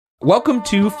Welcome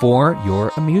to For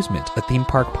Your Amusement, a theme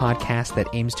park podcast that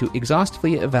aims to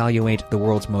exhaustively evaluate the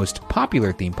world's most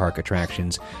popular theme park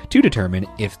attractions to determine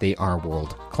if they are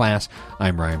world-class.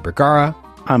 I'm Ryan Bergara.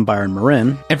 I'm Byron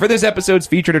Marin. And for this episode's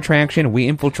featured attraction, we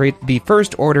infiltrate the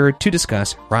First Order to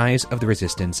discuss Rise of the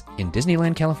Resistance in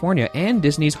Disneyland, California, and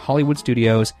Disney's Hollywood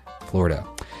Studios, Florida.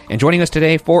 And joining us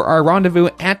today for our rendezvous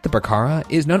at the Bergara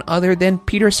is none other than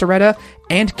Peter Sciretta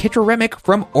and Kitra Remick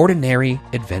from Ordinary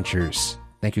Adventures.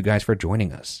 Thank you guys for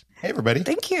joining us. Hey, everybody.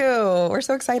 Thank you. We're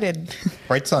so excited.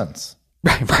 Bright suns.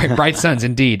 Bright suns,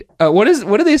 indeed. What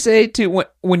do they say to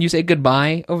when you say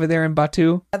goodbye over there in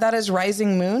Batuu? That is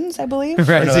rising moons, I believe. No,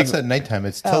 that's at nighttime.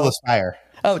 It's till the spire.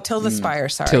 Oh, till the spire.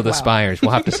 Sorry. Till the spires.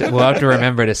 We'll have to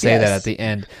remember to say that at the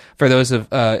end. For those of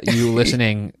you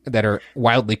listening that are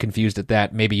wildly confused at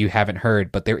that, maybe you haven't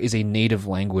heard, but there is a native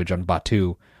language on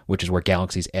Batuu, which is where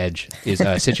Galaxy's Edge is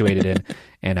situated in.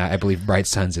 And I believe bright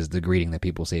suns is the greeting that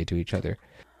people say to each other.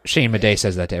 Shane Madej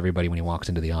says that to everybody when he walks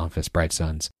into the office, bright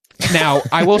suns. Now,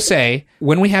 I will say,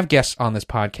 when we have guests on this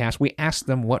podcast, we ask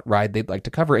them what ride they'd like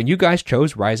to cover. And you guys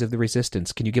chose Rise of the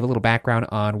Resistance. Can you give a little background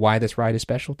on why this ride is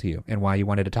special to you and why you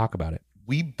wanted to talk about it?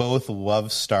 We both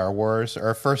love Star Wars.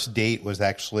 Our first date was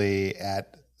actually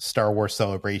at Star Wars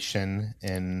Celebration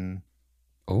in...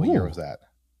 What year was that?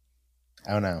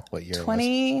 I don't know what year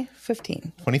 2015. it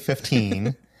was.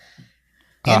 2015.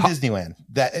 And Disneyland.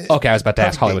 Okay, I was about to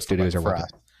ask Hollywood Studios or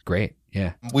what. Great,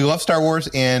 yeah. We love Star Wars,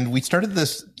 and we started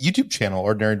this YouTube channel,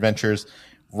 Ordinary Adventures,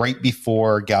 right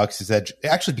before Galaxy's Edge.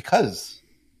 Actually, because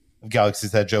of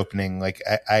Galaxy's Edge opening. Like,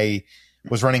 I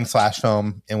was running Slash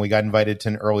Film, and we got invited to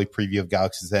an early preview of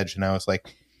Galaxy's Edge, and I was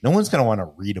like, no one's going to want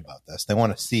to read about this. They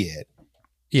want to see it.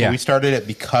 Yeah. So we started it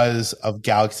because of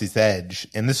Galaxy's Edge,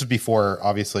 and this was before,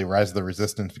 obviously, Rise of the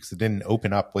Resistance, because it didn't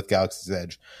open up with Galaxy's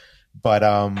Edge. But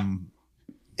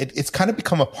it's kind of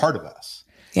become a part of us.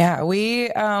 Yeah, we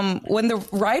when the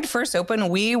ride first opened,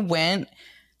 we went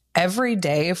every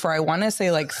day for, I want to say,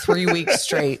 like 3 weeks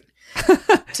straight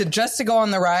to go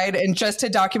on the ride and just to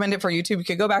document it for YouTube. You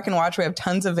could go back and watch. We have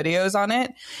tons of videos on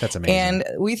it. That's amazing. And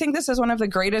we think this is one of the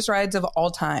greatest rides of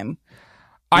all time.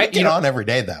 I get on every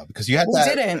day though, because you had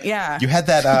you had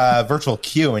that virtual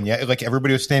queue, and like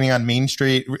everybody was standing on Main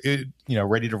Street,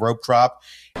 ready to rope drop.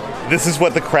 This is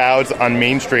what the crowds on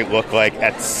Main Street look like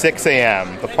at 6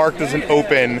 a.m. The park doesn't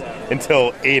open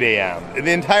until 8 a.m.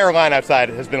 The entire line outside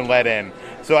has been let in.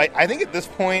 So I think at this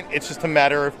point, it's just a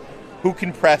matter of who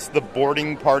can press the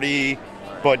boarding party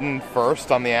button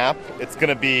first on the app. It's going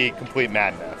to be complete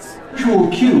madness. Virtual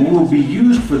queue will be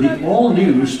used for the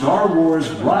all-new Star Wars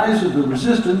Rise of the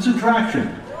Resistance attraction.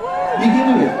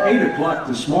 Beginning at 8 o'clock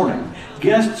this morning,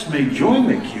 guests may join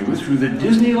the queue through the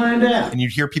Disneyland app. And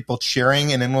you'd hear people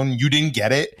cheering, and then when you didn't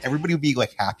get it, everybody would be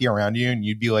like happy around you, and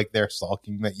you'd be like there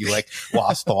sulking that you like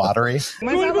lost the lottery.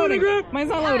 Mine's not loading. Mine's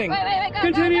not loading. Wait, go,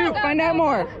 Continue. Go, go, go. Find out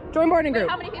more. Join boarding group.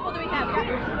 How many people do we have here?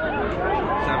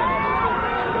 7.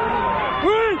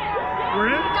 We're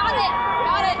in? Got it.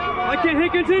 I can't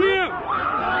hit continue.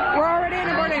 We're already in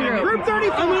a boarding group. Group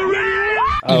 35. I'm already in.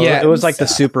 Oh, yeah, it was like the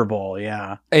Super Bowl,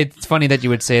 yeah. It's funny that you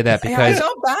would say that because I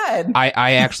felt bad.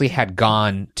 I actually had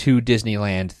gone to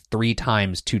Disneyland 3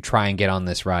 times to try and get on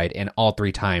this ride, and all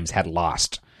 3 times had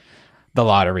lost the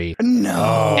lottery.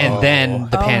 No. And then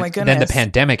the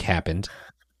pandemic happened.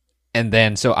 And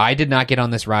then, so I did not get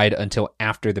on this ride until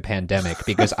after the pandemic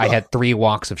because I had 3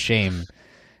 walks of shame.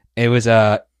 It was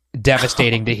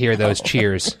devastating to hear those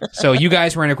cheers. So you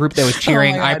guys were in a group that was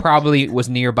cheering. I probably was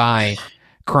nearby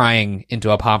crying into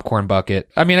a popcorn bucket.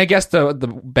 I mean, I guess the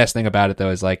best thing about it,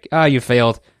 though, is like, you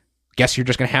failed. Guess you're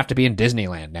just going to have to be in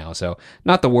Disneyland now. So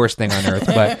not the worst thing on earth,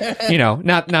 but,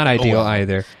 not ideal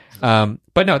either.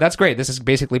 But no, that's great. This is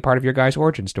basically part of your guys'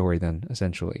 origin story then,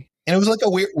 essentially. And it was like a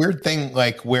weird thing,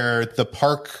 like where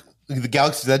the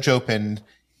Galaxy's Edge opened,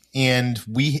 and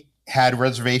we had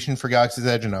reservation for Galaxy's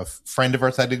Edge, and a friend of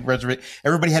ours had reservation.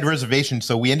 Everybody had reservations,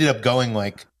 so we ended up going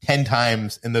like 10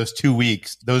 times in those 2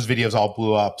 weeks. Those videos all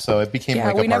blew up, so it became like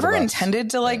a part we never of us. intended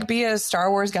to be a Star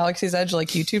Wars Galaxy's Edge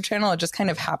YouTube channel. It just kind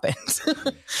of happened.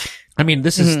 I mean,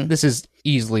 this is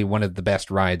easily one of the best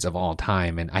rides of all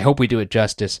time, and I hope we do it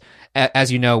justice.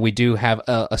 As you know, we do have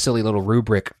a silly little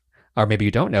rubric, or maybe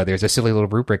you don't know, there's a silly little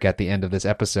rubric at the end of this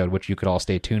episode, which you could all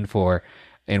stay tuned for,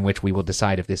 in which we will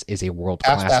decide if this is a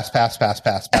world-class... Pass.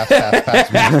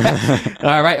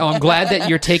 All right. I'm glad that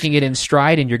you're taking it in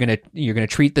stride, and you're gonna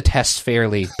treat the tests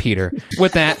fairly, Peter.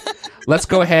 With that, let's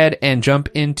go ahead and jump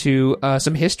into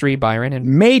some history, Byron. And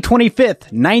May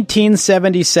 25th,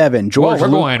 1977. we're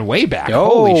going way back. Oh,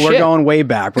 Holy shit. we're going way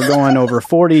back. We're going over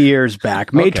 40 years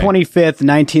back. May 25th,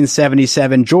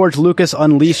 1977. George Lucas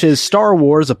unleashes Star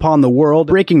Wars upon the world,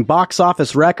 breaking box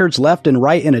office records left and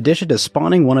right, in addition to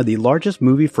spawning one of the largest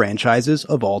movie franchises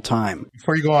of all time.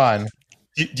 Before you go on,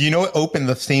 do you know it opened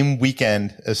the same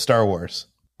weekend as Star Wars?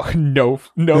 No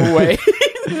way.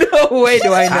 No way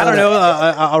do I know. I don't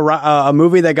know. A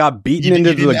movie that got beaten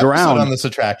into the ground on this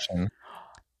attraction.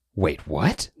 Wait,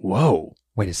 what? Whoa.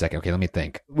 Wait a second. Okay, let me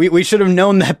think. We should have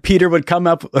known that Peter would come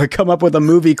up with a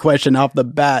movie question off the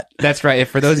bat. That's right.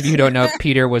 For those of you who don't know,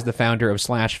 Peter was the founder of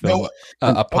Slash Film,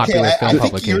 a popular film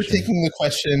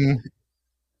publication.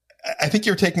 I think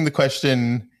you're taking the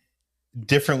question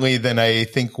differently than I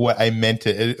think what I meant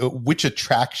it. Which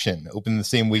attraction opened the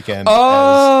same weekend?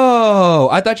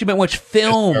 I thought you meant which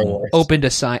film opened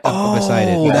beside it.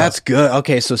 Oh, that's good.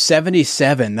 Okay, so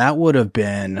 77. That would have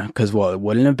been because it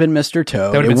wouldn't have been Mr.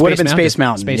 Toad. It would have been Space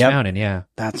Mountain. Space Mountain, yeah.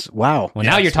 That's wow. Well,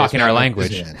 now you're talking our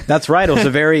language. That's right.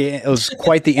 It was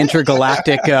quite the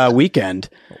intergalactic weekend.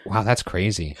 Wow, that's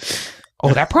crazy.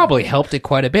 Oh, that probably helped it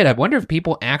quite a bit. I wonder if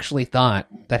people actually thought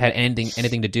that had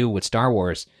anything to do with Star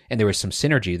Wars, and there was some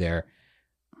synergy there.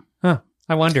 Huh.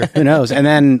 I wonder. Who knows? And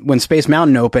then when Space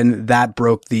Mountain opened, that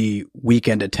broke the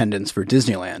weekend attendance for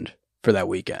Disneyland for that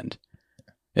weekend.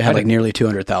 It had nearly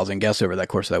 200,000 guests over that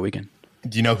course of that weekend.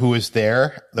 Do you know who was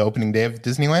there the opening day of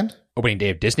Disneyland? Opening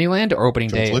day of Disneyland or opening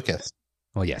day? George Lucas.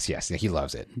 Well, yes. He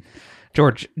loves it.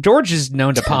 George is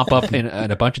known to pop up in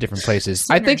a bunch of different places.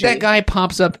 I think that guy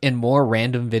pops up in more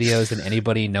random videos than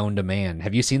anybody known to man.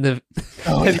 Have you seen have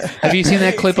you seen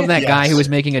that clip of that guy who was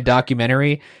making a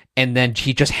documentary and then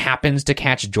he just happens to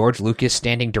catch George Lucas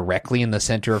standing directly in the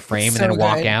center of frame and then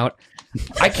walk out?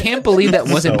 I can't believe that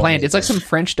wasn't planned. It's like some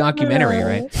French documentary,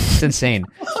 right? It's insane.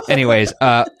 Anyways,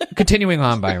 continuing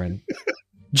on, Byron.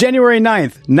 January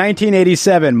 9th,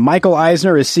 1987, Michael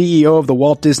Eisner is CEO of the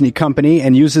Walt Disney Company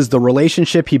and uses the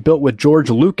relationship he built with George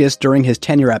Lucas during his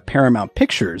tenure at Paramount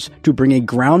Pictures to bring a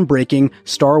groundbreaking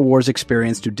Star Wars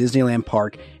experience to Disneyland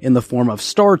Park in the form of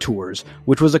Star Tours,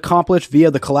 which was accomplished via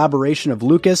the collaboration of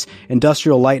Lucas,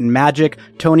 Industrial Light and Magic,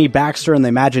 Tony Baxter and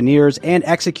the Imagineers, and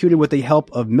executed with the help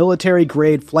of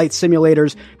military-grade flight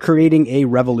simulators, creating a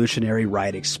revolutionary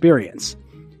ride experience.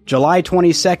 July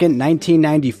 22nd,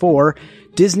 1994,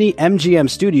 Disney MGM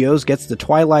Studios gets the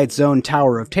Twilight Zone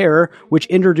Tower of Terror, which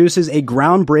introduces a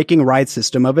groundbreaking ride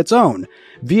system of its own,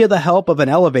 via the help of an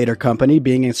elevator company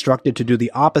being instructed to do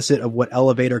the opposite of what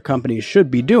elevator companies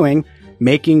should be doing,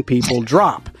 making people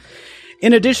drop.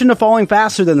 In addition to falling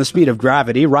faster than the speed of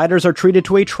gravity, riders are treated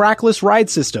to a trackless ride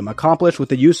system accomplished with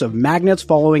the use of magnets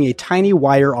following a tiny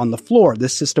wire on the floor.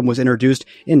 This system was introduced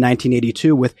in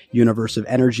 1982 with Universe of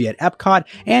Energy at Epcot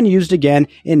and used again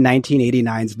in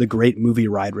 1989's The Great Movie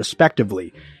Ride,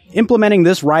 respectively. Implementing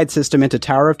this ride system into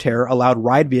Tower of Terror allowed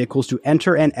ride vehicles to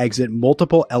enter and exit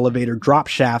multiple elevator drop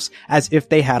shafts as if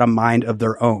they had a mind of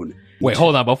their own. Wait,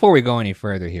 hold on. Before we go any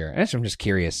further here, I'm just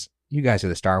curious. You guys are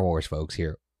the Star Wars folks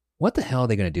here. What the hell are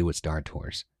they going to do with Star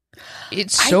Tours?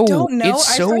 It's so, I don't know.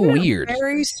 It's so weird.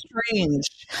 Very strange.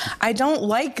 I don't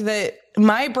like that.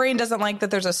 My brain doesn't like that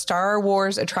there's a Star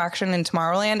Wars attraction in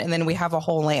Tomorrowland and then we have a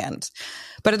whole land.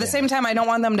 But at the same time, I don't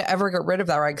want them to ever get rid of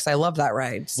that ride because I love that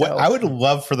ride. So. What I would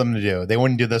love for them to do, they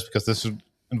wouldn't do this because this would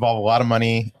involve a lot of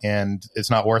money and it's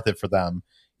not worth it for them,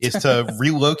 is to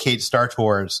relocate Star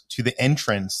Tours to the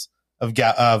entrance of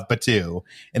Batuu,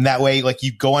 and that way, like,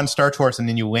 you go on Star Tours and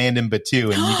then you land in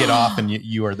Batuu and you get off and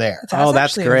you are there.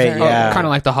 That's great. Yeah, kind of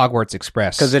like the Hogwarts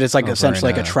Express, because it is like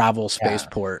essentially like a travel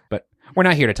spaceport. But we're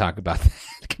not here to talk about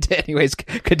that. Anyways,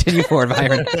 continue forward,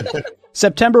 Byron.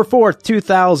 September 4th,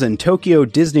 2000, Tokyo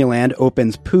Disneyland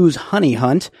opens Pooh's Honey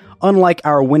Hunt. Unlike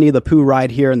our Winnie the Pooh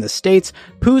ride here in the States,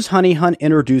 Pooh's Honey Hunt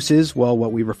introduces,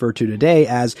 what we refer to today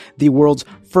as the world's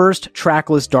first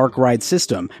trackless dark ride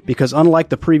system, because unlike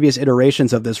the previous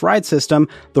iterations of this ride system,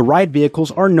 the ride vehicles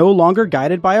are no longer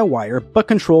guided by a wire, but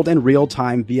controlled in real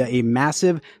time via a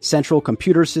massive central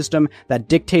computer system that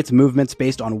dictates movements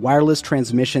based on wireless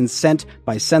transmissions sent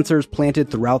by sensors planted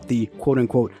throughout the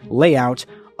quote-unquote layout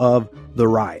of the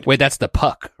ride. Wait, that's the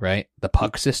puck, right? The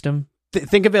puck system?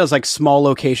 Think of it as like small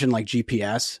location, like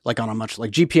GPS, like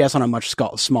GPS on a much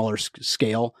smaller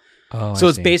scale. Oh, so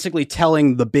it's basically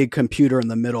telling the big computer in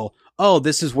the middle, oh,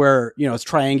 this is where, it's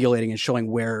triangulating and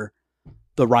showing where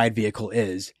the ride vehicle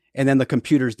is. And then the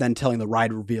computer's then telling the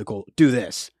ride vehicle, do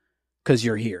this because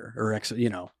you're here, or,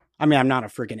 I mean, I'm not a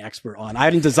freaking expert I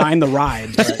didn't design the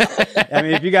ride, but I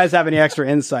mean, if you guys have any extra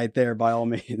insight there, by all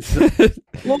means.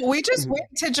 Well, we just went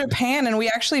to Japan and we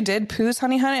actually did Pooh's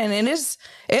Honey Hunt, and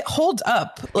it holds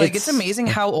up. Like it's amazing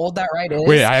how old that ride is.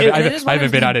 Wait, I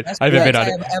haven't been on it. I haven't been on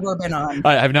it. I've ever been on.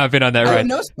 I have not been on that ride.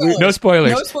 No spoilers. No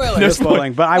spoilers. No spoilers. No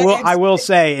spoiling. But I will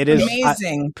say it is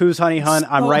amazing. Pooh's Honey Hunt.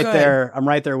 I'm So right good. there. I'm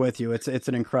right there with you. It's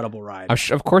an incredible ride.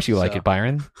 Of course you like it,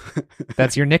 Byron.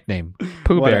 That's your nickname,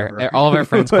 Pooh Whatever. Bear. All of our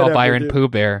friends call Whatever, Byron dude. Pooh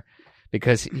Bear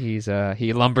because he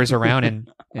lumbers around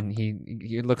and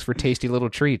he looks for tasty little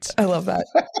treats. I love that.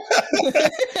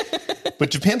 But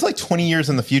Japan's like 20 years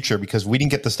in the future because we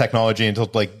didn't get this technology until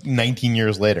like 19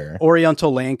 years later.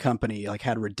 Oriental Land Company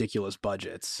had ridiculous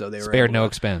budgets, so they were Spared able no to-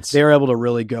 expense. They were able to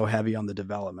really go heavy on the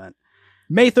development.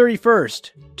 May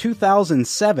 31st,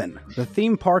 2007, the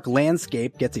theme park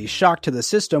landscape gets a shock to the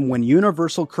system when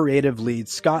Universal creative lead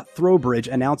Scott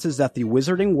Throwbridge announces that the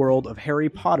Wizarding World of Harry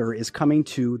Potter is coming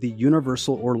to the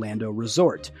Universal Orlando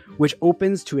Resort, which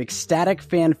opens to ecstatic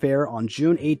fanfare on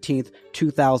June 18th,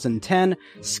 2010,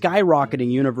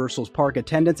 skyrocketing Universal's park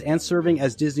attendance and serving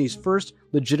as Disney's first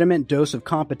legitimate dose of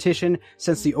competition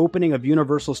since the opening of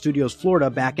Universal Studios Florida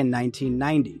back in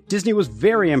 1990. Disney was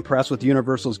very impressed with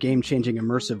Universal's game-changing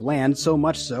immersive land, so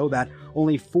much so that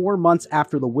only 4 months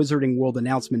after the Wizarding World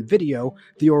announcement video,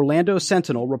 the Orlando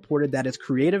Sentinel reported that its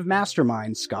creative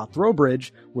mastermind, Scott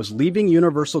Throwbridge, was leaving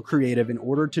Universal Creative in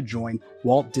order to join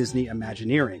Walt Disney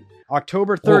Imagineering.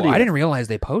 October 30th. Oh, I didn't realize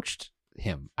they poached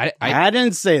him. I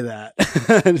didn't say that.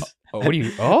 What do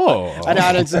you? Oh,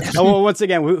 I didn't say. Oh, well, once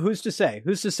again, who's to say?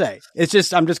 Who's to say? It's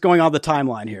just I'm just going on the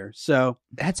timeline here. So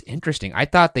that's interesting. I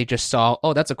thought they just saw,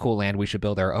 oh, that's a cool land. We should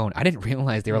build our own. I didn't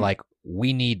realize they were like,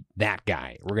 we need that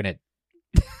guy. We're gonna.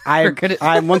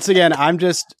 I'm once again.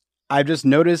 I just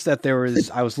noticed that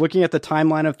I was looking at the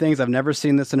timeline of things. I've never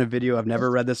seen this in a video. I've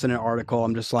never read this in an article.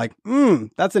 I'm just like,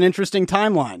 that's an interesting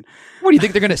timeline. What do you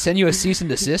think? They're going to send you a cease and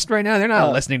desist right now? They're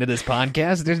not listening to this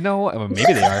podcast. There's no, well,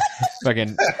 maybe they are.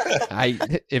 Fucking,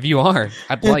 if you are,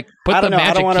 I'd put the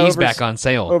magic keys back on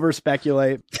sale. Over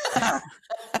speculate.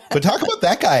 But talk about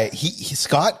that guy.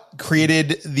 Scott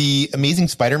created the Amazing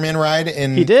Spider-Man ride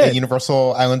in He did.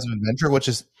 Universal Islands of Adventure, which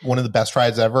is one of the best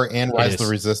rides ever, and Rise of the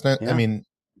Resistant. Yeah. I mean,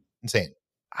 insane.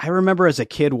 I remember as a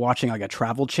kid watching a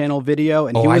Travel Channel video,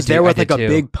 and he Oh, was there with I a did too.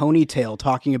 big ponytail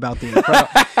talking about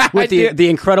the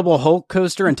Incredible Hulk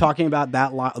coaster and talking about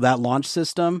that launch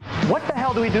system. What the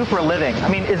hell do we do for a living? I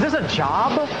mean, is this a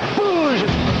job?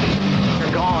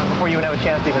 You're gone before you even have a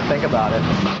chance to even think about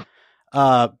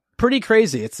it. Pretty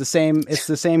crazy. It's the same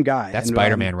guy. That And,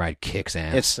 Spider-Man ride kicks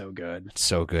ass. It's so good. It's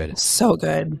so good. So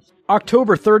good.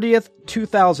 October 30th,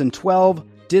 2012,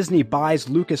 Disney buys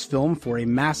Lucasfilm for a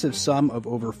massive sum of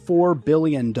over $4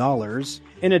 billion.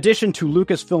 In addition to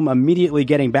Lucasfilm immediately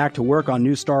getting back to work on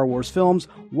new Star Wars films,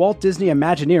 Walt Disney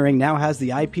Imagineering now has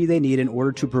the IP they need in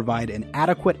order to provide an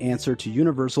adequate answer to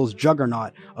Universal's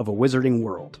juggernaut of a Wizarding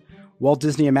World. Walt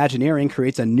Disney Imagineering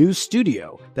creates a new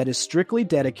studio that is strictly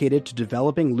dedicated to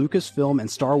developing Lucasfilm and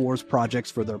Star Wars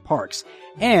projects for their parks,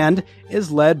 and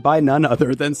is led by none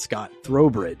other than Scott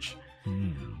Throwbridge.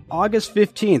 August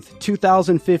 15th,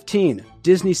 2015,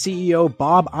 Disney CEO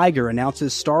Bob Iger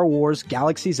announces Star Wars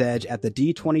Galaxy's Edge at the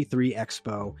D23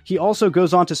 Expo. He also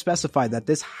goes on to specify that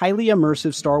this highly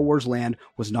immersive Star Wars land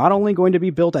was not only going to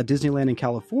be built at Disneyland in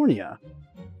California,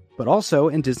 but also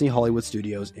in Disney Hollywood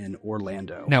Studios in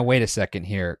Orlando. Now wait a second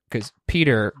here, because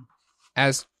Peter,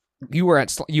 as you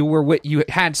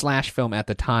had Slash Film at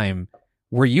the time,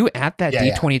 were you at that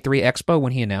D23 Expo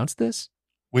when he announced this?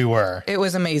 We were. It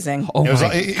was amazing. Oh it was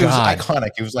God. iconic.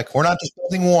 It was like, we're not just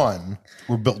building one,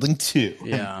 we're building two.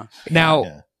 Yeah.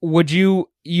 Now, would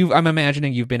I'm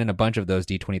imagining you've been in a bunch of those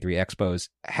D23 Expos.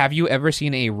 Have you ever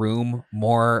seen a room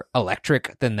more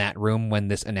electric than that room when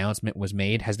this announcement was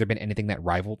made? Has there been anything that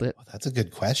rivaled it? Well, that's a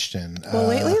good question. Well,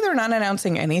 lately they're not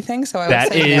announcing anything, so I would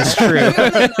That say is no.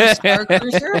 true. Star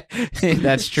Cruiser.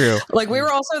 That's true. Like we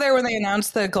were also there when they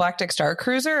announced the Galactic Star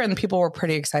Cruiser, and people were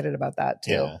pretty excited about that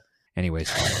too. Yeah.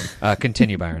 Anyways,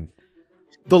 continue, Byron.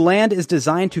 The land is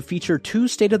designed to feature 2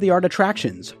 state-of-the-art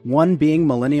attractions, one being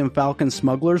Millennium Falcon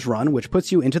Smuggler's Run, which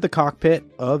puts you into the cockpit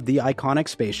of the iconic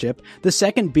spaceship, the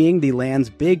second being the land's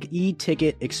Big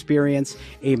E-Ticket experience,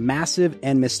 a massive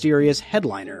and mysterious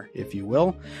headliner, if you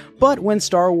will. But when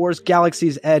Star Wars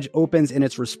Galaxy's Edge opens in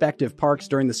its respective parks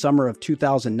during the summer of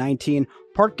 2019,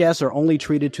 park guests are only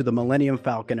treated to the Millennium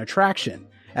Falcon attraction,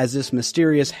 as this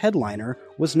mysterious headliner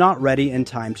was not ready in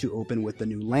time to open with the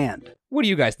new land. What do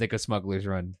you guys think of Smuggler's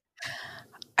Run?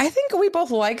 I think we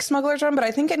both like Smuggler's Run, but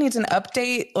I think it needs an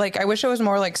update. Like, I wish it was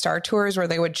more like Star Tours where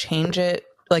they would change it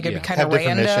Like it'd be kind Have of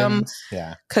different random. missions.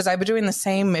 Yeah. Because I've been doing the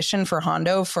same mission for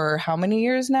Hondo for how many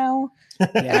years now?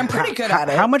 And I'm pretty good at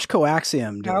it. How much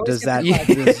coaxium I always does that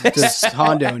get does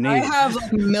Hondo need? I have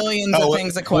like millions of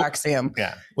things of coaxium.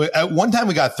 Yeah. At one time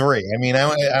we got 3. I mean, I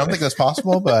don't think that's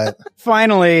possible, but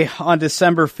Finally, on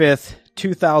December 5th,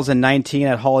 2019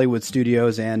 at Hollywood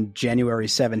Studios and January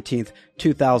 17th,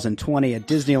 2020 at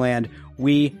Disneyland,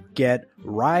 we get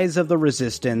Rise of the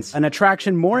Resistance, an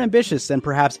attraction more ambitious than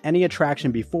perhaps any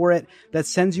attraction before it that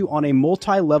sends you on a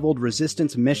multi-leveled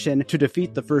resistance mission to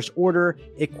defeat the First Order.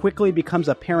 It quickly becomes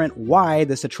apparent why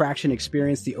this attraction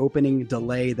experienced the opening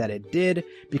delay that it did,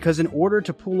 because in order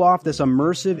to pull off this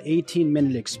immersive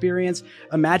 18-minute experience,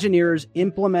 Imagineers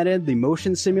implemented the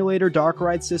motion simulator dark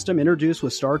ride system introduced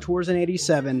with Star Tours in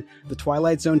 87, the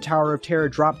Twilight Zone Tower of Terror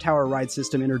drop tower ride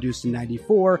system introduced in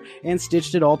 94, and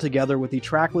stitched it all together with the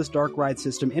trackless dark ride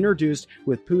system introduced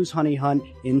with Pooh's Honey Hunt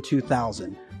in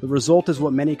 2000. The result is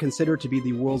what many consider to be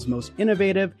the world's most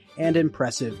innovative and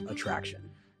impressive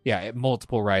attraction. Yeah,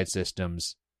 multiple ride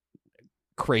systems.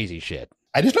 Crazy shit.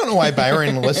 I just don't know why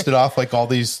Byron listed off like all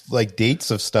these like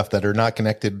dates of stuff that are not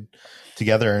connected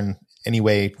together in any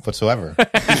way whatsoever.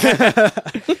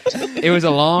 It was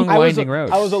a long, winding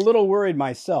road. I was a little worried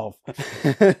myself.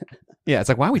 Yeah, it's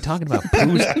like, why are we talking about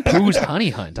Pooh's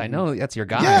Honey Hunt? I know that's your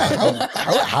guy. Yeah,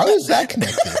 how is that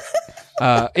connected?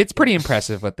 It's pretty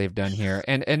impressive what they've done here.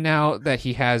 And now that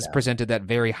he has presented that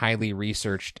very highly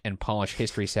researched and polished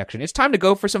history section, it's time to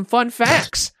go for some fun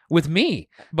facts with me.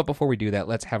 But before we do that,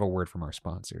 let's have a word from our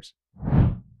sponsors.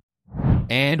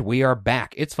 And we are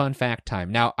back. It's fun fact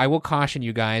time. Now, I will caution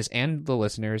you guys and the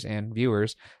listeners and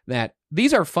viewers that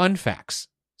these are fun facts.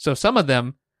 So some of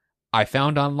them I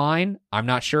found online. I'm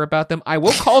not sure about them. I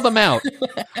will call them out.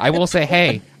 I will say,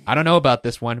 hey, I don't know about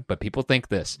this one, but people think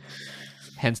this.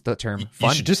 Hence the term fun.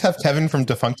 You should just have Kevin from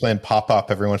Defunctland pop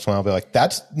up every once in a while and be like,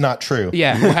 that's not true.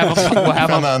 Yeah, we'll have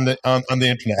him on the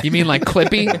internet. You mean like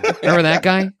Clippy? Remember that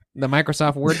guy? The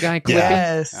Microsoft Word guy? Clippy?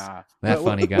 Yes.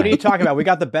 Funny guy. What are you talking about? We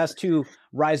got the best 2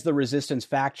 Rise of the Resistance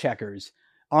fact checkers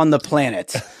on the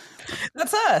planet.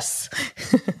 That's us.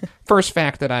 First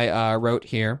fact that I wrote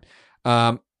here.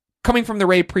 Coming from the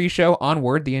Ray pre-show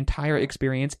onward, the entire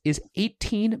experience is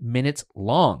 18 minutes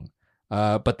long.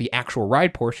 But the actual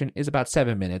ride portion is about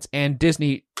 7 minutes. And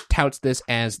Disney touts this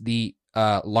as the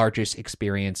largest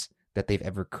experience that they've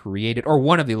ever created. Or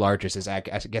one of the largest is, I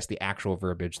guess, the actual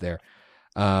verbiage there.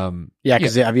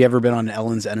 Because have you ever been on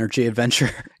Ellen's Energy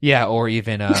Adventure? Yeah, or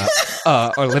even or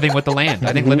Living with the Land.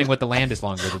 I think Living with the Land is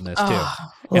longer than this, too.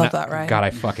 Love that ride. God,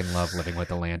 I fucking love Living with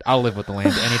the Land. I'll live with the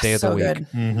land any day of the So week. good.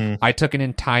 Mm-hmm. I took an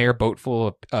entire boat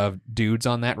full of dudes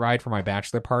on that ride for my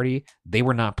bachelor party. They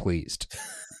were not pleased.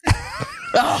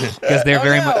 Because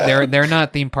they're they're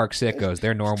not theme park sickos.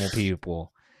 They're normal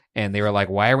people. And they were like,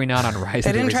 why are we not on Rise of the Resistance?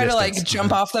 They didn't try to like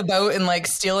jump off the boat and like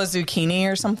steal a zucchini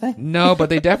or something? No, but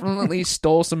they definitely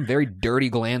stole some very dirty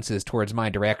glances towards my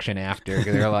direction after.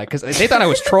 They're like, because they thought I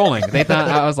was trolling. They thought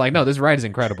I was like, no, this ride is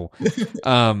incredible.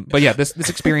 But yeah, this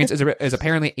experience is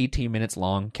apparently 18 minutes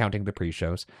long, counting the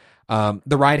pre-shows.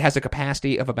 The ride has a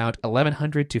capacity of about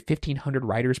 1,100 to 1,500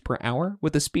 riders per hour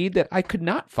with a speed that I could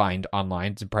not find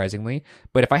online, surprisingly.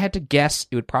 But if I had to guess,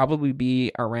 it would probably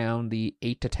be around the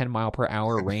 8 to 10 mile per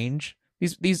hour range.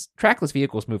 These trackless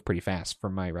vehicles move pretty fast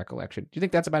from my recollection. Do you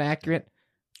think that's about accurate,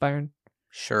 Byron?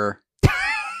 Sure.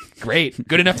 Great.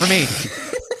 Good enough for me.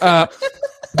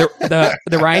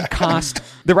 The ride cost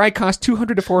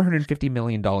 $200 to $450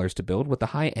 million to build, with the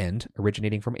high end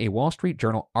originating from a Wall Street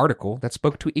Journal article that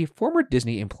spoke to a former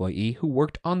Disney employee who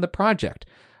worked on the project.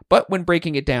 But when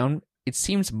breaking it down, it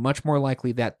seems much more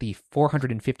likely that the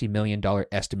 $450 million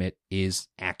estimate is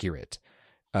accurate.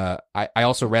 I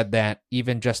also read that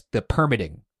even just the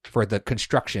permitting for the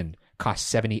construction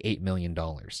cost $78 million.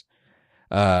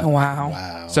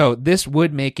 Wow. So this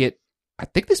would make it, I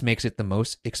think this makes it the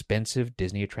most expensive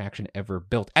Disney attraction ever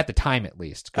built, at the time at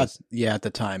least. At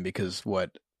the time, because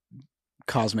what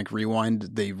Cosmic Rewind,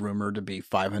 they rumored to be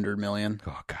 $500 million.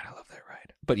 Oh God, I love that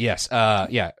ride. But yes,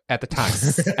 yeah, at the time,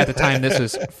 this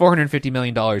was $450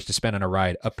 million to spend on a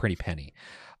ride, a pretty penny.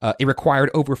 It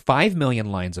required over 5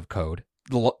 million lines of code,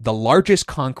 the largest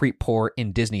concrete pour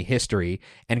in Disney history,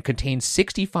 and contains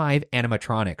 65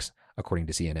 animatronics, according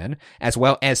to CNN, as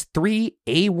well as 3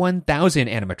 A1000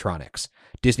 animatronics,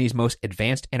 Disney's most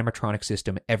advanced animatronic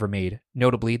system ever made,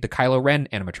 notably the Kylo Ren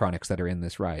animatronics that are in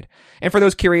this ride. And for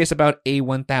those curious about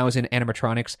A1000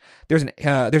 animatronics, there's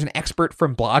an expert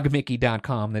from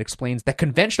blogmickey.com that explains that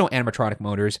conventional animatronic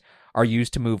motors are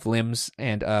used to move limbs,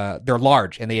 and they're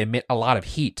large and they emit a lot of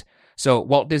heat. So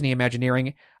Walt Disney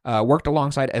Imagineering worked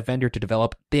alongside a vendor to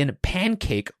develop thin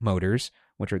pancake motors,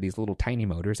 which are these little tiny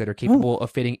motors that are capable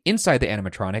of fitting inside the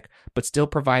animatronic, but still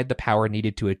provide the power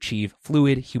needed to achieve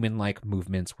fluid, human-like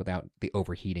movements without the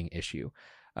overheating issue.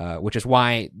 Which is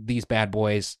why these bad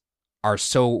boys are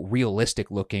so realistic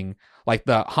looking. Like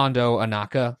the Hondo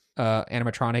Anaka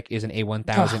animatronic is an A1000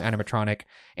 animatronic,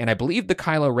 and I believe the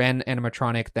Kylo Ren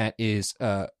animatronic that is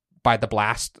by the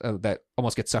blast that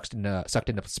almost gets sucked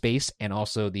into space, and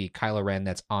also the Kylo Ren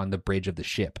that's on the bridge of the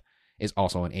ship is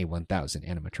also an A1000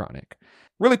 animatronic.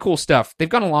 Really cool stuff. They've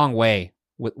gone a long way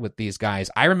with these guys.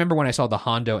 I remember when I saw the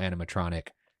Hondo animatronic,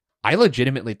 I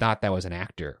legitimately thought that was an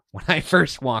actor when I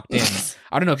first walked in.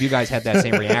 I don't know if you guys had that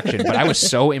same reaction, but I was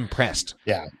so impressed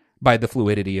by the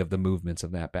fluidity of the movements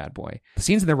of that bad boy. The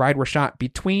scenes in the ride were shot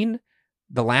between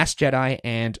The Last Jedi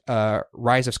and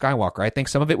Rise of Skywalker. I think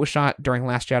some of it was shot during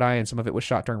Last Jedi and some of it was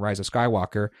shot during Rise of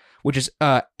Skywalker, which is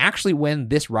actually when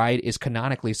this ride is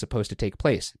canonically supposed to take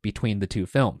place between the two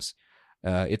films.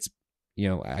 It's,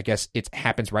 I guess it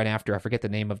happens right after, I forget the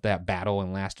name of that battle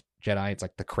in Last Jedi. It's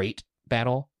like the crate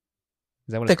battle.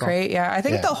 Is that what it's called? The crate, yeah. I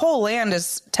think the whole land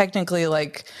is technically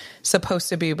like supposed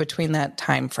to be between that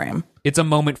time frame. It's a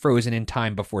moment frozen in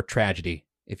time before tragedy,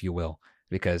 if you will,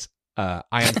 because I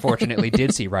unfortunately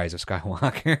did see Rise of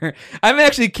Skywalker. I'm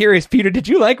actually curious, Peter, did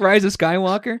you like Rise of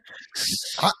Skywalker?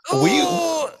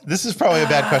 This is probably a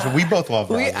bad question. We both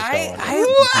love Rise of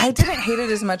Skywalker. I didn't hate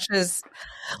it as much as...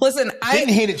 Listen, I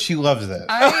didn't hate it. She loves it.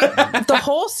 The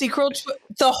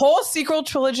whole sequel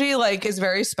trilogy is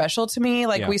very special to me.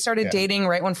 We started dating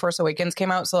right when Force Awakens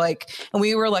came out, so and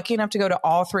we were lucky enough to go to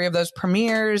all three of those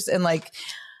premieres, and I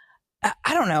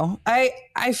don't know.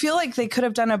 I feel like they could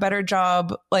have done a better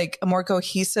job, a more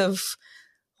cohesive,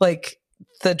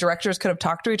 the directors could have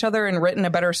talked to each other and written a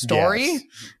better story.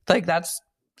 Yes.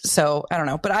 So I don't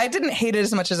know, but I didn't hate it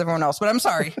as much as everyone else, but I'm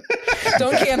sorry.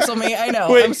 Don't cancel me. I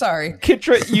know. Wait, I'm sorry.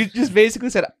 Kitra, you just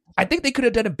basically said, I think they could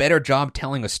have done a better job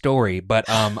telling a story, but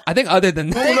I think other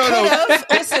than that.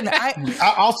 No. Listen,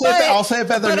 I'll say it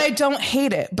better. But I don't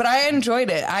hate it, but I enjoyed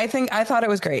it. I thought it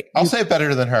was great. I'll say it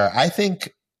better than her. I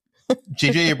think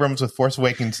J.J. Abrams with Force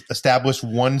Awakens established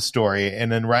one story,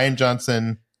 and then Rian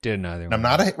Johnson did another one. I'm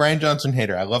not a Rian Johnson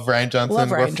hater. I love Rian Johnson.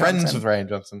 We're friends with Rian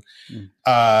Johnson.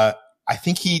 I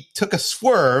think he took a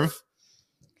swerve,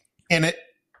 and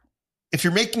if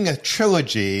you're making a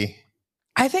trilogy,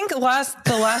 I think the Last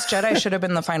Jedi should have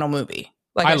been the final movie.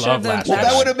 I love Last Jedi.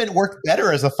 That would have worked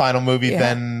better as a final movie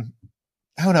than.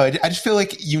 I don't know. I just feel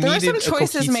like there were some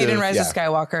choices made in Rise of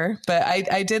Skywalker, but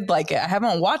I did like it. I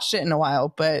haven't watched it in a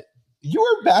while, but you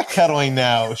are backpedaling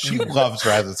now. She loves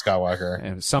Rise of Skywalker,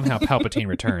 and somehow Palpatine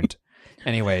returned.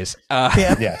 Anyways,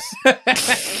 yes,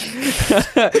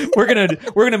 we're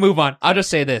gonna move on. I'll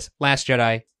just say this: Last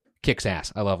Jedi kicks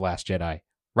ass. I love Last Jedi.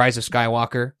 Rise of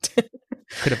Skywalker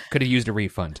could have used a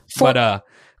refund, but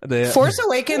the Force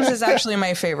Awakens is actually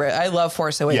my favorite. I love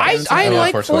Force Awakens. I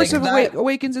like Force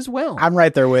Awakens as well. I'm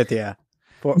right there with you.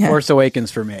 Force Awakens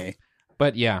for me.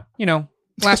 But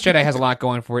Last Jedi has a lot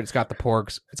going for it. It's got the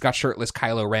porgs. It's got shirtless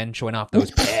Kylo Ren showing off those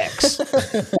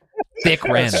pecs. Thick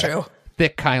Ren. That's true.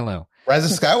 Thick Kylo. Rise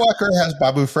of Skywalker has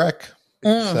Babu Frick.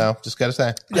 So, just got to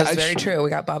say. That's very true.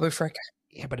 We got Babu Frick.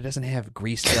 Yeah, but it doesn't have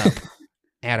greased up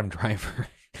Adam Driver.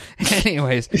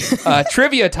 Anyways,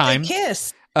 trivia time.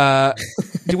 Kiss.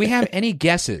 Do we have any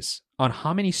guesses on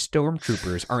how many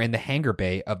stormtroopers are in the hangar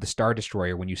bay of the Star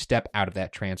Destroyer when you step out of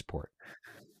that transport?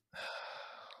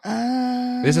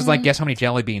 This is like guess how many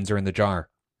jelly beans are in the jar.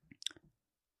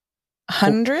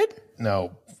 100?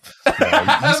 No. You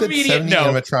said 70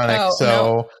 animatronic,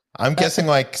 so I'm guessing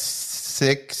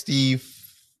 60.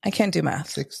 I can't do math.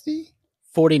 60?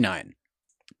 49.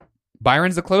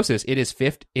 Byron's the closest. It is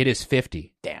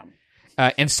 50. Damn.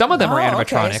 And some of them are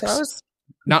animatronics. Okay,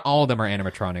 Not all of them are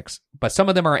animatronics, but some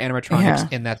of them are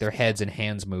animatronics in that their heads and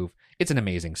hands move. It's an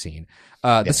amazing scene.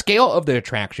 The scale of the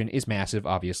attraction is massive,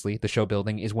 obviously. The show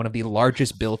building is one of the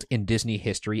largest built in Disney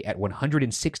history at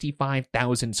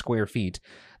 165,000 square feet.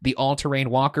 The all-terrain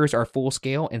walkers are full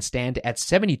scale and stand at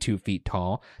 72 feet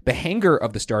tall. The hangar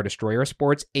of the Star Destroyer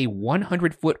sports a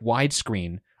 100-foot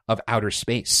widescreen of outer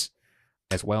space,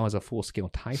 as well as a full-scale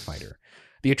TIE fighter.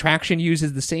 The attraction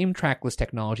uses the same trackless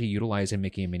technology utilized in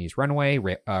Mickey and Minnie's Runaway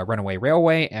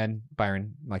Railway, and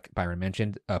like Byron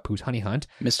mentioned, Pooh's Honey Hunt.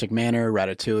 Mystic Manor,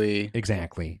 Ratatouille.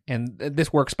 Exactly. And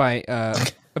this works by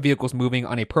vehicles moving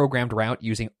on a programmed route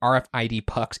using RFID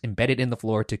pucks embedded in the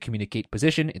floor to communicate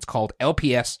position. It's called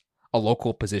LPS, a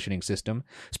local positioning system.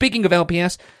 Speaking of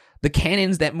LPS, the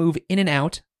cannons that move in and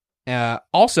out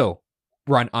also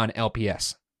run on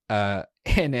LPS.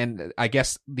 And I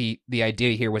guess the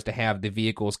idea here was to have the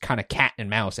vehicles kind of cat and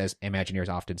mouse, as Imagineers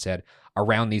often said,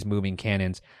 around these moving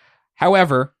cannons.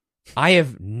 However, I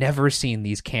have never seen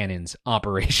these cannons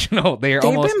operational. They've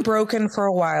been broken for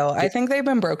a while. I think they've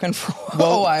been broken for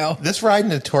a while. This ride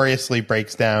notoriously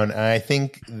breaks down, and I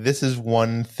think this is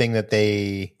one thing that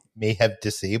they may have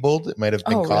disabled. It might have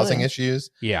been causing issues.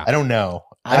 Yeah. I don't know.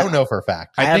 I don't know for a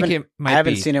fact. I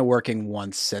haven't seen it working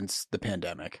once since the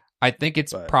pandemic. I think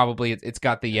it's probably it's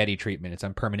got the Yeti treatment. It's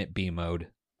on permanent B mode.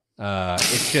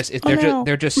 It's just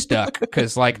they're just stuck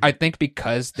because I think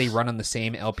because they run on the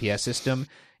same LPS system,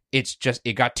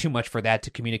 it got too much for that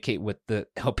to communicate with the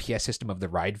LPS system of the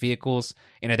ride vehicles,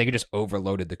 and I think it just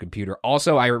overloaded the computer.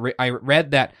 Also, I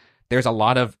read that there's a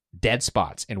lot of dead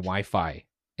spots in Wi-Fi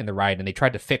in the ride, and they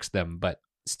tried to fix them, but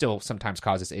still sometimes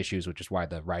causes issues, which is why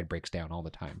the ride breaks down all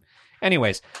the time.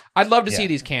 Anyways, I'd love to see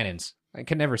these cannons. I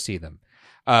can never see them.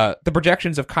 The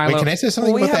projections of Kylo. Wait, can I say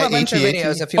something about that AT-AT?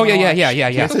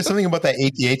 Yeah. Can I say something about that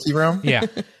AT-AT room? Yeah.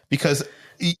 Because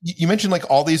you mentioned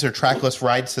all these are trackless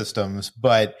ride systems,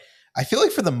 but I feel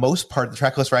like for the most part, the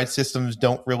trackless ride systems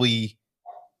don't really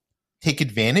take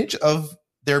advantage of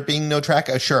there being no track.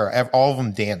 Sure, all of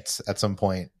them dance at some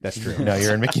point. That's true.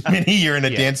 You're in Mickey Minnie, you're in a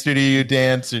dance studio, you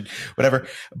dance, or whatever.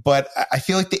 But I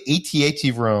feel like the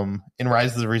AT-AT room in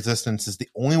Rise of the Resistance is the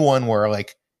only one where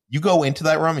you go into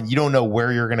that room and you don't know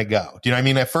where you're going to go. Do you know what I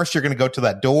mean? At first, you're going to go to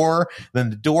that door, then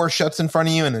the door shuts in front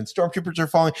of you, and then stormtroopers are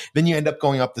falling. Then you end up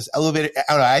going up this elevator.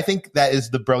 I don't know. I think that is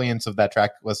the brilliance of that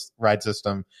trackless ride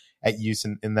system at use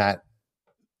in that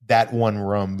one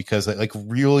room, because it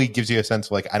really gives you a sense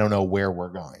of I don't know where we're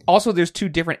going. Also, there's two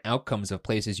different outcomes of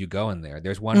places you go in there.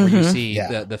 There's one where you see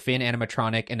the Finn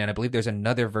animatronic, and then I believe there's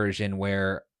another version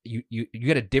where you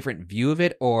get a different view of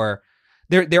it, or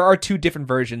there are two different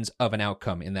versions of an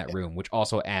outcome in that room, which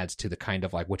also adds to the kind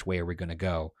of which way are we going to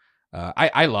go.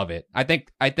 I love it. I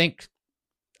think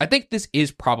this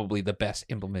is probably the best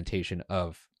implementation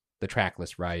of the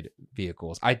trackless ride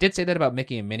vehicles. I did say that about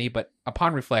Mickey and Minnie, but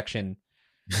upon reflection,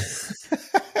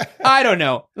 I don't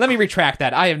know. Let me retract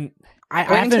that. Wait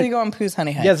until you go on Pooh's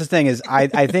Honey Hunt. Yes, the thing is,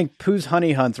 I think Pooh's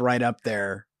Honey Hunt's right up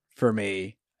there for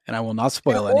me, and I will not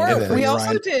spoil any of it. We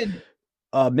also did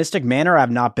Mystic Manor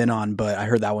I've not been on, but I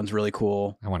heard that one's really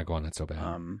cool. I want to go on that so bad.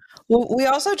 Well, we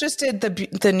also just did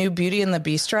the new Beauty and the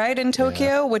Beast ride in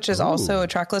Tokyo, which is also a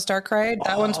trackless dark ride.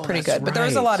 That one's pretty good, but there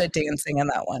was a lot of dancing in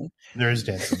that one. There is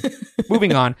dancing.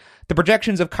 Moving on, the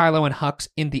projections of Kylo and Hux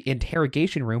in the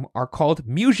interrogation room are called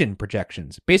Musion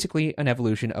projections, basically an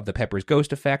evolution of the Pepper's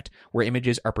Ghost effect, where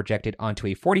images are projected onto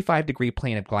a 45-degree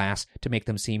plane of glass to make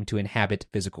them seem to inhabit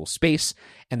physical space,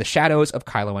 and the shadows of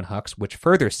Kylo and Hux, which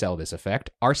further sell this effect,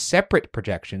 are separate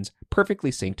projections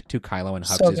perfectly synced to Kylo and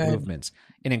Hux's movements.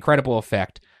 An incredible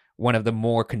effect, one of the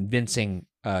more convincing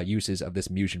uses of this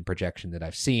Musion projection that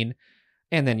I've seen.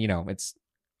 And then, it's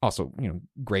also,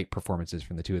 great performances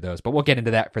from the two of those, but we'll get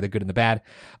into that for the good and the bad.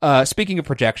 Speaking of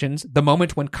projections, the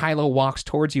moment when Kylo walks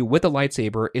towards you with a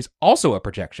lightsaber is also a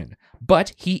projection,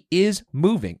 but he is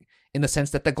moving in the sense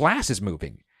that the glass is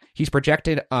moving. He's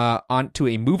projected onto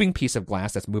a moving piece of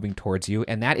glass that's moving towards you,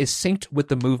 and that is synced with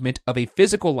the movement of a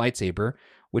physical lightsaber,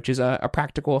 which is a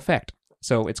practical effect.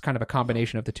 So it's kind of a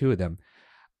combination of the two of them.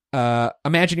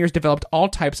 Imagineers developed all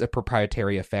types of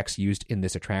proprietary effects used in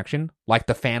this attraction, like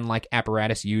the fan-like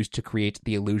apparatus used to create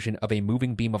the illusion of a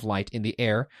moving beam of light in the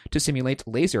air to simulate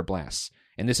laser blasts.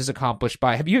 And this is accomplished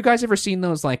by... Have you guys ever seen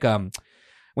those,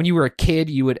 when you were a kid,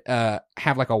 you would have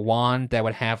a wand that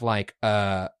would have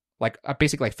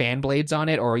basically fan blades on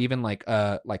it, or even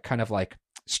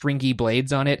stringy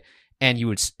blades on it, and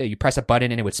you press a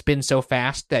button and it would spin so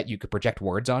fast that you could project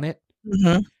words on it.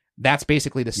 Mm-hmm. That's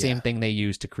basically the same thing they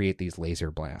use to create these laser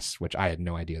blasts, which I had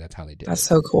no idea that's how they did. That's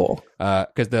so cool.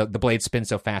 Because the blades spin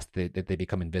so fast that they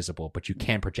become invisible, but you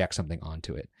can project something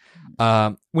onto it.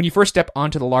 When you first step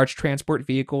onto the large transport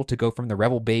vehicle to go from the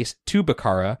Rebel base to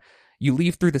Bakara, you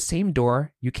leave through the same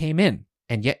door you came in,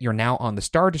 and yet you're now on the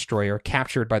Star Destroyer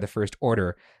captured by the First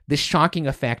Order. This shocking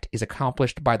effect is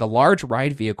accomplished by the large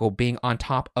ride vehicle being on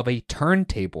top of a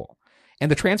turntable. And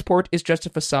the transport is just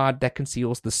a facade that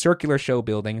conceals the circular show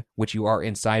building which you are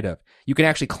inside of. You can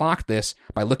actually clock this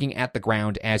by looking at the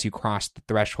ground as you cross the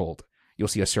threshold. You'll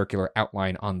see a circular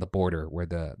outline on the border where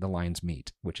the lines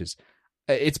meet, which is...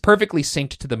 It's perfectly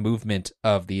synced to the movement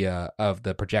of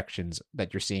the projections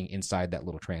that you're seeing inside that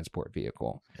little transport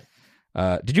vehicle.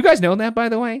 Did you guys know that, by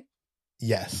the way?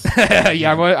 Yes.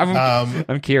 Yeah,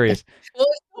 I'm curious. Well,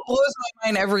 it blows my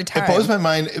mind every time. It blows my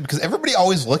mind because everybody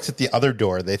always looks at the other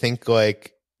door. They think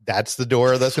that's the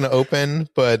door that's going to open,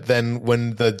 but then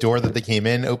when the door that they came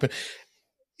in open,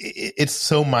 it's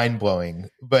so mind blowing.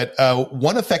 But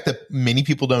one effect that many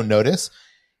people don't notice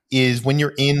is when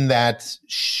you're in that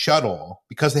shuttle,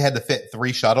 because they had to fit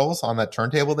 3 shuttles on that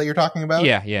turntable that you're talking about.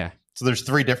 Yeah. So there's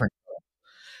 3 different.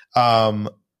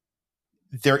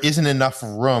 There isn't enough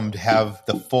room to have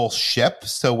the full ship.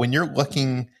 So when you're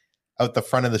looking out the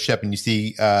front of the ship and you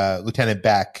see Lieutenant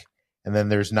Beck, and then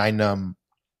there's Nine Numb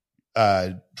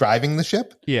driving the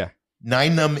ship. Yeah.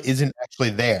 Nine Numb isn't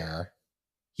actually there.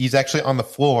 He's actually on the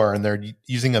floor, and they're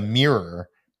using a mirror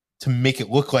to make it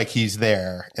look like he's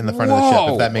there in the front of the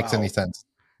ship, if that makes any sense.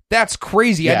 That's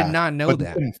crazy. Yeah, I did not know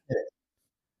that.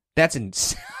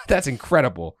 That's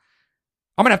incredible.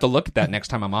 I'm going to have to look at that next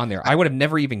time I'm on there. I would have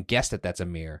never even guessed that that's a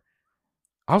mirror.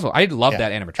 Also, I love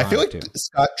that animatronic, I feel like too.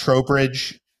 Scott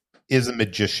Trowbridge is a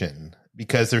magician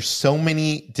because there's so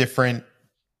many different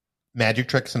magic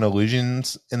tricks and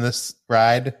illusions in this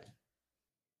ride.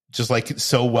 Just like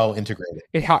so well integrated.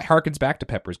 It harkens back to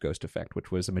Pepper's Ghost Effect,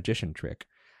 which was a magician trick.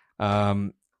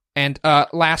 And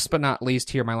last but not least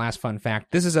here, my last fun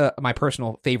fact. This is my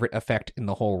personal favorite effect in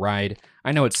the whole ride.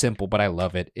 I know it's simple, but I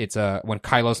love it. It's when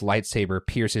Kylo's lightsaber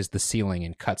pierces the ceiling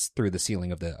and cuts through the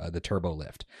ceiling of the turbo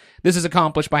lift. This is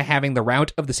accomplished by having the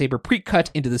route of the saber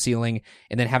pre-cut into the ceiling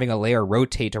and then having a layer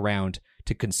rotate around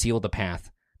to conceal the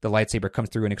path. The lightsaber comes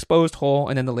through an exposed hole,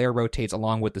 and then the layer rotates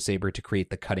along with the saber to create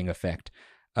the cutting effect.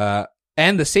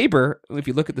 And the saber, if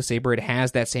you look at the saber, it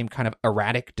has that same kind of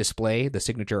erratic display, the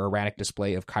signature erratic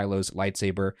display of Kylo's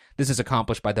lightsaber. This is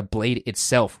accomplished by the blade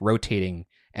itself rotating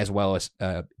as well as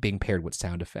being paired with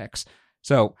sound effects.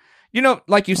 So,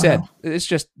 like you said, it's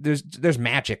just there's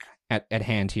magic at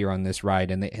hand here on this ride,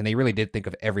 and they really did think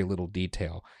of every little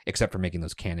detail except for making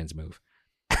those cannons move.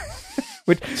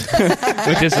 Which is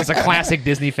just a classic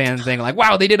Disney fan thing. Like,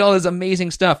 wow, they did all this amazing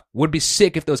stuff. Would be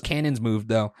sick if those cannons moved,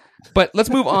 though. But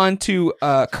let's move on to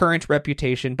current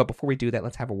reputation. But before we do that,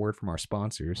 let's have a word from our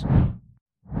sponsors.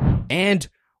 And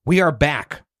we are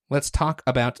back. Let's talk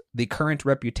about the current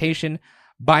reputation.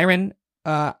 Byron,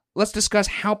 let's discuss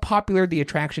how popular the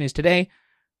attraction is today.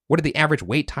 What are the average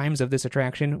wait times of this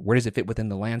attraction? Where does it fit within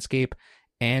the landscape?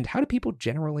 And how do people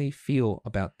generally feel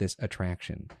about this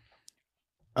attraction?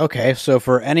 Okay, so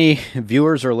for any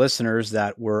viewers or listeners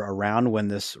that were around when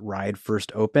this ride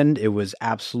first opened, it was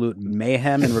absolute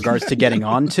mayhem in regards to getting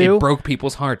onto. It broke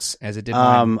people's hearts, as it did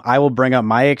mine. I will bring up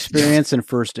my experience in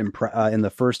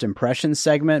the first impression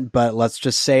segment, but let's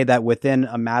just say that within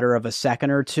a matter of a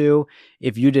second or two,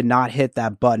 if you did not hit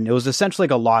that button, it was essentially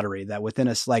like a lottery that within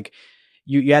us, like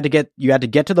you had to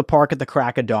get to the park at the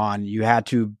crack of dawn. You had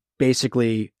to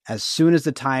basically, as soon as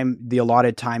the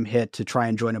allotted time hit to try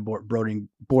and join a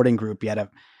boarding group, you had to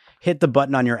hit the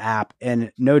button on your app,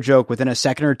 and no joke, within a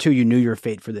second or two, you knew your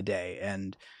fate for the day.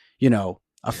 And,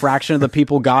 a fraction of the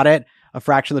people got it. A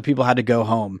fraction of the people had to go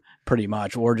home pretty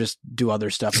much, or just do other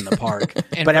stuff in the park.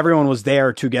 But everyone was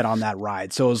there to get on that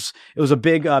ride. So it was a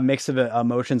big mix of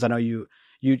emotions. I know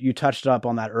you touched up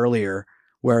on that earlier,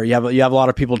 where you have a lot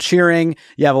of people cheering,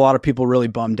 you have a lot of people really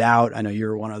bummed out. I know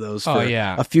you're one of those for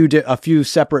a few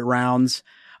separate rounds.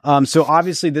 So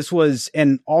obviously this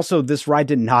ride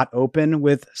did not open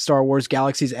with Star Wars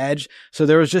Galaxy's Edge. So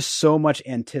there was just so much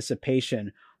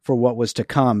anticipation for what was to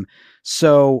come.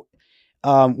 So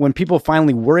when people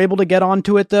finally were able to get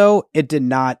onto it, though, it did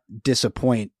not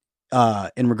disappoint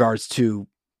in regards to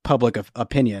public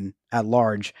opinion at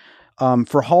large.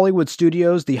 For Hollywood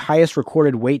Studios, the highest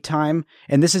recorded wait time,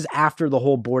 and this is after the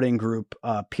whole boarding group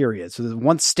period. So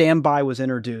once standby was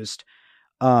introduced,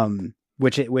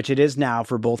 which it is now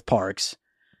for both parks,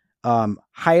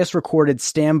 highest recorded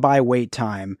standby wait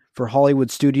time for Hollywood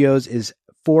Studios is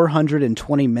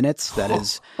 420 minutes. That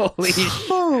is holy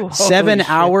 7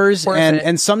 hours.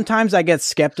 And sometimes I get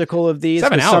skeptical of these.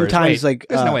 7 hours. Sometimes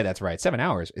there's no way that's right. 7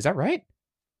 hours. Is that right?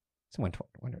 Someone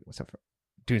what's up for?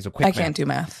 Doing some quick I can't do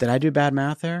math. Did I do bad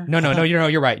math there? No,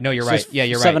 you're right. No, you're right. Yeah,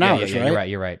 you're right. 7 hours, right?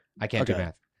 You're right. I can't do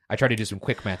math. I tried to do some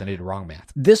quick math and I did wrong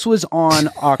math. This was on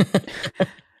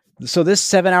so this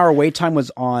 7 hour wait time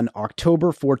was on October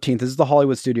 14th. This is the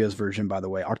Hollywood Studios version, by the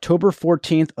way. October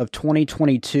 14th of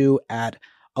 2022 at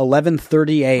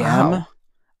 11:30 a.m.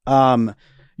 Wow.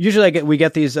 Usually we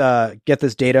get this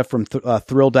data from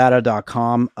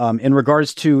thrillldata.com in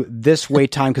regards to this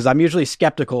wait time, because I'm usually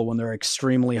skeptical when they're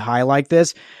extremely high like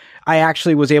this. I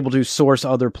actually was able to source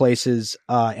other places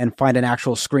and find an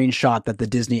actual screenshot that the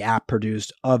Disney app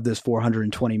produced of this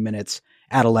 420 minutes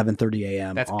at 11:30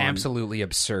 a.m. That's absolutely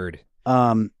absurd.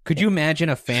 Could you imagine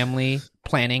a family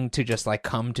planning to just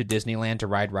come to Disneyland to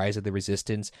ride Rise of the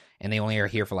Resistance, and they only are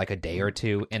here for a day or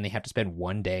two, and they have to spend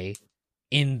one day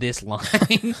in this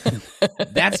line?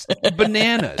 That's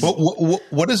bananas.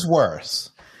 What is worse?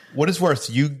 What is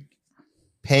worse?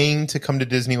 paying to come to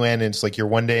Disneyland, and it's like you're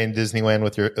one day in Disneyland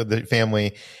with the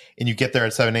family, and you get there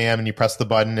at 7 a.m. and you press the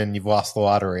button and you've lost the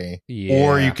lottery. Yeah.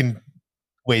 Or you can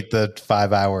wait the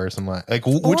 5 hours and like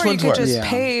which or you one's could worse? just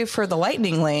pay for the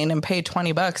lightning lane and pay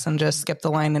 $20 and just skip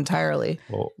the line entirely.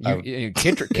 Well,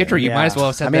 Kitcher, you might as well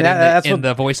have said that's in what,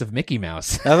 the voice of Mickey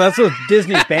Mouse. That's what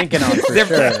Disney's banking on for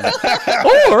sure.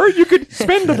 Or you could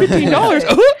spend the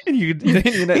 $15 and you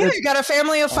You got a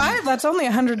family of 5. That's only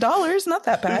 $100. Not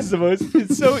that bad.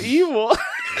 It's so evil.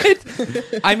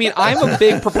 I mean, I'm a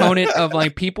big proponent of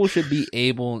like people should be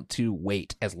able to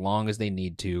wait as long as they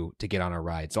need to get on a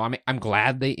ride. So I'm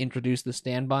glad they introduced the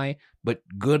standby, but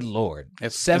good Lord,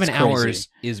 7 hours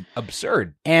is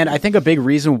absurd. And I think a big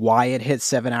reason why it hit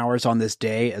 7 hours on this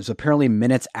day is apparently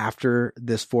minutes after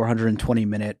this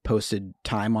 420-minute posted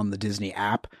time on the Disney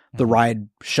app, the ride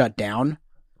shut down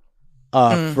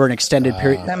for an extended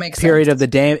period of the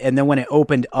day. And then when it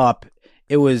opened up,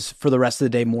 it was for the rest of the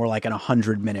day more like an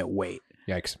 100-minute wait.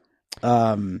 Yikes.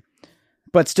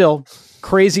 But still,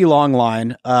 crazy long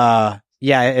line.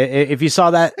 Yeah, if you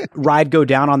saw that ride go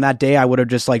down on that day, I would have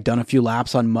just like done a few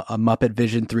laps on a Muppet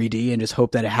Vision 3D and just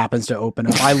hope that it happens to open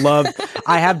up.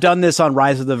 I have done this on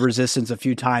Rise of the Resistance a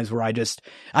few times where I did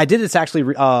this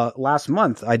actually last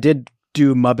month. I did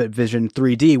do Muppet Vision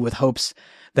 3D with hopes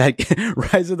that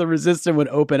Rise of the Resistance would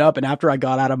open up. And after I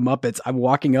got out of Muppets, I'm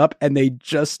walking up and they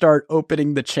just start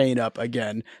opening the chain up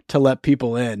again to let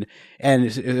people in. And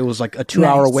it was like a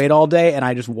 2-hour wait all day. And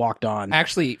I just walked on.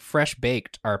 Actually, Fresh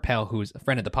Baked, our pal who's a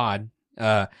friend of the pod,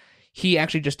 he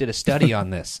actually just did a study on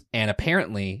this. And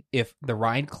apparently, if the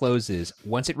ride closes,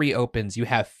 once it reopens, you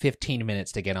have 15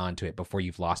 minutes to get onto it before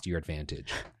you've lost your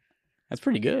advantage. That's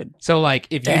pretty good. So like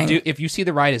if you see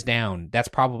the ride is down, that's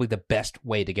probably the best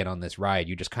way to get on this ride.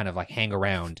 You just kind of like hang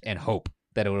around and hope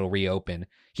that it will reopen.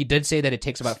 He did say that it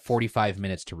takes about 45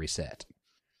 minutes to reset.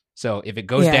 So if it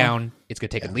goes down, it's going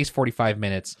to take at least 45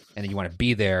 minutes, and then you want to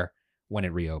be there when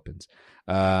it reopens.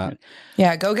 Go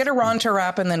get a Ronta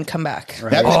wrap and then come back.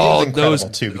 Right. That was incredible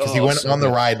too, because he went on the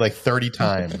ride like 30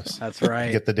 times. That's right.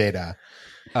 To get the data.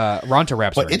 Ronta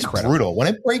wraps are it's incredible. Brutal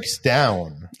when it breaks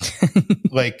down.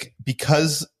 Like,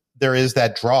 because there is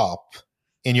that drop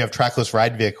and you have trackless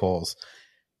ride vehicles,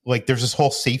 like there's this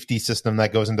whole safety system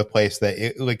that goes into place that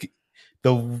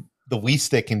the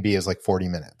least it can be is like 40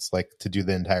 minutes, like to do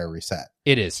the entire reset.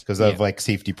 It is because of like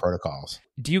safety protocols.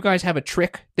 Do you guys have a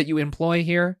trick that you employ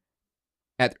here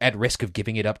at risk of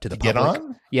giving it up to the public? Get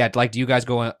on? Yeah, like do you guys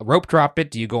go on rope drop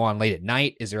it? Do you go on late at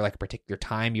night? Is there like a particular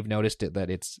time you've noticed that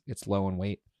it's low in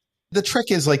weight? The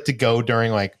trick is like to go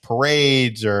during like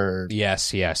parades or yes.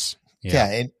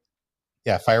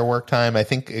 Firework time. I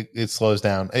think it slows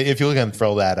down. If you look on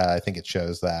Thrill Data, I think it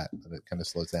shows that it kind of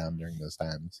slows down during those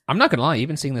times. I'm not gonna lie,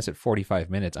 even seeing this at 45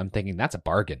 minutes, I'm thinking that's a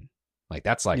bargain. Like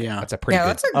that's a pretty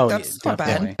good. That's not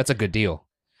bad. That's a good deal.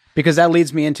 Because that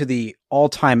leads me into the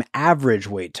all-time average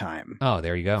wait time. Oh,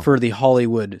 there you go. For the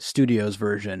Hollywood Studios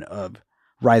version of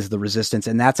Rise of the Resistance,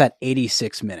 and that's at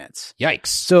 86 minutes. Yikes.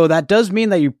 So that does mean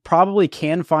that you probably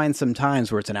can find some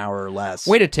times where it's an hour or less.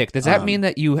 Wait a tick. Does that mean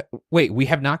that we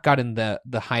have not gotten the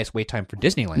highest wait time for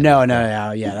Disneyland? No.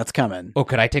 Yeah, that's coming. Oh,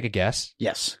 could I take a guess?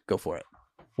 Yes, go for it.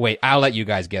 Wait, I'll let you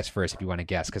guys guess first if you want to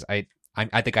guess, because I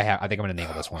think I'm going to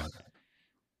nail this one.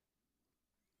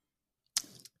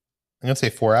 I'm going to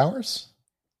say 4 hours.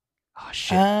 Oh,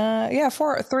 shit.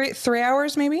 3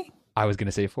 hours maybe? I was going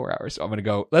to say 4 hours, so I'm going to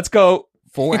go, let's go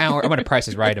 4 hours. I'm going to price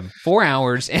is right him. 4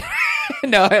 hours.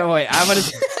 No, wait, I'm going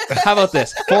to, how about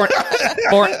this?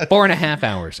 4.5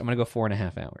 hours. I'm going to go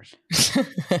 4.5 hours.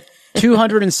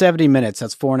 270 minutes.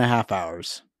 That's 4.5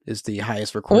 hours is the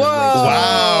highest recorded wait time.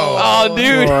 Wow. Oh,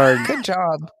 dude. Good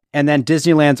job. And then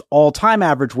Disneyland's all-time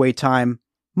average wait time,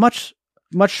 much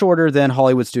shorter than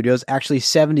Hollywood Studios, actually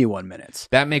 71 minutes.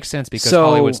 That makes sense because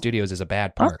Hollywood Studios is a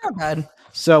bad park. That's not bad.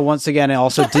 So once again,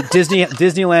 also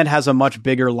Disneyland has a much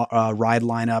bigger ride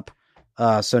lineup.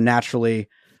 So naturally,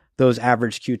 those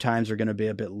average queue times are going to be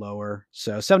a bit lower.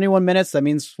 So 71 minutes, that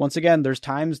means once again, there's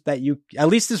times that at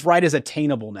least this ride is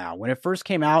attainable now. When it first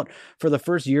came out for the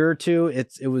first year or two,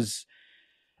 it was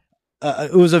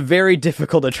a very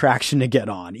difficult attraction to get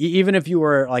on. Even if you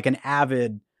were like an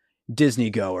avid Disney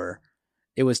goer,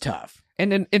 it was tough.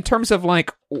 And in terms of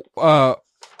like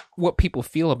what people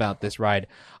feel about this ride,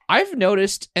 I've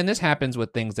noticed, and this happens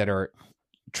with things that are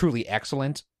truly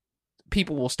excellent,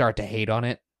 people will start to hate on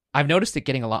it. I've noticed it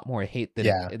getting a lot more hate than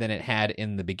it had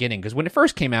in the beginning. Because when it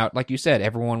first came out, like you said,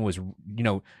 everyone was,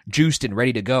 juiced and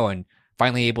ready to go and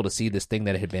finally able to see this thing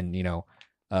that had been,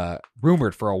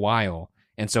 rumored for a while.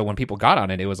 And so when people got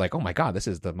on it, it was like, oh my God, this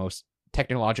is the most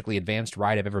technologically advanced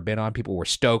ride I've ever been on. People were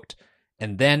stoked.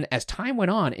 And then as time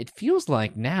went on, it feels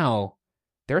like now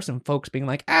there are some folks being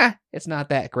like, it's not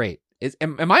that great.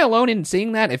 Am I alone in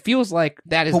seeing that? It feels like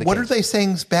that is. But what case. are they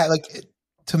saying is bad? Like,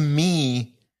 to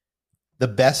me, the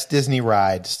best Disney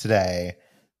rides today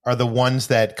are the ones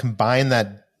that combine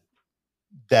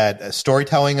that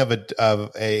storytelling of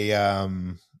a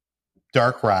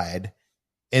dark ride,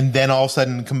 and then all of a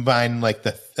sudden combine like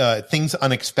the things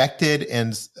unexpected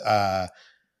and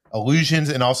illusions,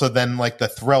 and also then like the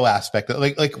thrill aspect,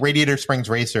 like Radiator Springs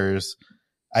Racers,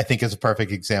 I think is a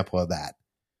perfect example of that.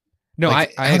 No,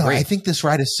 like, I agree. I think this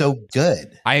ride is so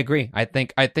good. I agree. I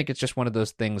think it's just one of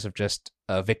those things of just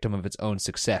a victim of its own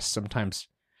success. Sometimes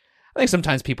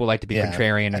people like to be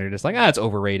contrarian and they're just like, it's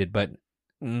overrated, but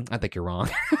I think you're wrong.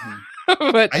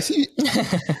 But I see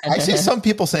some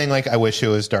people saying like, I wish it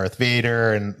was Darth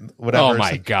Vader and whatever. Oh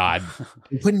my God.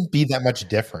 It wouldn't be that much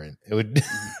different. It would.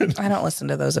 I don't listen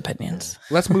to those opinions.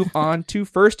 Let's move on to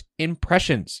first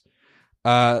impressions.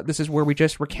 This is where we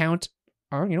just recount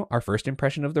our first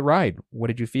impression of the ride. What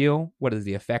did you feel? What is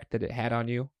the effect that it had on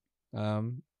you?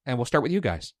 And we'll start with you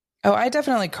guys. Oh, I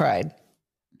definitely cried.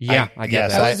 Yeah, I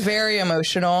get that. I was very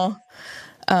emotional.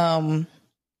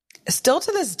 Still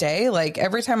to this day, like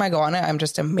every time I go on it, I'm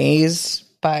just amazed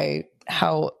by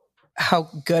how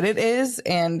good it is.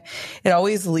 And it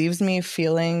always leaves me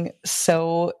feeling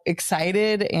so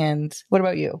excited. And what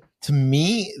about you? To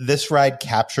me, this ride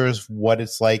captures what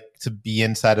it's like to be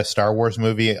inside a Star Wars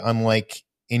movie, unlike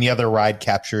any other ride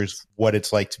captures what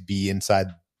it's like to be inside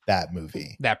that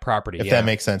movie. That property, if that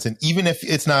makes sense. And even if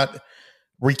it's not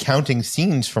recounting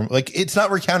scenes from, like, it's not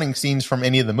recounting scenes from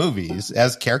any of the movies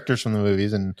as characters from the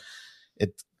movies, and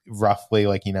it's roughly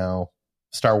like,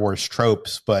 Star Wars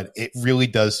tropes, but it really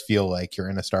does feel like you're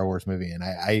in a Star Wars movie. And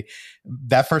I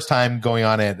that first time going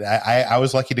on it, I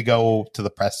was lucky to go to the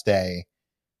press day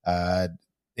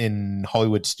in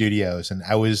Hollywood Studios, and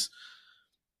I was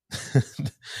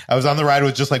on the ride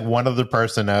with just like one other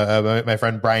person, my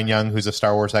friend Brian Young, who's a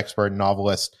Star Wars expert and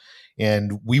novelist,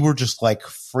 and we were just like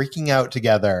freaking out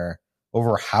together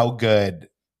over how good.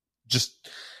 Just,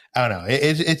 I don't know.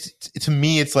 It's to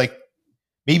me, it's like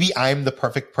maybe I'm the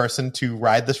perfect person to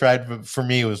ride this ride, but for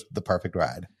me, it was the perfect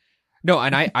ride. No,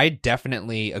 and I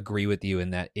definitely agree with you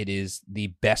in that it is the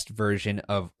best version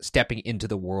of stepping into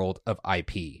the world of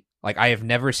IP. Like, I have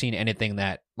never seen anything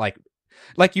that, like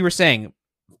you were saying,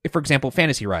 for example,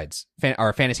 fantasy rides,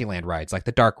 or Fantasyland rides, like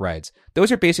the dark rides.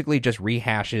 Those are basically just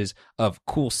rehashes of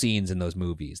cool scenes in those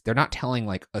movies. They're not telling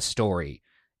like a story,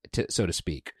 so to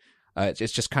speak.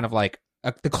 It's just kind of like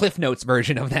the Cliff Notes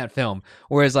version of that film.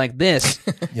 Whereas like this,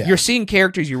 you're seeing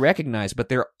characters you recognize, but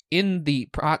they're within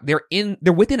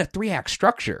a 3-act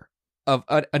structure of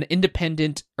an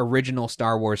independent original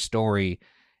Star Wars story.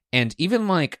 And even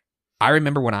like, I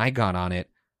remember when I got on it,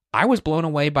 I was blown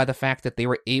away by the fact that they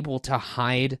were able to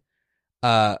hide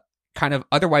kind of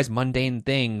otherwise mundane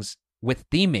things with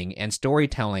theming and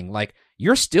storytelling. Like,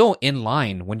 you're still in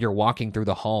line when you're walking through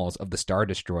the halls of the Star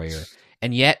Destroyer,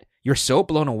 and yet you're so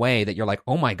blown away that you're like,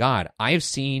 oh my God, I've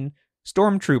seen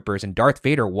stormtroopers and Darth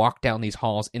Vader walk down these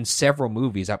halls in several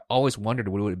movies. I've always wondered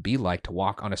what it would be like to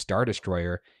walk on a Star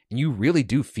Destroyer, and you really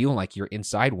do feel like you're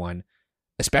inside one,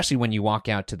 especially when you walk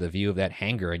out to the view of that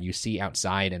hangar and you see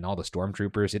outside and all the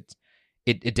stormtroopers.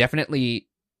 It definitely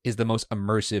is the most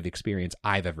immersive experience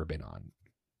I've ever been on.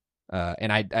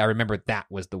 And I remember that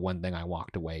was the one thing I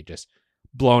walked away just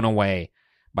blown away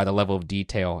by the level of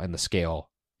detail and the scale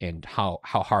and how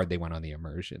hard they went on the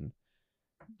immersion.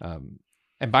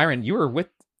 And Byron, you were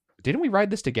didn't we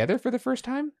ride this together for the first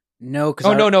time? No,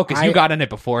 because because you got on it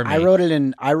before me. I wrote it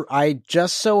in. I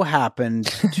just so happened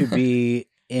to be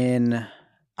in.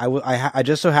 I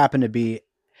just so happened to be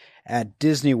at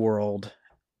Disney World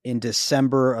in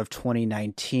December of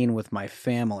 2019 with my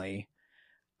family.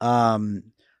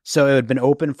 So it had been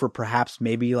open for perhaps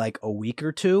maybe like a week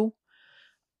or two,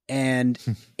 and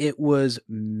it was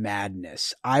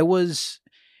madness.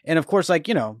 And of course, like,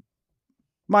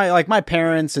 my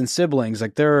parents and siblings,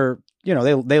 like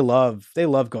they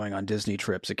love going on Disney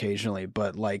trips occasionally,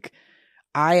 but like,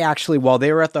 I actually, while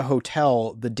they were at the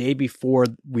hotel the day before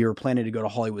we were planning to go to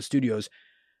Hollywood Studios,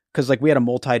 because like we had a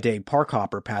multi-day park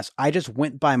hopper pass, I just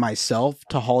went by myself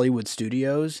to Hollywood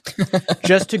Studios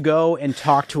just to go and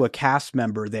talk to a cast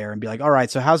member there and be like, all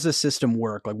right, so how's this system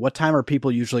work? Like, what time are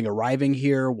people usually arriving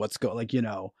here?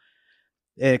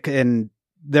 And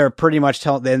they're pretty much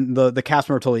then the cast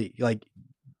member told me, like,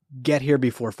 get here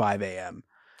before 5 a.m.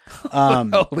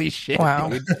 Holy shit! Wow,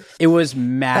 dude. It was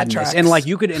madness, and like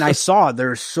and I saw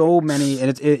there's so many,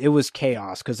 and it was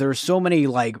chaos because there were so many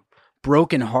like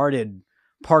broken-hearted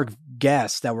park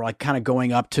guests that were like kind of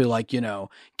going up to like,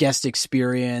 guest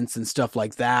experience and stuff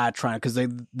like that, because I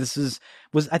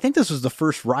think this was the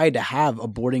first ride to have a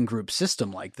boarding group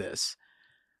system like this.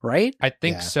 Right? I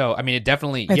think so. I mean, it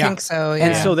definitely, I think so. Yeah.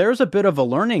 And so there's a bit of a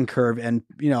learning curve, and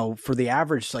for the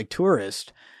average like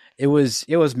tourist, it was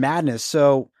madness.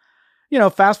 So,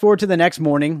 fast forward to the next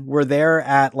morning, we're there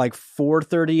at like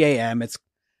 4:30 a.m. It's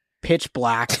pitch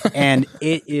black and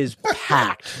it is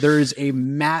packed. There's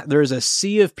a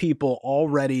sea of people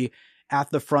already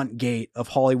at the front gate of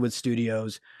Hollywood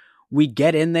Studios. We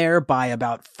get in there by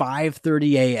about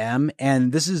 5:30 a.m.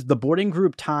 and this is the boarding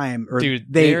group time. Or dude,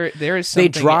 there is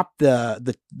something. They dropped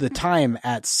the time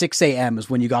at 6 a.m. is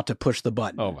when you got to push the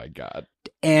button. Oh my God.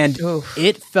 And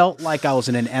it felt like I was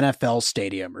in an NFL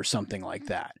stadium or something like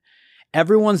that.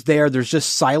 Everyone's there. There's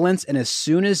just silence. And as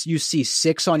soon as you see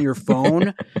 6 on your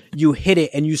phone, you hit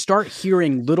it and you start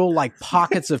hearing little like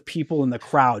pockets of people in the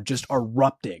crowd just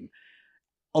erupting.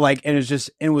 And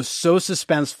it was so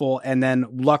suspenseful. And then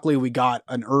luckily we got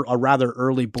a rather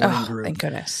early boarding group. Thank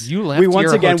goodness. You left your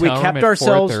hotel room at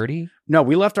 4:30? No,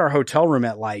 we left our hotel room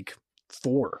at like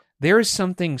 4. There is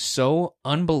something so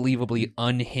unbelievably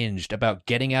unhinged about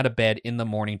getting out of bed in the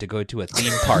morning to go to a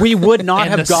theme park. We would not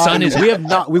and have gotten.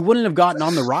 We wouldn't have gotten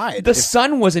on the ride. The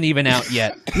sun wasn't even out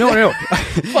yet. No.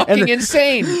 Fucking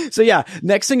insane. So yeah,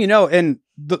 next thing you know,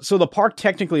 so the park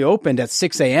technically opened at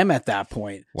 6 a.m. at that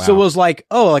point. Wow. So it was like,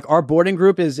 our boarding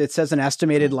group it says an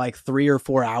estimated like 3 or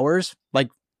 4 hours. Like,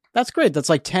 that's great. That's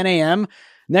like 10 a.m.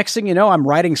 Next thing you know, I'm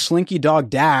riding Slinky Dog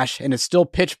Dash and it's still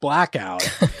pitch black out.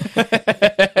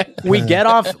 We get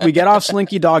off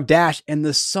Slinky Dog Dash and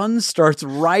the sun starts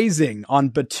rising on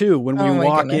Batu when we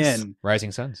walk in.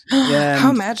 Rising suns.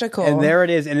 How magical. And there it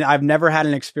is. And I've never had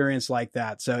an experience like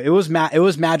that. So it was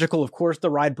magical. Of course, the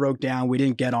ride broke down. We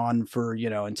didn't get on for,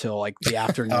 until like the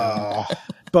afternoon.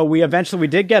 But we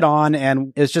did get on,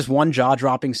 and it's just one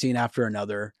jaw-dropping scene after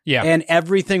another. Yeah. And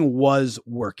everything was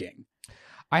working.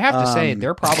 I have to say, there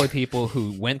are probably people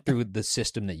who went through the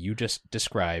system that you just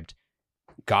described,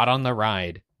 got on the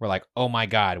ride, were like, oh my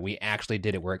God, we actually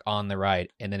did it. We're on the ride.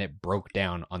 And then it broke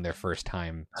down on their first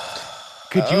time.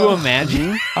 Could you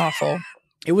imagine? Awful.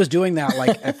 It was doing that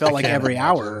I felt like every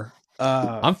hour.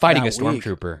 I'm fighting a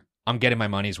stormtrooper. I'm getting my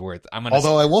money's worth.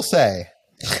 Although I will say,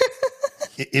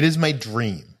 it is my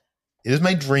dream. It is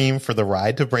my dream for the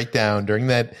ride to break down during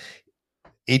that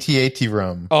AT-AT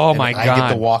room. Oh my God. I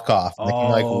get the walk off.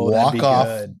 I can walk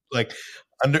off,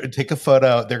 take a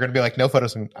photo. They're going to be like, no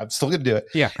photos. I'm still going to do it.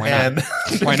 Yeah. Why not?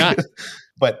 Why not?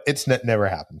 But it's never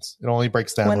happens. It only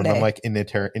breaks down when I'm like in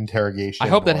interrogation. I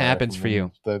hope that happens for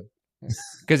you.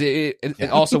 Because it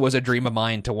also was a dream of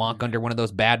mine to walk under one of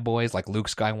those bad boys like Luke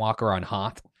Skywalker on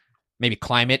Hoth. Maybe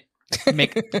climb it.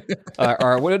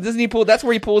 Or what doesn't he pull? That's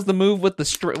where he pulls the move with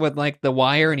the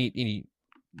wire and he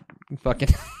fucking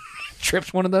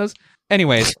trips one of those.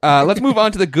 Anyways, let's move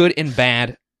on to the good and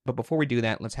bad. But before we do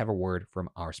that, let's have a word from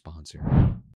our sponsor.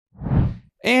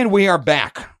 And we are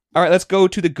back. All right, let's go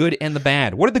to the good and the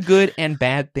bad. What are the good and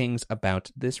bad things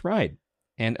about this ride?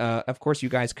 And of course, you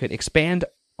guys could expand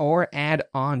or add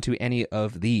on to any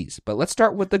of these. But let's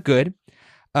start with the good.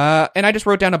 And I just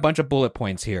wrote down a bunch of bullet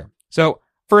points here. So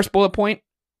first bullet point,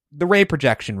 the ray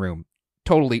projection room.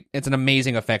 Totally, it's an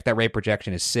amazing effect. That ray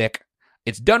projection is sick.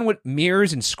 It's done with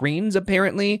mirrors and screens,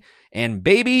 apparently. And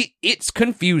baby, it's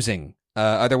confusing.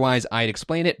 Otherwise, I'd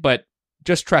explain it. But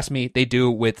just trust me, they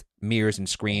do with mirrors and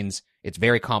screens. It's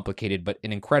very complicated, but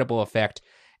an incredible effect.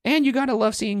 And you gotta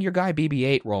love seeing your guy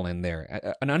BB-8 roll in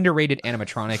there. An underrated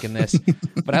animatronic in this,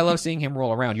 but I love seeing him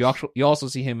roll around. You also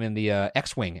see him in the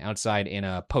X-Wing outside in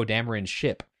a Poe Dameron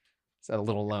ship. It's a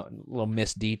little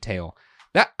missed detail.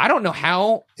 That I don't know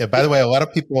how. Yeah, by the way, a lot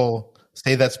of people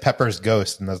say that's Pepper's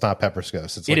ghost, and that's not Pepper's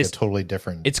ghost. It's a totally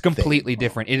different It's completely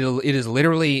different. It is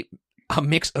literally a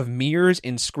mix of mirrors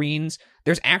and screens.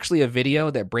 There's actually a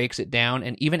video that breaks it down,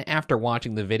 and even after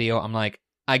watching the video, I'm like,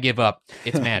 I give up.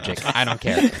 It's magic. I don't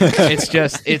care. It's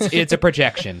just it's a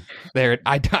projection. There,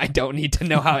 I don't need to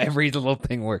know how every little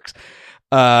thing works.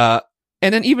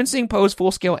 And then even seeing Poe's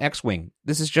full-scale X-Wing,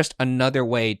 this is just another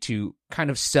way to kind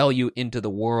of sell you into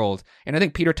the world. And I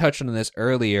think Peter touched on this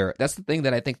earlier. That's the thing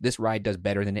that I think this ride does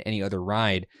better than any other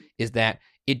ride, is that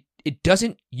it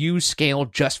doesn't use scale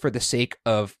just for the sake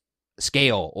of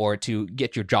scale or to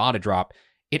get your jaw to drop.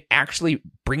 It actually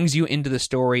brings you into the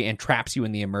story and traps you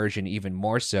in the immersion even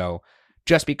more so,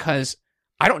 just because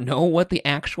I don't know what the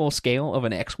actual scale of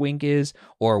an X-Wing is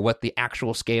or what the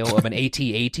actual scale of an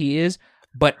AT-AT is,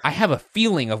 but I have a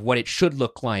feeling of what it should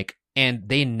look like, and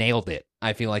they nailed it,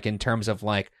 I feel like, in terms of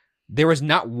like There was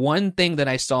not one thing that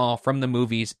I saw from the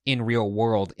movies in real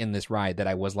world in this ride that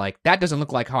I was like, that doesn't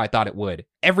look like how I thought it would.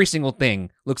 Every single thing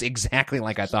looks exactly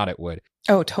like I thought it would.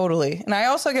 Oh, totally. And I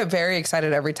also get very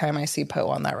excited every time I see Poe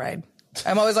on that ride.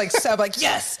 I'm always like,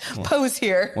 yes, Poe's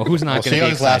here. Well, who's not going to be She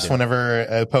always excited? laughs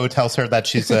whenever Poe tells her that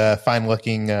she's a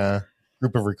fine-looking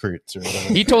group of recruits. Or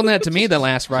whatever. He told that to me the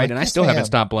last ride, and I still haven't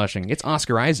stopped blushing. It's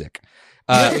Oscar Isaac.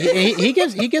 He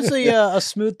gives a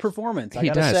smooth performance. I He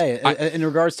gotta does. say, in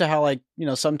regards to how, like,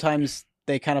 sometimes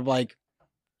they kind of like,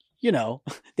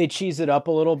 they cheese it up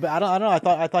a little bit. I don't know.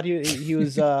 I thought he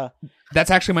was. That's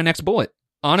actually my next bullet.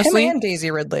 Honestly, Him and Daisy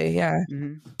Ridley, yeah.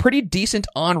 Pretty decent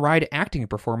on-ride acting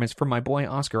performance from my boy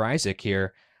Oscar Isaac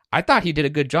here. I thought he did a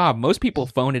good job. Most people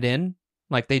phone it in,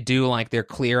 like they do, like their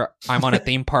clear I'm on a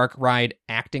theme park ride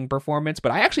acting performance,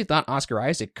 but I actually thought Oscar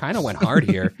Isaac kind of went hard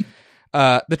here.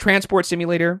 The transport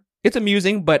simulator, it's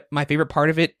amusing, but my favorite part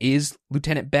of it is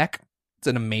Lieutenant Beck. It's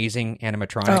an amazing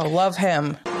animatronic. Oh, love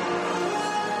him.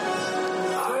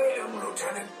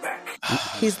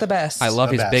 He's the best. I love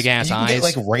The his best. big ass You can eyes. get,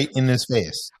 like right in his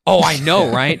face. Oh, I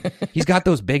know, right? He's got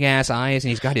those big ass eyes, and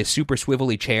he's got his super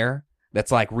swivelly chair. That's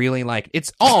like really like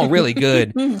it's all really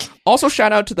good. Also,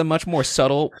 shout out to the much more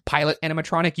subtle pilot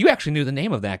animatronic. You actually knew the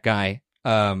name of that guy.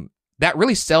 That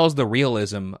really sells the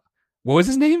realism. What was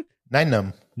his name? Nine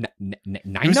Num. Nine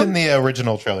He was Num? in the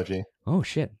original trilogy. Oh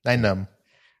shit! Nine Num.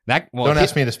 That well, Don't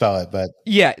ask me to spell it, but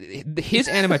yeah, his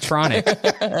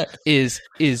animatronic is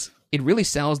it really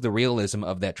sells the realism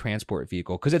of that transport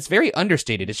vehicle because it's very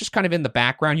understated. It's just kind of in the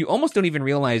background. You almost don't even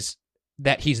realize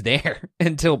that he's there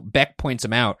until Beck points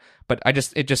him out. But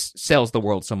it just sells the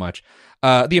world so much.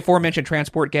 The aforementioned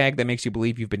transport gag that makes you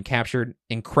believe you've been captured,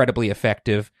 incredibly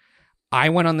effective. I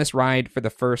went on this ride for the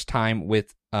first time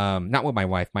with not with my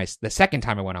wife, the second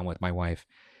time I went on with my wife,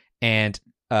 and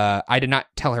I did not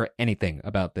tell her anything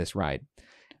about this ride.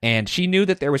 And she knew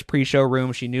that there was pre-show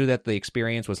room. She knew that the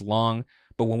experience was long.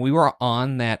 But when we were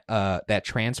on that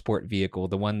transport vehicle,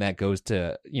 the one that goes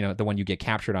to, the one you get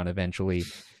captured on eventually,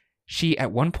 she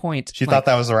at one point she thought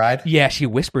that was the ride. Yeah, she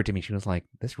whispered to me. She was like,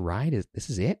 "This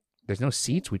is it? There's no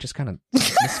seats. We just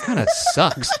this kind of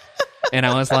sucks." And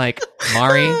I was like,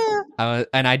 "Mari,"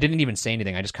 and I didn't even say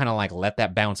anything. I just kind of like let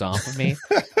that bounce off of me.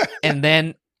 And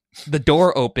then the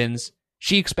door opens.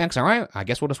 She expects, all right, I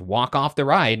guess we'll just walk off the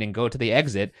ride and go to the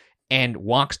exit, and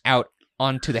walks out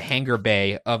onto the hangar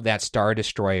bay of that Star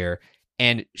Destroyer.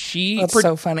 And she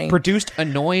so funny. Produced a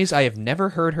noise I have never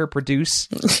heard her produce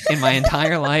in my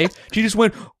entire life. She just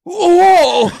went,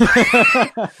 "Whoa!"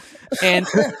 And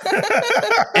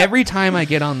every time I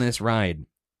get on this ride,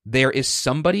 there is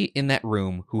somebody in that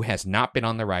room who has not been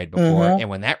on the ride before. Mm-hmm. And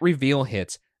when that reveal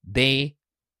hits, they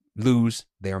lose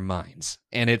their minds.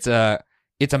 And it's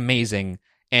amazing.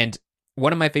 And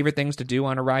one of my favorite things to do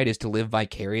on a ride is to live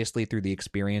vicariously through the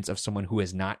experience of someone who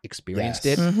has not experienced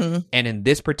it. Mm-hmm. And in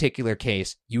this particular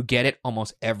case, you get it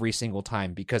almost every single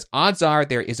time because odds are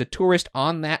there is a tourist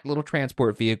on that little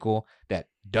transport vehicle that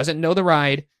doesn't know the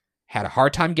ride, had a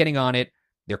hard time getting on it.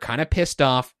 They're kind of pissed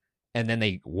off. And then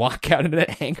they walk out into that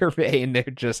hangar bay and they're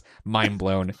just mind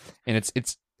blown. And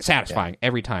it's satisfying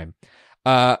every time.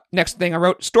 Next thing I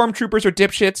wrote, stormtroopers are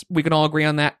dipshits. We can all agree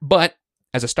on that. But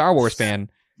as a Star Wars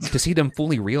fan, to see them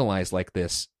fully realized like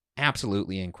this,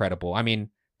 absolutely incredible. I mean,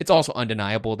 it's also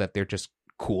undeniable that they're just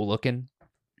cool looking.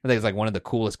 I think it's like one of the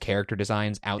coolest character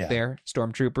designs out there,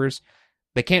 stormtroopers.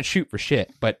 They can't shoot for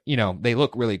shit, but, they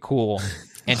look really cool.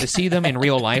 And to see them in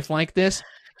real life like this,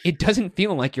 it doesn't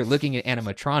feel like you're looking at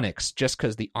animatronics just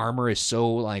because the armor is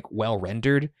so, like, well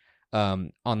rendered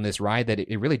on this ride that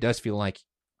it really does feel like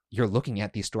you're looking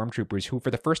at these stormtroopers who, for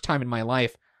the first time in my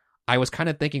life, I was kind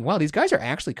of thinking, wow, these guys are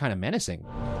actually kind of menacing.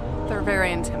 They're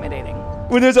very intimidating.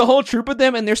 When there's a whole troop of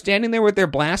them and they're standing there with their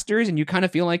blasters and you kind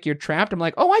of feel like you're trapped, I'm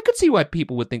like, oh, I could see why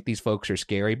people would think these folks are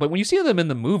scary. But when you see them in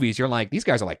the movies, you're like, these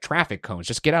guys are like traffic cones.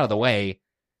 Just get out of the way.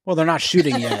 Well, they're not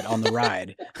shooting yet on the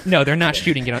ride. No, they're not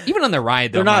shooting it. Even on the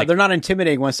ride, though, they're not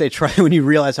intimidating once they try. When you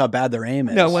realize how bad their aim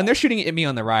is. No, when they're shooting at me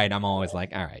on the ride, I'm always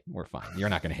like, all right, we're fine. You're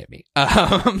not going to hit me.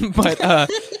 And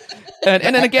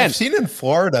then again, I've seen in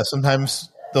Florida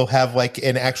sometimes they'll have like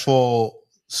an actual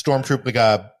stormtrooper, like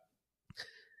a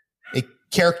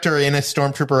character in a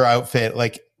stormtrooper outfit,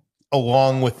 like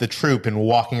along with the troop and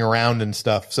walking around and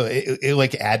stuff. So it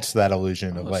like adds to that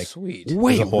illusion of like, sweet.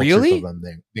 Wait, there's a whole really? troop of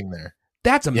them being there.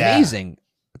 That's amazing.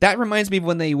 That reminds me of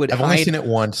when they would I've hide. only seen it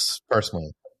once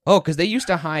personally. Oh, because they used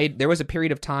to hide. There was a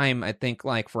period of time, I think,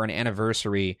 like for an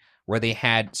anniversary where they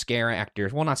had scare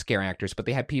actors. Well, not scare actors, but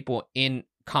they had people in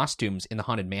costumes in the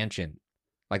Haunted Mansion.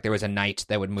 Like there was a knight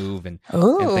that would move and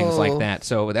things like that.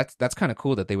 So that's kind of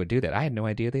cool that they would do that. I had no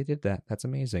idea they did that. That's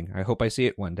amazing. I hope I see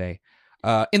it one day.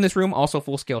 In this room, also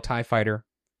full-scale TIE fighter,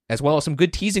 as well as some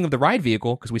good teasing of the ride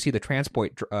vehicle, because we see the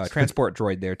transport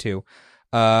droid there too.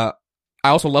 I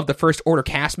also love the First Order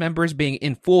cast members being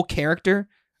in full character,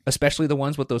 especially the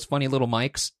ones with those funny little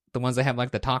mics, the ones that have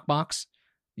like the talk box.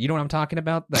 You know what I'm talking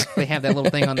about? They have that little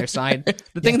thing on their side.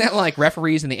 The thing that like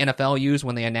referees in the NFL use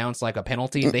when they announce like a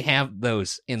penalty, they have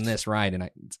those in this ride, and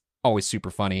it's always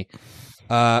super funny.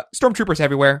 Stormtroopers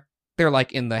everywhere. They're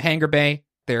like in the hangar bay.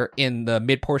 They're in the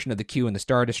mid portion of the queue in the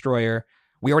Star Destroyer.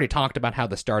 We already talked about how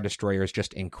the Star Destroyer is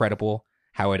just incredible.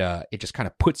 How it just kind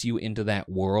of puts you into that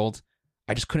world.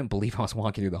 I just couldn't believe I was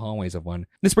walking through the hallways of one.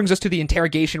 This brings us to the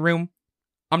interrogation room.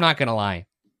 I'm not gonna lie,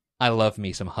 I love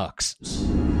me some Hux.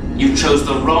 You chose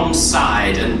the wrong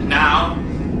side, and now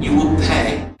you will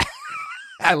pay.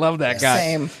 I love that guy.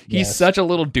 Same. He's such a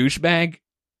little douchebag.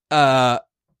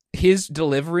 His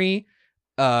delivery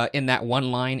in that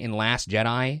one line in Last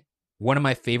Jedi, one of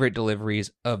my favorite deliveries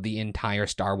of the entire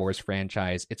Star Wars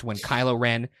franchise. It's when Kylo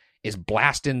Ren is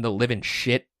blasting the living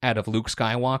shit out of Luke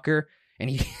Skywalker,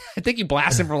 and I think he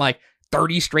blasts him for like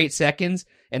 30 straight seconds,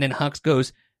 and then Hux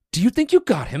goes, "Do you think you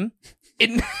got him?"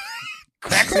 It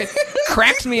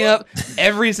cracks me up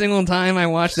every single time I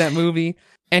watch that movie.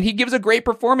 And he gives a great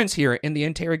performance here in the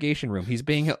interrogation room. He's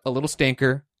being a little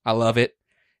stinker. I love it.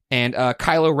 And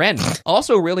Kylo Ren,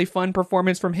 also really fun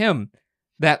performance from him.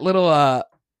 That little,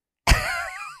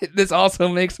 this also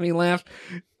makes me laugh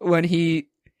when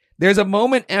there's a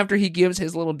moment after he gives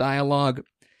his little dialogue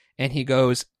and he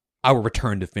goes, "I will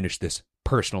return to finish this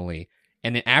personally."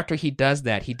 And then after he does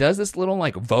that, he does this little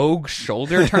like Vogue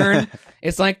shoulder turn.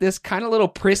 It's like this kind of little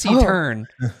prissy turn.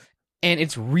 And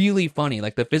it's really funny,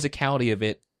 like the physicality of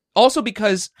it. Also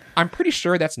because I'm pretty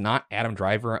sure that's not Adam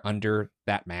Driver under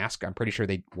that mask. I'm pretty sure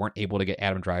they weren't able to get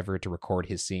Adam Driver to record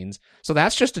his scenes. So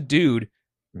that's just a dude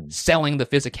selling the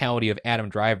physicality of Adam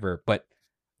Driver. But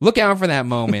look out for that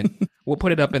moment. We'll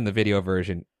put it up in the video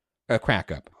version. A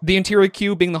crack up. The interior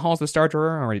queue being the halls of the Star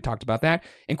Destroyer, I already talked about that.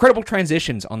 Incredible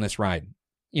transitions on this ride.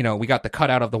 You know, we got the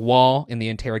cutout of the wall in the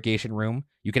interrogation room.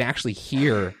 You can actually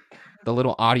hear the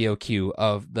little audio cue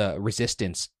of the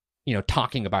Resistance, you know,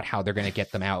 talking about how they're going to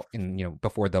get them out, and you know,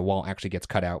 before the wall actually gets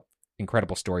cut out.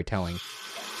 Incredible storytelling.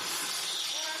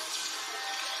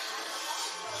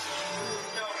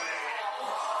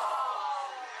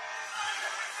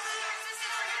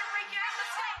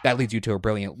 That leads you to a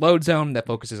brilliant load zone that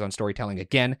focuses on storytelling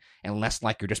again, and less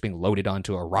like you're just being loaded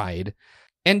onto a ride.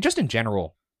 And just in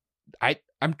general,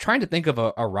 I'm trying to think of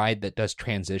a ride that does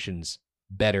transitions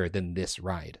better than this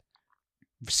ride.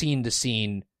 Scene to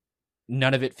scene,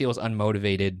 none of it feels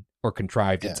unmotivated or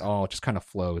contrived. It's all just kind of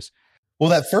flows.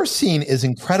 Well, that first scene is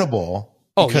incredible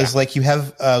because like you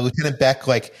have Lieutenant Beck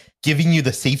like giving you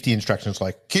the safety instructions,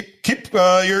 like keep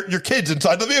your kids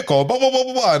inside the vehicle, blah blah blah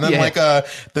blah blah. And then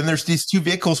then there's these two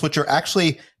vehicles which are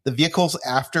actually the vehicles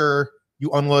after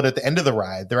you unload at the end of the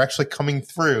ride. They're actually coming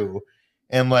through,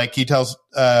 and like he tells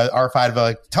R5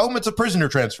 like, tell them it's a prisoner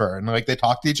transfer, and like they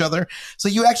talk to each other. So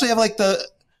you actually have like the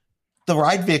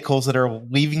ride vehicles that are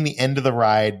leaving the end of the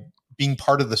ride being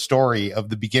part of the story of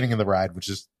the beginning of the ride, which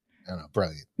is, I don't know,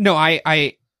 brilliant. No,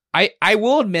 I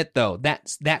will admit though,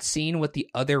 that scene with the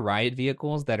other ride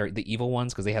vehicles that are the evil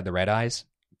ones because they had the red eyes,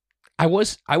 I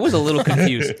was a little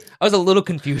confused. I was a little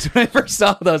confused when I first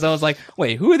saw those. I was like,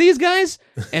 wait, who are these guys?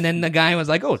 And then the guy was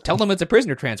like, oh, tell them it's a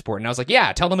prisoner transport. And I was like,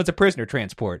 yeah, tell them it's a prisoner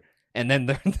transport. And then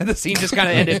the scene just kind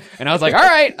of ended, and I was like, all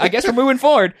right, I guess we're moving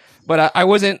forward. But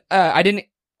I didn't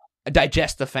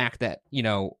digest the fact that, you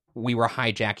know, we were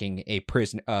hijacking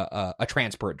a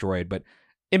transport droid, but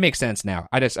it makes sense now.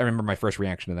 I remember my first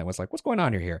reaction to that was like, what's going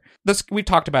on here? We've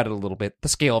talked about it a little bit. The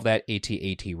scale of that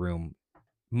AT-AT room,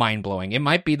 mind-blowing. It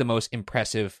might be the most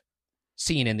impressive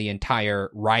scene in the entire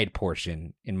ride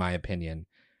portion, in my opinion,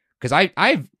 because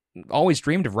I've always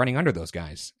dreamed of running under those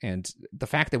guys, and the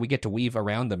fact that we get to weave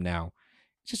around them now,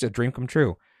 it's just a dream come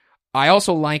true. I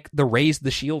also like the raise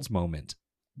the shields moment.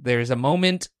 There's a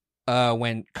moment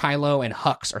when Kylo and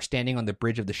Hux are standing on the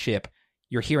bridge of the ship.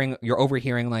 You're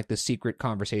overhearing like the secret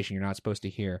conversation you're not supposed to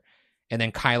hear. And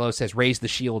then Kylo says, raise the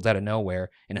shields out of nowhere.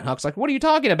 And Huck's like, what are you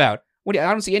talking about? I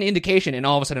don't see any indication. And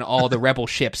all of a sudden, all the rebel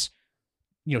ships,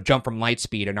 you know, jump from light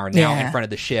speed and are now in front of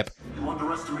the ship. You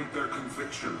underestimate their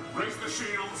conviction. Raise the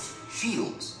shields.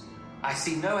 Shields? I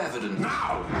see no evidence.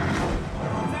 Now!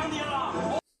 Sound the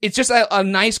alarm! It's just a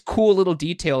nice, cool little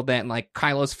detail that like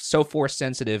Kylo's so force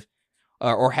sensitive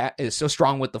is so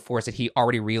strong with the force that he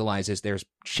already realizes there's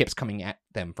ships coming at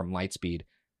them from light speed.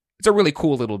 It's a really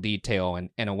cool little detail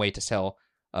and a way to sell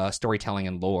storytelling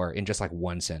and lore in just like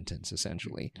one sentence,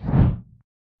 essentially.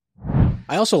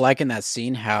 I also like in that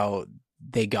scene how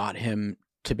they got him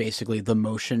to basically the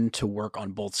motion to work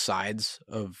on both sides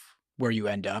of where you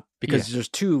end up, because there's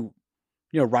two,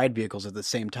 ride vehicles at the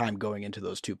same time going into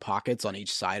those two pockets on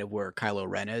each side of where Kylo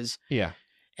Ren is. Yeah.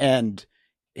 And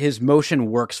his motion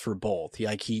works for both.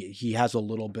 He has a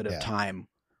little bit of time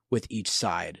with each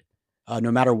side.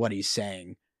 No matter what he's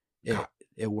saying,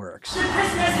 it works. The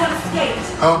prisoners have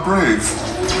escaped. How brave,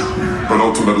 but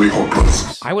ultimately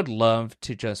hopeless. I would love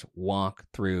to just walk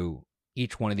through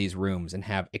each one of these rooms and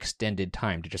have extended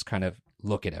time to just kind of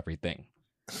look at everything.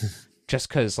 Just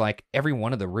because, like, every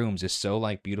one of the rooms is so,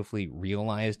 like, beautifully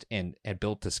realized and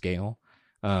built to scale.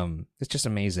 It's just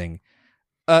amazing.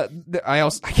 I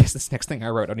guess this next thing I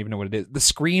wrote, I don't even know what it is. The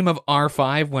scream of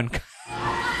R5 when...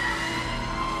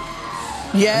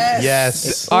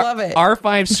 Yes. Love it.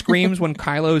 R5 screams when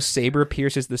Kylo's saber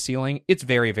pierces the ceiling. It's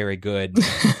very, very good.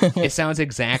 It sounds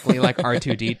exactly like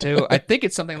R2-D2. I think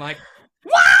it's something like,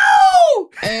 wow!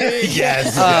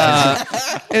 Yes.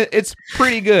 It's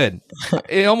pretty good.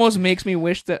 It almost makes me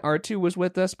wish that R2 was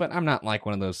with us, but I'm not like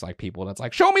one of those like people that's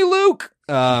like, show me Luke!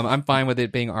 I'm fine with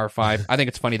it being R5. I think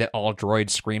it's funny that all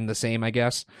droids scream the same, I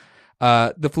guess.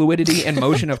 The fluidity and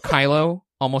motion of Kylo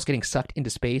almost getting sucked into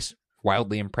space,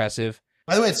 wildly impressive.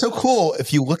 By the way, it's so cool.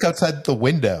 If you look outside the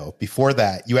window before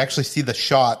that, you actually see the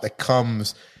shot that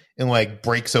comes and like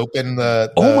breaks open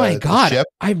the oh my God. Ship.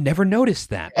 I've never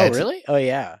noticed that. Oh, really? Oh,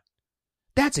 yeah.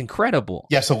 That's incredible.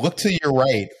 Yeah. So look to your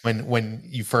right when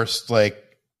you first like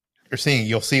you're seeing,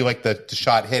 you'll see like the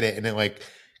shot hit it and it like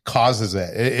causes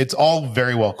it. It's all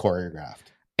very well choreographed.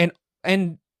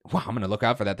 And wow, I'm going to look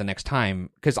out for that the next time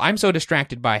because I'm so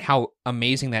distracted by how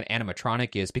amazing that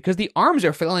animatronic is because the arms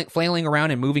are flailing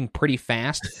around and moving pretty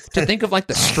fast. To think of like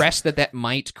the stress that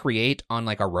might create on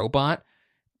like a robot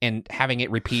and having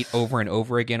it repeat over and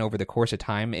over again over the course of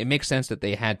time, it makes sense that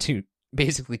they had to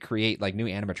basically create like new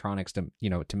animatronics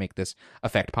to make this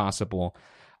effect possible.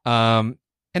 And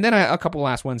then a couple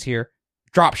last ones here.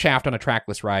 Drop shaft on a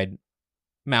trackless ride.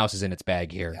 Mouse is in its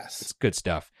bag here. Yes. It's good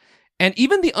stuff. And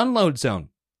even the unload zone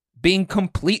being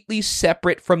completely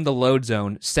separate from the load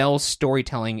zone sells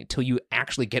storytelling till you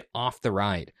actually get off the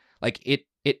ride. Like it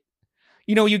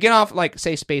you get off, like,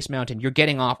 say, Space Mountain, you're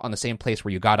getting off on the same place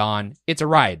where you got on. It's a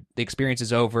ride. The experience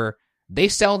is over. They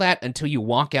sell that until you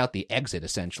walk out the exit,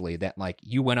 essentially, that, like,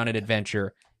 you went on an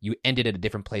adventure, you ended at a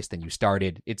different place than you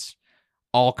started. It's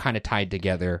all kind of tied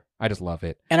together. I just love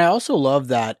it. And I also love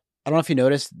that, I don't know if you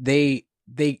noticed, they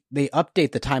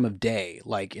update the time of day,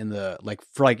 like in the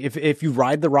if you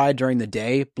ride the ride during the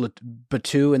day,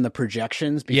 Batuu in the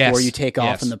projections before you take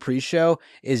off in the pre-show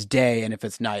is day, and if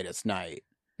it's night, it's night.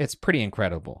 It's pretty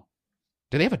incredible.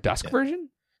 Do they have a dusk version?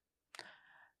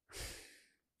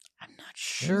 I'm not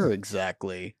sure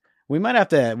exactly. We might have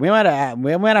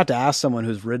to ask someone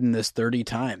who's ridden this 30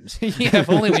 times. Yeah, if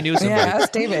only we knew somebody. Yeah,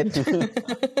 ask David.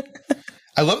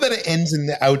 I love that it ends in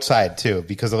the outside too,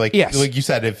 because like you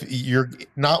said, if you're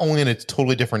not only in a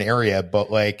totally different area,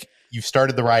 but like you've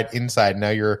started the ride inside,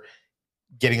 now you're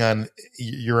on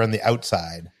the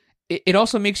outside. It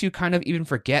also makes you kind of even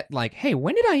forget, like, hey,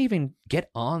 when did I even get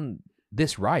on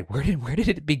this ride? Where did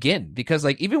it begin? Because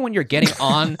like even when you're getting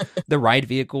on the ride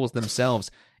vehicles themselves,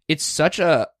 it's such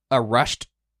a rushed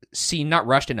scene, not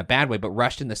rushed in a bad way, but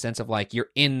rushed in the sense of like you're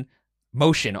in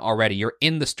motion already, you're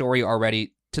in the story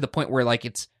already, to the point where like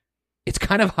it's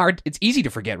kind of hard, it's easy to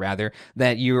forget rather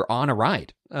that you're on a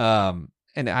ride. And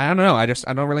I don't know, I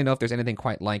don't really know if there's anything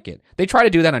quite like it. They try to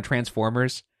do that on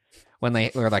Transformers when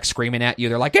they're like screaming at you.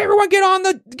 They're like, hey, everyone get on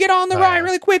the ride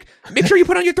really quick. Make sure you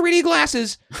put on your 3D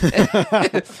glasses.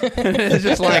 It's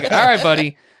just like, all right,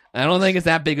 buddy. I don't think it's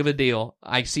that big of a deal.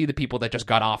 I see the people that just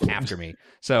got off after me.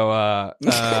 So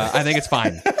I think it's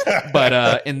fine.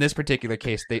 But in this particular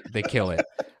case, they kill it.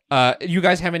 You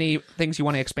guys have any things you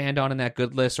want to expand on in that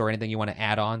good list, or anything you want to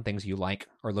add on, things you like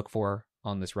or look for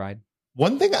on this ride?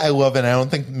 One thing I love, and I don't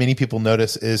think many people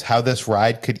notice, is how this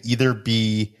ride could either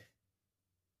be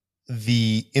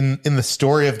in the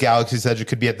story of Galaxy's Edge, it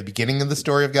could be at the beginning of the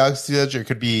story of Galaxy's Edge, or it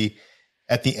could be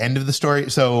at the end of the story.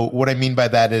 So what I mean by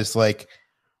that is like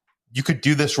you could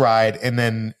do this ride and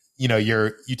then you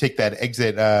take that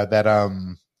exit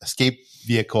escape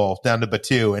vehicle down to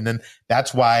Batuu, and then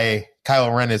that's why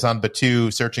Kylo Ren is on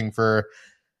Batuu searching for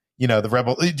the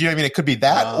rebel. Do you know what I mean? It could be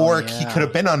that, he could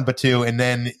have been on Batuu and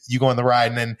then you go on the ride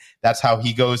and then that's how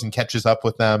he goes and catches up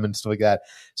with them and stuff like that.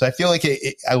 So I feel like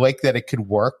I like that it could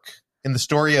work in the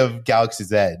story of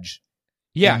Galaxy's Edge.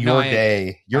 Yeah,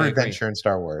 your adventure in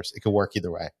Star Wars, it could work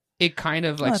either way. it kind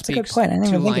of like that's a good speaks point. I didn't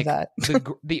to even think like of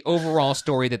that. the overall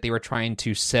story that they were trying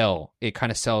to sell. It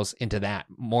kind of sells into that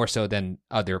more so than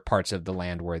other parts of the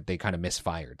land where they kind of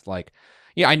misfired. Like,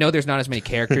 yeah, I know there's not as many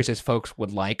characters as folks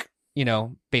would like, you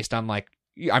know, based on like,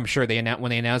 I'm sure when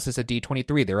they announced this at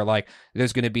D23, they were like,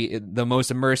 there's going to be the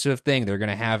most immersive thing. They're going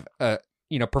to have,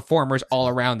 you know, performers all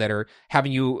around that are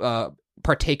having you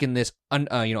partake in this,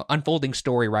 you know, unfolding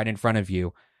story right in front of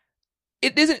you.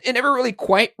 It never really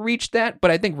quite reached that, but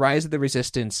I think Rise of the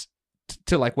Resistance,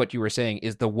 to like what you were saying,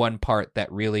 is the one part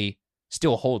that really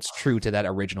still holds true to that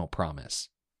original promise,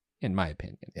 in my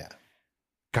opinion. Yeah.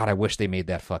 God, I wish they made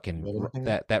that fucking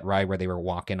that ride where they were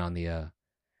walking on the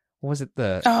what was it,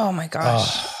 the oh my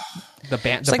gosh, the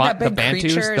Bantus,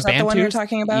 the the one you're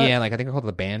talking about? Yeah, like I think they're called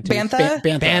the Bantus.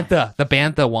 Bantha? The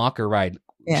Bantha walker ride.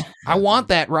 Yeah, I want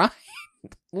that ride.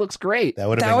 Looks great. That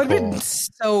would have been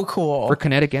so cool for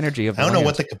kinetic energy of the I don't know land.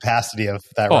 what the capacity of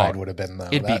that ride would have been though.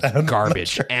 It'd be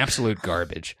garbage, absolute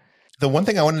garbage. The one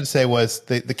thing I wanted to say was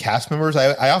the cast members.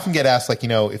 I often get asked, like, you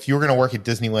know, if you were going to work at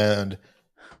Disneyland,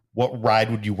 what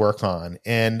ride would you work on?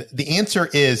 And the answer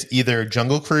is either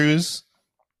Jungle Cruise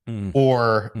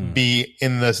or be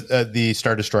in the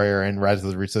Star Destroyer and Rise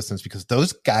of the Resistance, because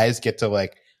those guys get to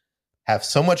like have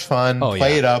so much fun,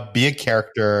 play it up, be a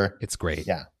character. It's great.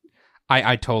 Yeah.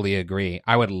 I totally agree.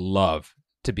 I would love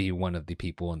to be one of the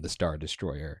people in the Star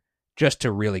Destroyer just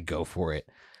to really go for it.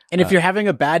 And if you're having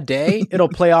a bad day, it'll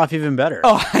play off even better.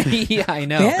 Oh, yeah, I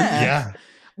know. Yeah.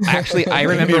 Actually, I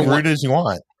remember be rude as you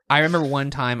want. I remember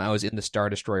one time I was in the Star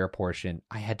Destroyer portion.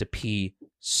 I had to pee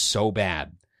so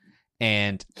bad.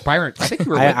 And Byron, I think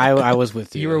you were with I was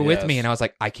with you. You were with me, and I was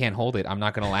like, I can't hold it. I'm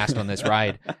not going to last on this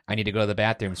ride. I need to go to the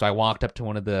bathroom. So I walked up to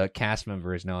one of the cast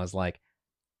members, and I was like,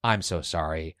 I'm so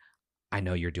sorry. I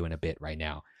know you're doing a bit right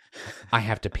now. I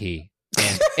have to pee.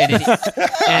 And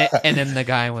then the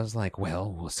guy was like,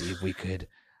 well, we'll see if we could,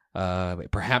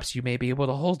 perhaps you may be able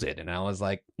to hold it. And I was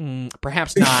like,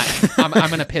 perhaps not. I'm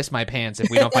going to piss my pants if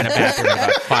we don't find a bathroom in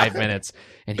about 5 minutes.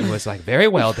 And he was like, very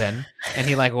well then. And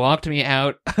he like walked me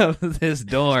out of this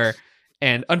door.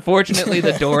 And unfortunately,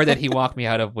 the door that he walked me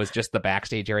out of was just the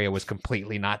backstage area, was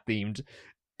completely not themed.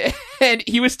 And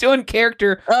he was still in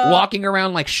character, walking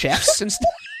around like chefs and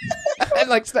stuff.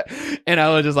 and I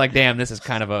was just like, damn, this is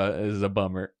kind of a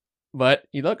bummer. But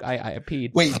you look, I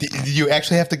peed. Wait, did you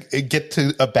actually have to get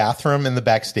to a bathroom in the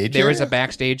backstage area? There was a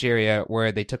backstage area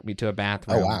where they took me to a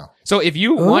bathroom. Oh, wow. So if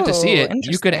you want to see it,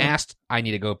 you could ask, I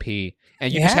need to go pee.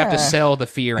 And you just have to sell the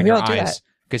fear in your eyes.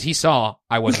 Because he saw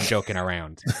I wasn't joking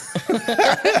around.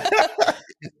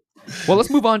 Well, let's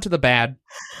move on to the bad.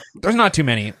 There's not too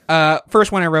many.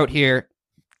 First one I wrote here,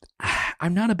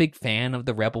 I'm not a big fan of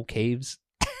the Rebel Caves.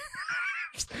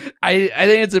 I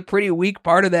think it's a pretty weak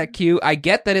part of that queue. I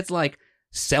get that it's like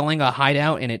selling a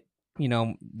hideout, and it, you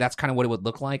know, that's kind of what it would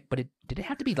look like, but did it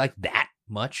have to be like that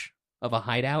much of a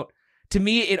hideout? To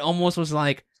me, it almost was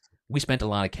like, we spent a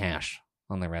lot of cash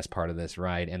on the rest part of this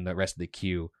ride and the rest of the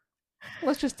queue.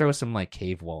 Let's just throw some like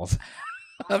cave walls.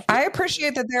 I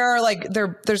appreciate that there are like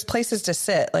there's places to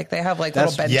sit. Like they have like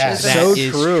little benches. Yes. That so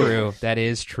is true. That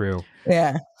is true.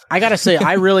 Yeah. I gotta say,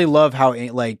 I really love how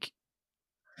like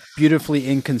beautifully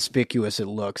inconspicuous it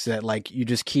looks. That like you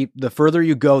just keep, the further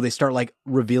you go, they start like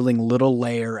revealing little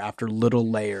layer after little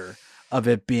layer of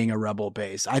it being a Rebel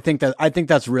base. I think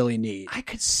that's really neat. I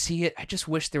could see it. I just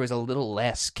wish there was a little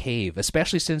less cave,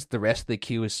 especially since the rest of the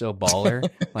queue is so baller.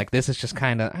 Like this is just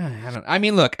kind of. I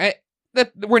mean, look,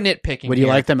 we're nitpicking. Would you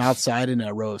here. like them outside in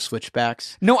a row of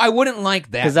switchbacks? No, I wouldn't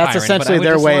like that, because that's Byron, essentially but I would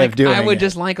their just way of doing it. I would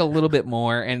just like a little bit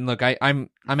more. And look, I'm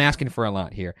asking for a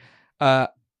lot here.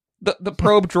 The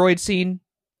probe droid scene,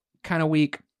 kind of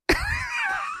weak.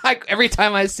 Like every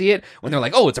time I see it, when they're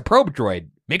like, "Oh, it's a probe droid.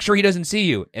 Make sure he doesn't see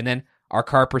you," and then our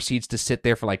car proceeds to sit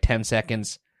there for like 10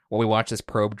 seconds while we watch this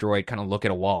probe droid kind of look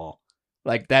at a wall.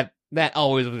 Like that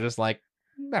always was just like,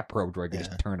 that probe droid could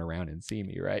just turn around and see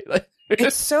me, right? Like,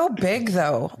 it's so big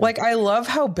though. Like I love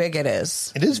how big it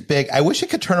is. It is big. I wish it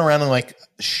could turn around and like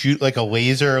shoot like a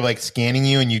laser, like scanning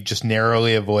you, and you just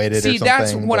narrowly avoid it. See, or something,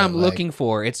 that's what I'm like, looking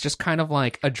for. It's just kind of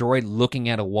like a droid looking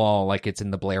at a wall, like it's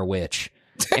in the Blair Witch.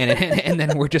 And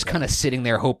then we're just kind of sitting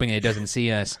there hoping it doesn't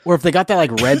see us. Or if they got that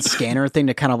like red scanner thing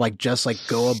to kind of like just like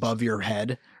go above your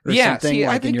head or something, see,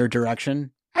 like in your direction.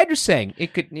 I'm just saying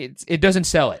it doesn't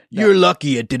sell it. You're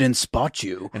lucky it didn't spot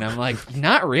you. And I'm like,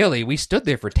 not really. We stood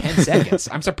there for 10 seconds.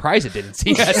 I'm surprised it didn't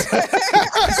see us.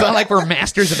 It's not like we're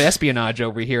masters of espionage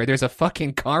over here. There's a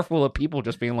fucking car full of people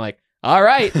just being like, all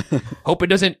right, hope it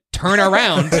doesn't turn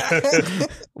around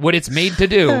what it's made to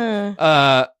do.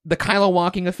 The Kylo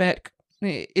walking effect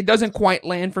it doesn't quite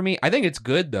land for me. I think it's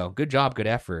good though. Good job, good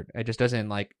effort. It just doesn't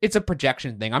like. It's a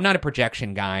projection thing. I'm not a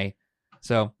projection guy.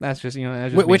 So that's just,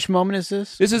 that's just which moment is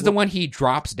this? This is the one he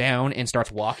drops down and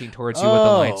starts walking towards you with the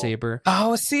lightsaber.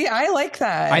 Oh, see, I like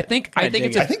that. I think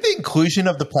the inclusion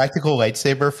of the practical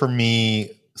lightsaber for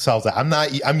me sells it.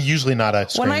 I'm usually not a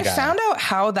screen guy. When I found out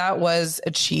how that was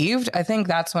achieved, I think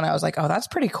that's when I was like, oh, that's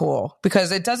pretty cool,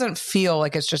 because it doesn't feel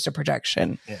like it's just a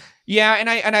projection. Yeah,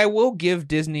 and I will give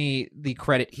Disney the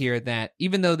credit here that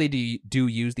even though they do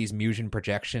use these Musion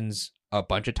projections a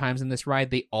bunch of times in this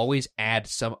ride, they always add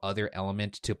some other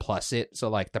element to plus it. So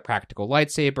like the practical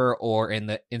lightsaber, or in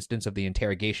the instance of the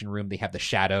interrogation room, they have the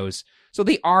shadows. So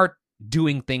they are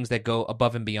doing things that go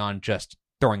above and beyond just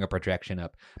throwing a projection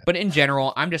up. But in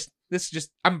general, I'm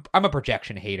a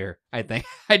projection hater, I think.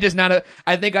 I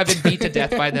think I've been beat to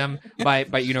death by them, by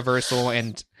Universal,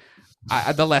 and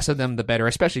the less of them, the better,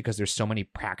 especially because there's so many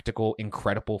practical,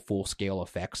 incredible full-scale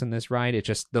effects in this ride. It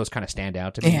just, those kind of stand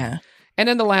out to me. Yeah. And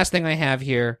then the last thing I have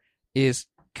here is,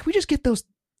 can we just get those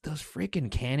freaking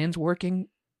cannons working?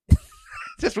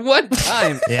 Just one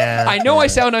time. Yeah. I know I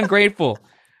sound ungrateful,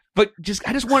 but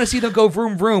I just want to see them go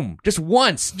vroom vroom. Just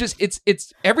once. Just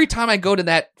it's every time I go to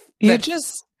that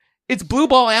it's Blue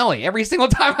Ball Alley every single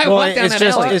time I walk down that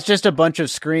alley. It's just a bunch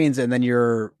of screens, and then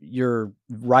your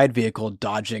ride vehicle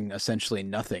dodging essentially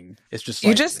nothing. It's just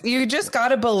like, you just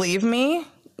gotta believe me.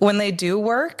 When they do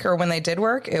work, or when they did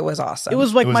work, it was awesome. It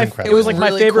was like my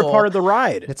favorite part of the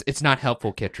ride. It's not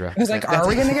helpful, Kitra. I was like, are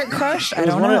we going to get crushed? I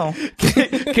don't know.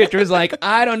 Kitra's like,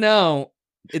 I don't know.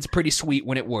 It's pretty sweet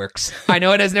when it works. I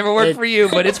know it has never worked for you,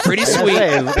 but it's pretty sweet.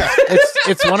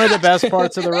 It's one of the best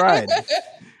parts of the ride.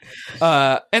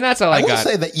 And that's all I got. I will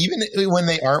say that even when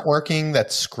they aren't working,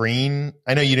 that screen,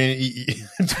 I know you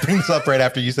didn't bring this up right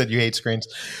after you said you hate screens,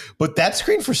 but that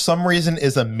screen for some reason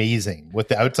is amazing with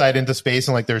the outside into space,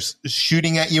 and like there's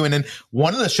shooting at you, and then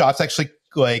one of the shots actually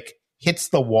like hits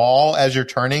the wall as you're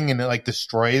turning, and it like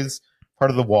destroys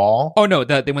part of the wall. Oh no,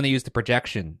 when they use the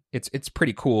projection, it's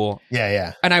pretty cool.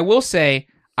 Yeah. And I will say,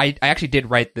 I actually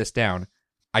did write this down.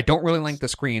 I don't really like the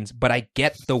screens, but I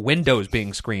get the windows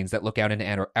being screens that look out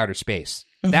into outer space.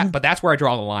 But that's where I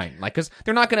draw the line. Like, because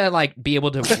they're not gonna like be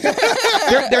able to.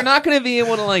 they're not gonna be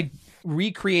able to like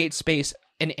recreate space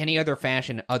in any other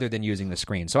fashion other than using the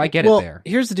screen. So I get it there.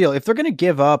 Here's the deal: if they're gonna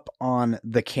give up on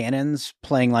the cannons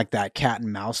playing like that cat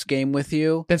and mouse game with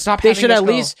you, then stop. They should at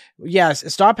least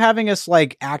stop having us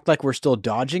like act like we're still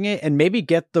dodging it, and maybe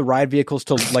get the ride vehicles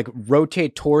to like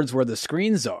rotate towards where the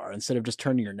screens are instead of just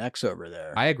turning your necks over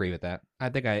there. I agree with that. I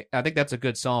think that's a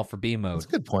good solve for B mode. That's a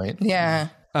good point. Yeah.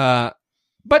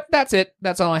 But that's it.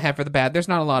 That's all I have for the bad. There's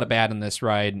not a lot of bad in this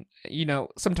ride.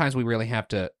 Sometimes we really have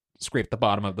to scrape the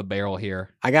bottom of the barrel here.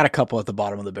 I got a couple at the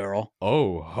bottom of the barrel. They're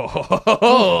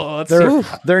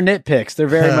nitpicks. They're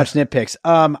very much nitpicks.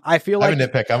 I feel like I have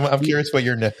a nitpick. I'm curious what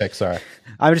your nitpicks are.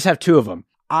 I just have two of them.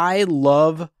 I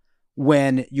love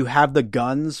when you have the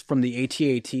guns from the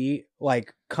AT-AT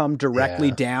like come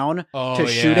directly down to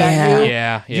shoot at you.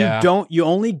 Yeah. You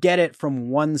only get it from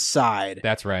one side.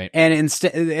 That's right. And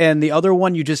and the other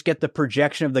one, you just get the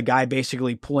projection of the guy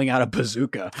basically pulling out a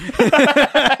bazooka.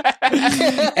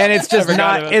 And it's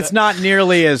just not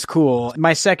nearly as cool.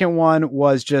 My second one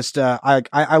was just,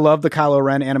 I love the Kylo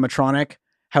Ren animatronic.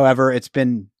 However, it's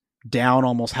been down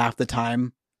almost half the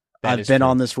time I've been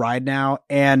on this ride now.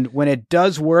 And when it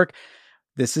does work,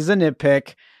 this is a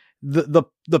nitpick.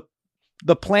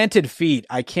 The planted feet,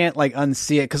 I can't like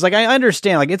unsee it. Cause like, I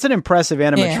understand, like it's an impressive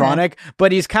animatronic,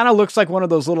 but he's kind of looks like one of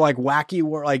those little like wacky,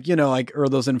 like, or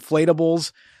those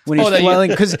inflatables when he's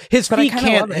flailing, cause his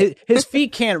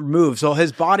feet can't move. So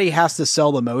his body has to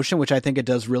sell the motion, which I think it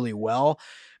does really well.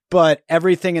 But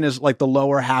everything in his like the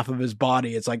lower half of his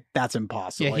body, it's like that's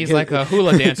impossible. Yeah, he's like a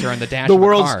hula dancer on the dash of a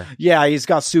car. Yeah, he's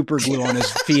got super glue on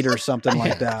his feet or something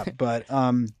like that. But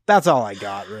that's all I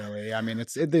got really. I mean, they're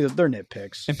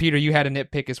nitpicks. And Peter, you had a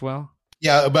nitpick as well?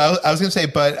 Yeah, but I was going to say,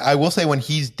 but I will say when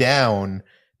he's down,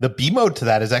 the B mode to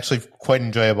that is actually quite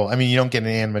enjoyable. I mean, you don't get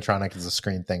an animatronic as a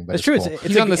screen thing, but it's true. Cool.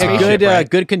 It's a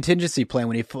good contingency plan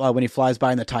when he flies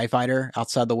by in the TIE fighter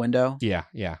outside the window. Yeah.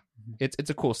 It's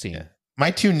a cool scene. Yeah. My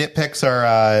two nitpicks are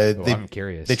I'm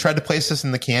curious. They tried to place this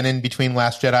in the canon between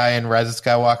Last Jedi and Rise of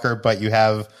Skywalker, but you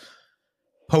have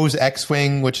Poe's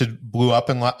X-Wing, which blew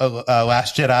up in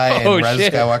Last Jedi, and Rise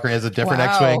of Skywalker has a different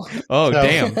X-Wing. Oh, so,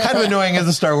 damn. Kind of annoying as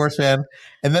a Star Wars fan.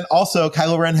 And then also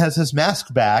Kylo Ren has his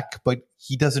mask back, but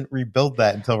he doesn't rebuild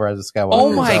that until Rise of Skywalker.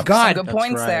 Oh my God. Some good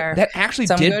points there. That actually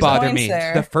did bother me.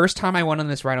 The first time I went on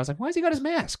this ride, I was like, why has he got his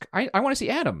mask? I want to see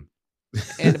Adam.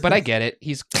 But I get it.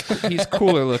 He's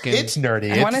cooler looking. It's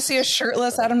nerdy. I want to see a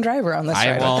shirtless Adam Driver on this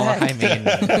ride.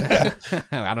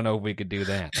 I don't know if we could do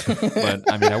that,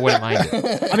 but I mean, I wouldn't mind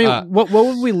it. I mean, what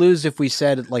would we lose if we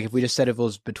said, like, if we just said it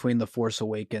was between The Force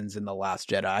Awakens and The Last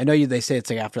Jedi? I know they say it's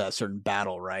like after that certain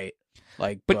battle, right?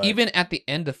 Like, but even at the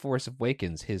end of Force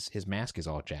Awakens, his mask is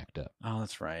all jacked up. Oh,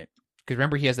 that's right. Because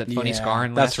remember, he has that funny scar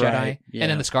in Last Jedi,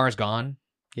 and then the scar's gone.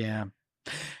 Yeah.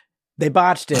 They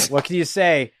botched it. What can you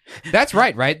say? That's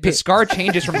right? The scar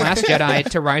changes from Last Jedi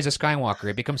to Rise of Skywalker.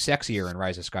 It becomes sexier in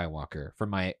Rise of Skywalker, from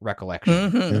my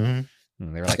recollection.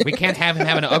 Mm-hmm. They were like, we can't have him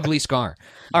have an ugly scar.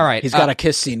 All right. He's got a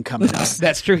kiss scene coming up.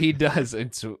 That's true. He does.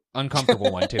 It's an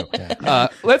uncomfortable one, too.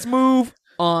 Let's move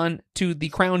on to the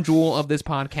crown jewel of this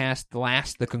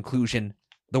podcast, the conclusion,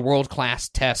 the world-class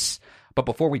tests. But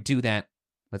before we do that,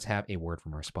 let's have a word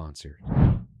from our sponsor.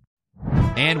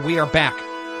 And we are back.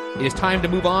 It is time to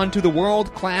move on to the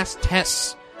world-class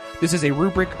tests. This is a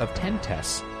rubric of 10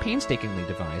 tests, painstakingly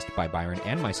devised by Byron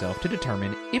and myself to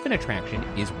determine if an attraction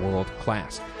is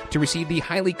world-class. To receive the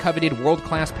highly coveted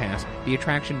world-class pass, the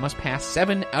attraction must pass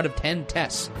 7 out of 10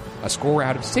 tests. A score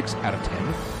out of 6 out of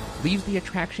 10 leaves the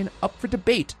attraction up for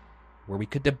debate, where we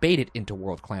could debate it into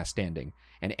world-class standing.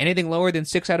 And anything lower than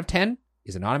 6 out of 10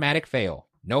 is an automatic fail.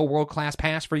 No world-class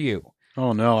pass for you.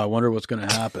 Oh no, I wonder what's going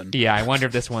to happen. Yeah, I wonder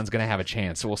if this one's going to have a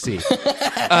chance. We'll see.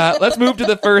 Let's move to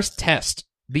the first test.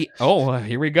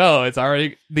 Here we go. It's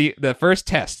already the first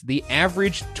test, the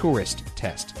average tourist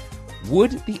test.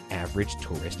 Would the average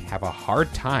tourist have a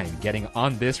hard time getting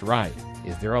on this ride?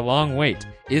 Is there a long wait?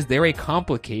 Is there a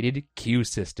complicated queue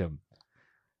system?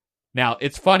 Now,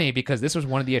 it's funny because this was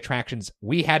one of the attractions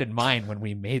we had in mind when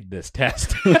we made this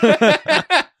test.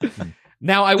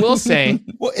 Now, I will say,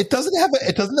 well, it doesn't have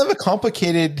a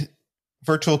complicated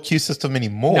virtual queue system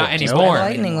anymore. Not anymore.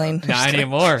 Lightning lane. Not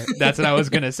anymore. That's what I was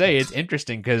going to say. It's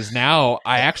interesting because now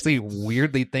I actually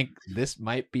weirdly think this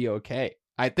might be okay.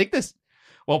 I think this.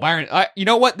 Well, Byron, you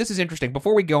know what? This is interesting.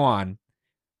 Before we go on,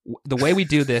 the way we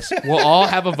do this, we'll all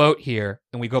have a vote here,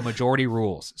 and we go majority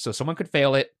rules. So someone could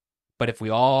fail it, but if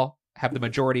we all have the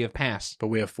majority of pass. But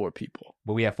we have 4 people.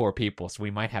 So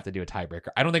we might have to do a tiebreaker.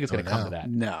 I don't think it's going to come to that.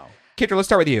 No. Kitra, let's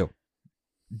start with you.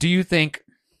 Do you think,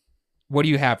 what do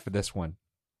you have for this one?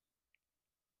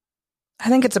 I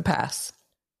think it's a pass.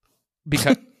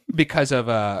 Because of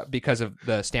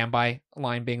the standby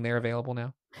line being there available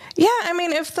now? Yeah, I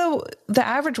mean, if the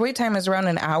average wait time is around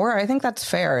an hour, I think that's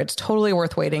fair. It's totally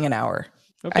worth waiting an hour.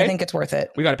 Okay. I think it's worth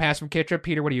it. We got a pass from Kitra.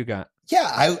 Peter, what do you got?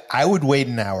 Yeah, I would wait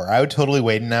an hour. I would totally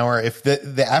wait an hour. If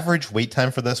the average wait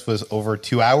time for this was over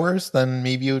 2 hours, then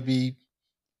maybe it would be,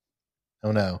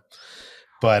 oh no.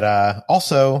 But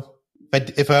also,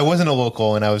 if I wasn't a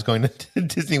local and I was going to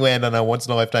Disneyland on a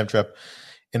once-in-a-lifetime trip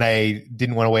and I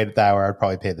didn't want to wait at the hour, I'd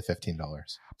probably pay the $15.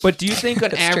 But do you think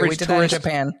an average tourist?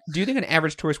 Japan. Do you think an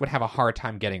average tourist would have a hard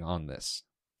time getting on this?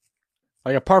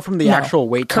 Like apart from the actual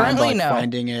wait time, currently, like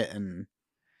finding it, and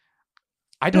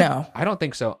I don't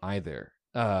think so either.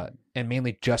 And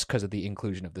mainly just because of the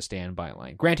inclusion of the standby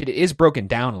line. Granted, it is broken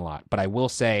down a lot, but I will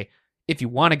say, if you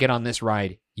want to get on this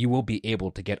ride, you will be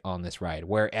able to get on this ride.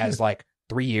 Whereas, like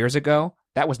 3 years ago,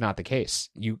 that was not the case.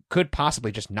 You could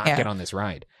possibly just not get on this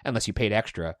ride unless you paid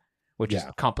extra, which is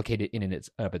complicated in and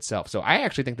of itself. So I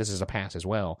actually think this is a pass as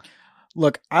well.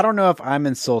 Look, I don't know if I'm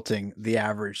insulting the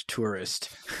average tourist,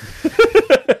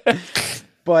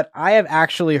 but I have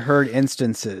actually heard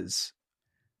instances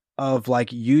of like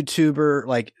YouTuber,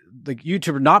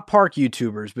 not park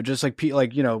YouTubers, but just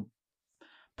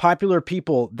popular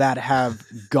people that have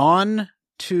gone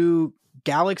to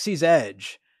Galaxy's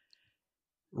Edge,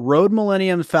 rode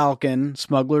Millennium Falcon,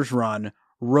 Smuggler's Run,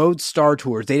 rode Star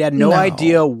Tours. They had no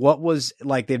idea what was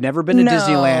like. They've never been to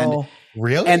Disneyland.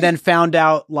 Really? And then found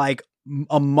out like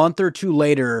a month or two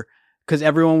later, because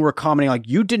everyone were commenting like,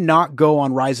 you did not go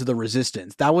on Rise of the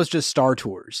Resistance. That was just Star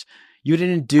Tours. You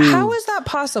didn't do. How is that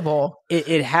possible?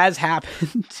 It has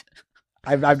happened.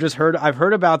 I've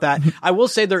heard about that. I will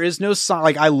say there is no sign.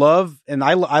 Like I love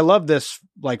this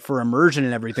like for immersion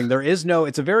and everything. There is no.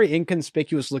 It's a very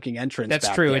inconspicuous looking entrance. That's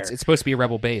back true. there. It's supposed to be a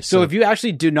rebel base. So if you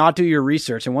actually do not do your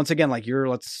research, and once again, like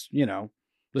let's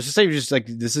just say you're just like,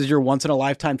 this is your once in a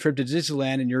lifetime trip to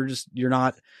Disneyland, and you're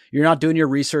not doing your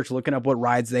research, looking up what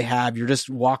rides they have. You're just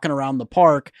walking around the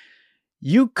park.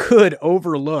 You could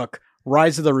overlook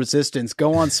Rise of the Resistance,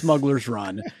 go on Smuggler's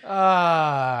Run,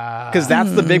 because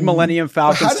that's the big Millennium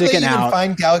Falcon sticking out. How do they even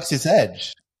find Galaxy's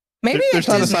Edge? Maybe there's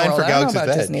not a sign for Galaxy's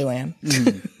Edge. Disneyland.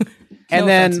 And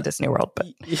then Disney World, but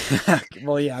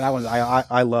that one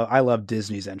I love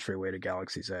Disney's entryway to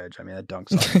Galaxy's Edge. I mean, that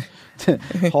dunks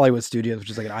on Hollywood Studios, which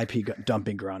is like an IP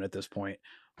dumping ground at this point.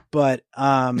 But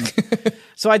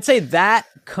so I'd say that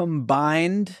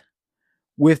combined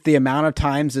with the amount of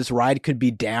times this ride could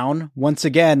be down, once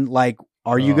again, like,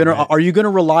 are you gonna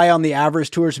rely on the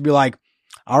average tourist to be like,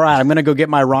 all right, I'm going to go get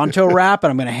my Ronto wrap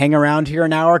and I'm going to hang around here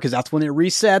an hour because that's when it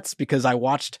resets because I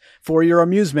watched For Your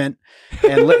Amusement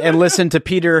and listened to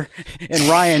Peter and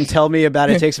Ryan tell me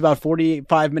about it takes about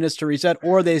 45 minutes to reset,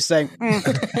 or they say,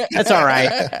 that's all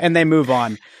right, and they move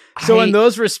on. So in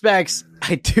those respects,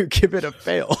 I do give it a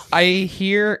fail. I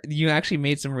hear you actually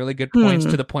made some really good points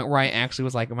to the point where I actually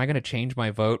was like, am I going to change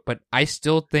my vote? But I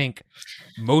still think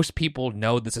most people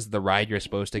know this is the ride you're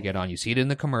supposed to get on. You see it in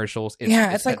the commercials.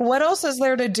 It's like, what else is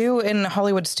there to do in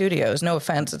Hollywood Studios? No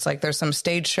offense. It's like there's some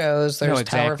stage shows. There's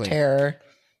Tower of Terror.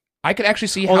 I could actually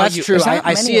see how that's true. There's not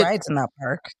I many see rides in that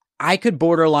park. I could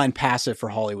borderline pass it for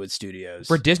Hollywood Studios.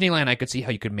 For Disneyland, I could see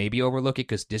how you could maybe overlook it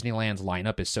because Disneyland's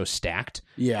lineup is so stacked.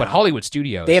 Yeah. But Hollywood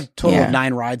Studios, they have a total of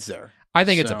 9 rides there. I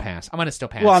think it's a pass. I'm going to still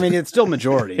pass. Well, I mean, it's still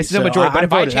majority. It's still majority. But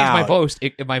if I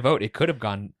change my vote, it could have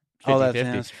gone 50-50.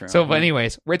 That's true. So, but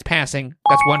anyways, it's passing.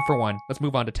 That's 1 for 1. Let's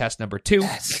move on to test number 2.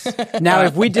 Now,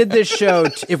 if we did this show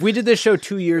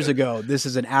 2 years ago, this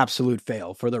is an absolute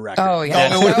fail for the record. Oh,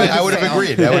 yeah. I would have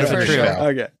agreed. That would have been true.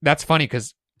 Okay. That's funny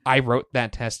because I wrote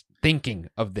that test thinking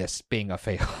of this being a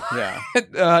fail.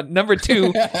 Yeah. Number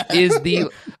 2 is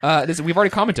we've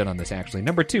already commented on this actually.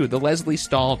 Number 2, the Leslie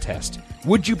Stahl test.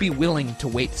 Would you be willing to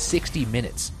wait 60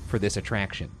 minutes for this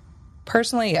attraction?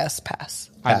 Personally, yes,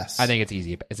 pass. I think it's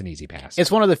easy. It's an easy pass.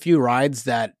 It's one of the few rides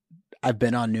that I've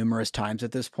been on numerous times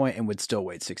at this point and would still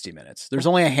wait 60 minutes. There's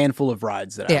only a handful of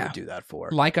rides that I would do that for.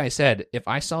 Like I said, if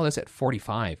I saw this at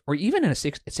 45 or even in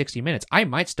 60 minutes, I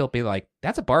might still be like,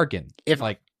 that's a bargain.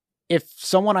 If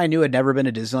someone I knew had never been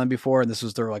to Disneyland before and this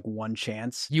was their like one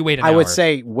chance, you wait an I hour. would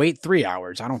say wait 3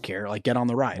 hours. I don't care. Like, get on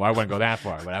the ride. Well, I wouldn't go that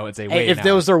far, but I would say wait. If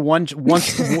there was their one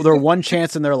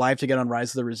chance in their life to get on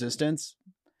Rise of the Resistance.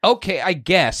 Okay, I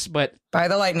guess, but by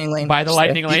the lightning lane. By the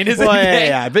lightning lane is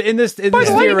yeah. But in this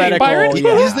theoretical,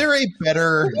 is there a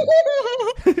better?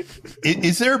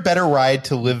 Is there a better ride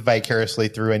to live vicariously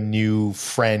through a new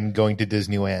friend going to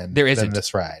Disneyland? There isn't than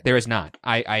this ride. There is not.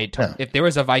 If there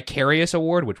was a vicarious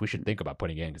award, which we should think about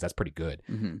putting in because that's pretty good.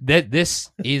 This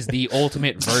is the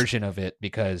ultimate version of it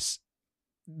because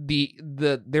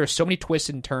there are so many twists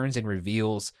and turns and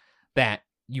reveals that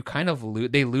you kind of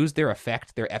they lose their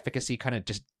effect. Their efficacy kind of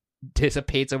just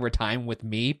dissipates over time with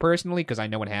me personally because I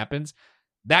know what happens.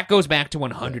 That goes back to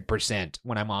 100%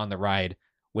 when I'm on the ride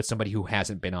with somebody who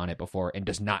hasn't been on it before and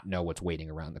does not know what's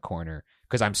waiting around the corner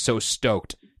because I'm so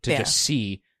stoked to just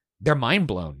see their mind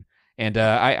blown. And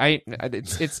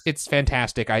it's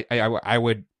fantastic. I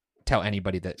would tell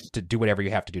anybody that to do whatever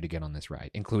you have to do to get on this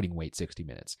ride, including wait 60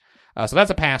 minutes. So that's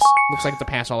a pass. Looks like it's a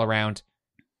pass all around.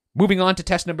 Moving on to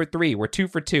test number 3. We're 2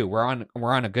 for 2. We're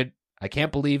on a good. I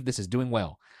can't believe this is doing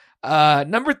well.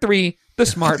 Number 3, the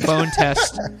smartphone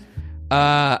test.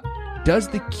 Does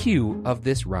the queue of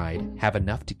this ride have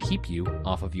enough to keep you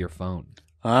off of your phone?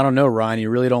 I don't know, Ryan. You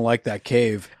really don't like that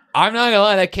cave. I'm not gonna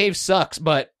lie, that cave sucks.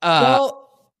 But well,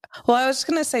 I was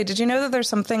gonna say, did you know that there's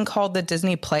something called the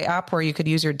Disney Play app where you could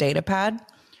use your data pad?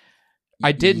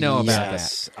 I did know about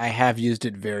that. I have used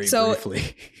it very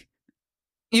briefly.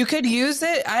 You could use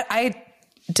it. I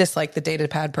dislike the data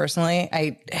pad personally.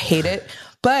 I hate it.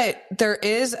 But there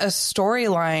is a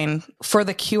storyline for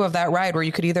the queue of that ride where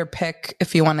you could either pick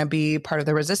if you want to be part of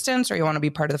the Resistance or you want to be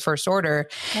part of the First Order.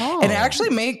 Oh. And it actually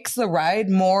makes the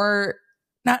ride more,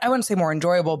 I wouldn't say more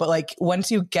enjoyable, but like once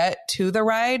you get to the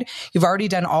ride, you've already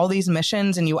done all these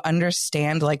missions and you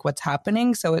understand like what's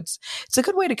happening. So it's a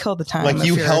good way to kill the time. Like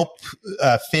you help,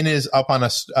 Finn is up on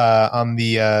on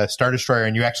the Star Destroyer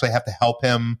and you actually have to help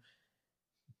him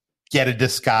get a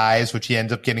disguise, which he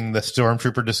ends up getting the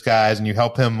Stormtrooper disguise, and you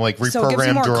help him like reprogram droids. So it gives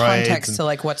you more context to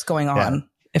like what's going on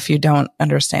if you don't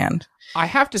understand. I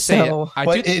have to say,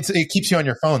 it keeps you on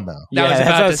your phone though. Yeah, that's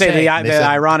what I was saying. The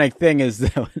ironic thing is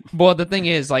that. Well, the thing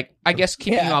is, like, I guess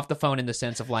keeping you off the phone in the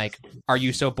sense of like, are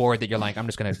you so bored that you're like, I'm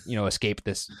just gonna, escape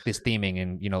this theming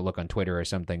and look on Twitter or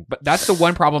something. But that's the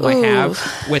one problem I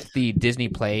have with the Disney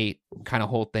Play kind of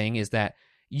whole thing is that.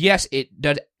 Yes, it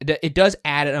does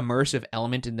add an immersive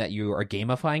element in that you are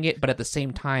gamifying it, but at the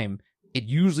same time, it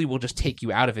usually will just take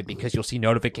you out of it because you'll see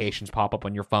notifications pop up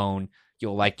on your phone.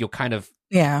 You're on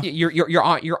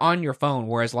your phone.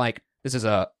 Whereas like this is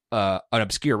an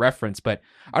obscure reference, but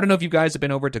I don't know if you guys have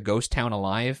been over to Ghost Town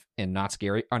Alive in Knott's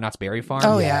Berry Farm.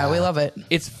 Oh yeah, we love it.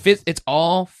 It's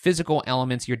all physical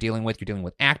elements you're dealing with. You're dealing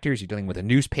with actors. You're dealing with a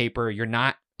newspaper. You're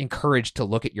not encouraged to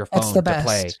look at your phone to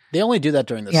play. They only do that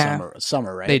during the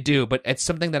summer, right? They do, but it's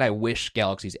something that I wish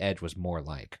Galaxy's Edge was more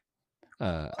like.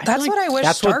 That's what I wish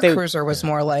Star Cruiser was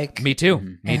more like. Me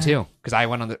too. Me too. Because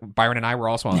Byron and I were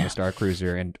also on the Star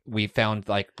Cruiser, and we found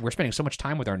we're spending so much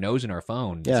time with our nose in our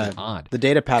phone. This is odd. The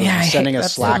data pad is sending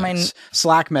us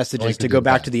Slack messages to go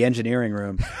back to the engineering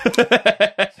room.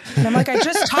 And I'm like, I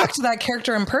just talked to that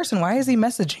character in person. Why is he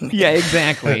messaging me? Yeah,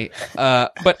 exactly.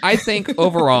 But I think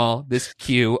overall, this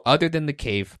queue, other than the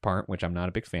cave part, which I'm not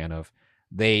a big fan of,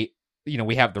 we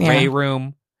have the Ray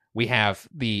room, we have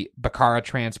the Bakara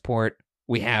transport,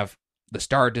 we have the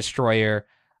Star Destroyer.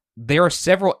 There are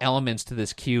several elements to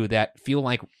this queue that feel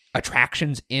like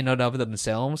attractions in and of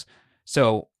themselves.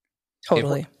 So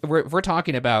totally, if we're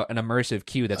talking about an immersive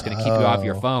queue that's going to keep you off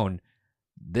your phone,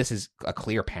 this is a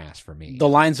clear pass for me. The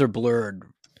lines are blurred.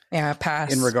 Yeah,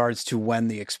 pass. In regards to when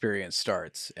the experience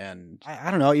starts. And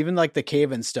I don't know, even like the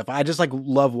cave and stuff, I just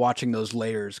love watching those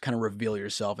layers kind of reveal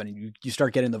yourself, and you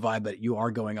start getting the vibe that you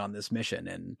are going on this mission.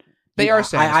 And they are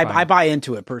satisfying. I buy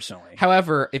into it personally.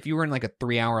 However, if you were in like a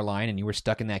 3-hour line and you were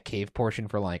stuck in that cave portion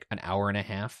for like an hour and a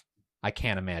half, I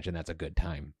can't imagine that's a good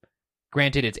time.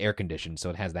 Granted, it's air conditioned, so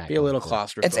it has that. Be a little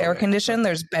claustrophobic. It's air conditioned.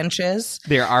 There's benches.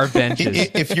 There are benches.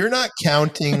 If you're not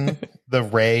counting the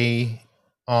Ray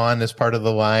on as part of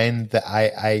the line, that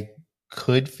I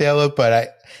could fail it,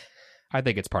 but I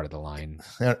think it's part of the line.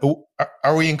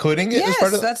 Are we including it? Yes, as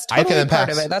part of that's totally part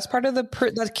of it. That's part of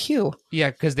the queue. Yeah,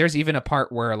 because there's even a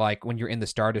part where, like, when you're in the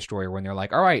Star Destroyer, when they're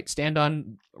like, "All right, stand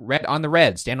on the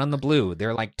red, stand on the blue,"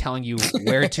 they're like telling you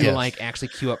where to like actually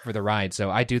queue up for the ride.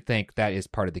 So I do think that is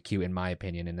part of the queue, in my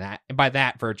opinion, and by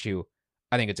that virtue,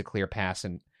 I think it's a clear pass.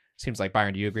 And seems like,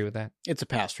 Byron, do you agree with that? It's a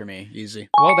pass for me, easy.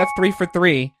 Well, that's 3 for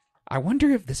 3. I wonder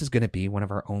if this is going to be one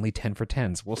of our only 10 for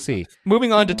 10s. We'll see.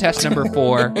 Moving on to test number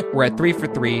 4. We're at 3 for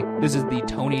 3. This is the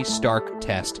Tony Stark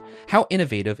test. How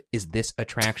innovative is this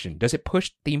attraction? Does it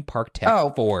push theme park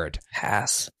tech forward?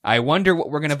 Pass. I wonder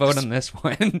what we're going to vote on this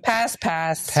one. Pass.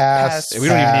 We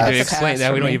don't even need to explain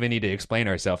that. We don't even need to explain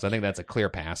ourselves. I think that's a clear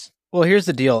pass. Well, here's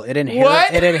the deal. It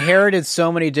inherited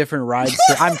so many different rides.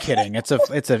 I'm kidding. It's a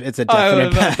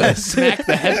definite pass. Smack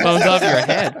the headphones off your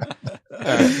head.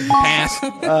 Pass.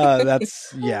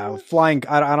 That's flying.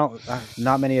 I don't.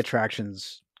 Not many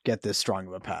attractions get this strong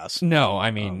of a pass. No, I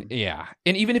mean, yeah.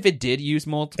 And even if it did use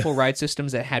multiple ride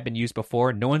systems that had been used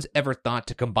before, no one's ever thought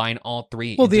to combine all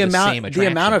three into the same attraction. The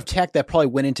amount of tech that probably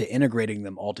went into integrating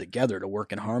them all together to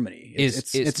work in harmony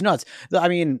it's nuts. I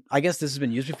mean, I guess this has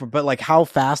been used before, but like how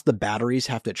fast the batteries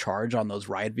have to charge on those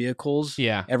ride vehicles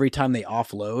every time they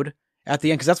offload at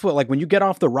the end, because that's what, like, when you get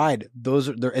off the ride,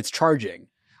 it's charging.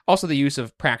 Also, the use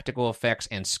of practical effects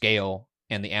and scale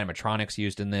and the animatronics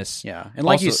used in this. Yeah. And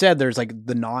like you said, there's like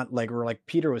or like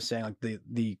Peter was saying, like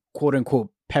the quote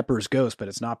unquote Pepper's Ghost, but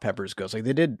it's not Pepper's Ghost. Like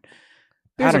they did,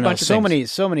 I don't know, so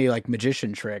many like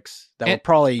magician tricks that were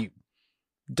probably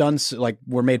done, like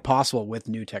were made possible with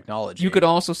new technology. You could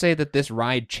also say that this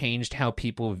ride changed how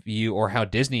people view, or how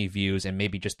Disney views, and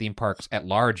maybe just theme parks at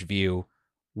large view,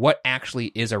 what actually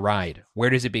is a ride. Where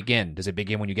does it begin? Does it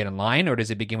begin when you get in line, or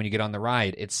does it begin when you get on the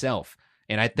ride itself?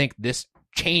 And I think this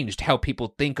changed how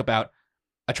people think about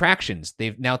attractions.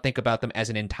 They now think about them as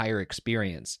an entire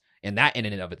experience, and that in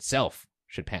and of itself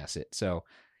should pass it. So,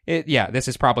 this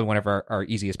is probably one of our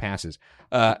easiest passes.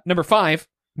 Number 5,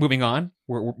 moving on.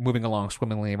 We're moving along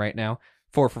swimmingly right now.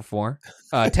 4 for 4.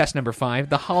 Test number 5,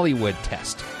 the Hollywood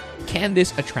test. Can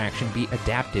this attraction be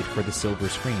adapted for the silver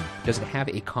screen? Does it have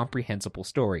a comprehensible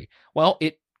story? Well,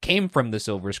 it came from the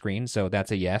silver screen, so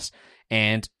that's a yes.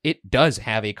 And it does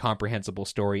have a comprehensible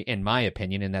story, in my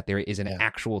opinion, in that there is an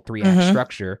actual 3-act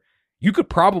structure. You could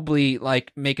probably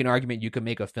make an argument. You could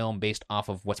make a film based off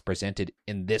of what's presented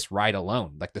in this ride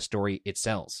alone, like the story it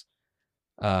sells.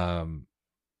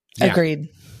 Agreed.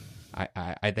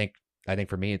 I think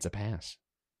for me it's a pass.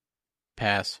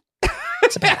 Pass.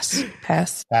 It's a pass.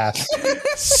 Pass.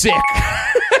 Sick.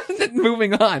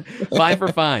 Moving on. 5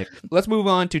 for 5. Let's move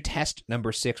on to test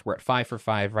number 6. We're at 5 for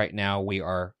 5 right now. We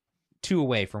are 2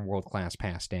 away from world-class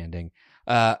pass standing.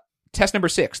 Test number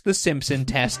 6, the Simpson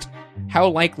test. How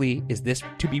likely is this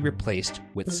to be replaced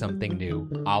with something new,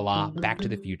 a la Back to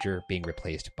the Future being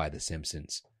replaced by The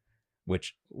Simpsons?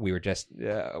 Which we were just, we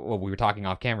were talking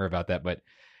off camera about that. But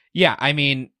yeah, I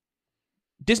mean,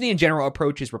 Disney in general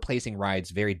approaches replacing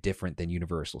rides very different than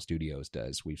Universal Studios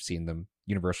does. We've seen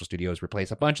Universal Studios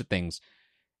replace a bunch of things.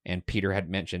 And Peter had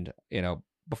mentioned,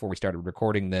 before we started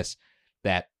recording this,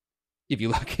 that if you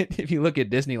look at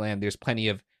Disneyland, there's plenty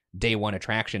of day one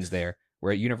attractions there,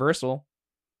 where at Universal,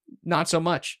 not so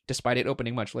much, despite it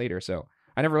opening much later. So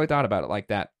I never really thought about it like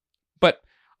that. But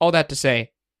all that to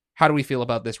say, how do we feel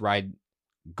about this ride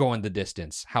going the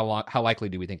distance? How likely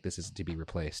do we think this is to be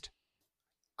replaced?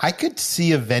 I could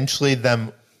see eventually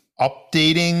them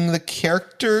updating the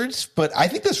characters, but I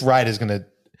think this ride is going to.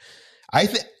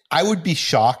 I would be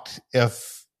shocked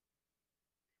if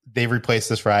they replace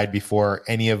this ride before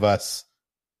any of us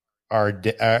are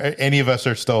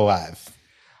still alive.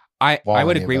 I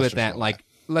would agree with that. Like,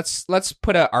 let's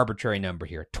put an arbitrary number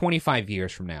here. 25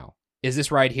 years from now, is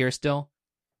this ride here still?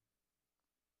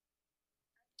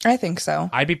 I think so.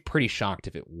 I'd be pretty shocked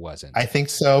if it wasn't. I think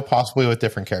so, possibly with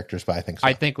different characters, but I think so.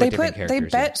 I think with different characters. They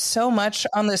bet so much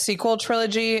on the sequel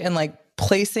trilogy and like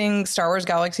placing Star Wars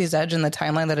Galaxy's Edge in the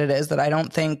timeline that it is that I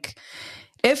don't think,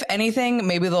 if anything,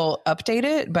 maybe they'll update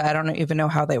it, but I don't even know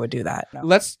how they would do that. No.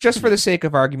 Let's, just for the sake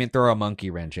of argument, throw a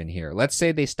monkey wrench in here. Let's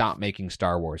say they stop making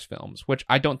Star Wars films, which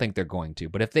I don't think they're going to,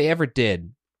 but if they ever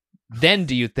did, then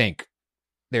do you think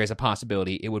there's a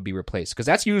possibility it would be replaced? Because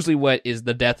that's usually what is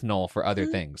the death knell for other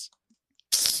things.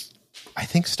 I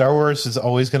think Star Wars is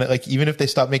always going to, like, even if they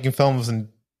stop making films in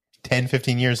 10,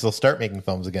 15 years, they'll start making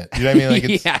films again. You know what I mean? Like,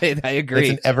 it's, yeah, I agree. It's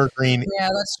an evergreen. Yeah,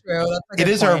 that's true. It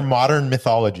is our modern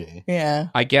mythology. Yeah.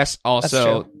 I guess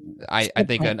also, I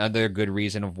think another good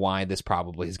reason of why this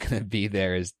probably is going to be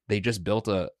there is they just built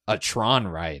a Tron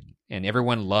ride, and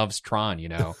everyone loves Tron, you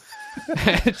know.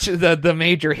 the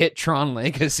major hit Tron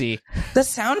Legacy. The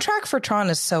soundtrack for Tron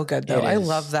is so good, though. I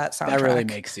love that soundtrack. That really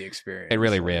makes the experience. It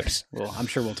really rips. Well, I'm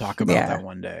sure we'll talk about that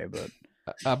one day,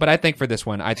 but I think for this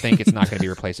one, I think it's not going to be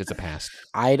replaced. It's a pass.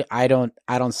 I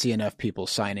don't see enough people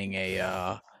signing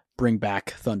a Bring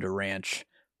Back Thunder Ranch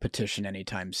petition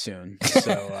anytime soon.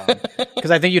 So,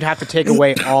 because I think you'd have to take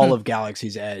away all of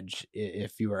Galaxy's Edge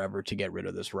if you were ever to get rid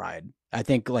of this ride. I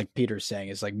think, like Peter's saying,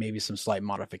 is like maybe some slight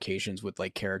modifications with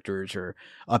like characters or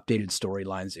updated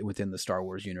storylines within the Star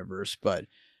Wars universe. But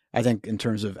I think in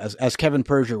terms of, as Kevin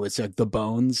Persia would say, the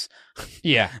bones,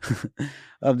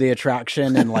 of the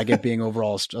attraction and like it being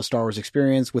overall a Star Wars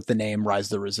experience with the name Rise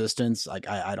of the Resistance, like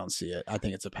I don't see it. I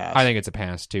think it's a pass. I think it's a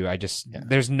pass too.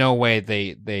 There's no way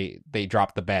they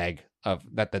dropped the bag of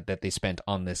that they spent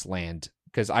on this land.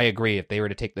 Because I agree, if they were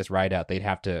to take this ride out, they'd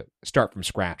have to start from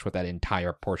scratch with that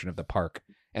entire portion of the park,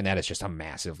 and that is just a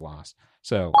massive loss.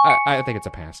 So I think it's a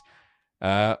pass.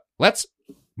 Let's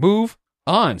move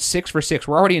on. 6 for 6.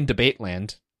 We're already in debate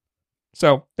land,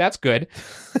 so that's good.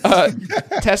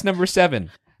 Test number 7,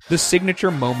 the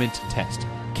signature moment test.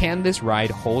 Can this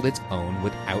ride hold its own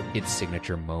without its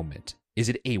signature moment? Is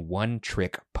it a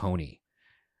one-trick pony?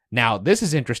 Now, this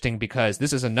is interesting because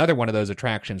this is another one of those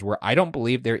attractions where I don't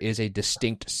believe there is a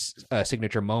distinct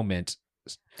signature moment.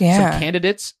 Yeah. Some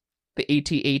candidates, the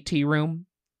AT-AT room,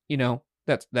 you know,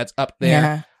 that's up there.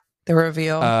 Yeah, the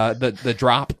reveal. The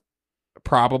drop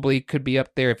probably could be up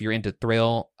there if you're into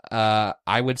thrill.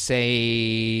 I would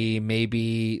say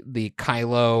maybe the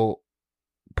Kylo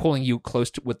pulling you close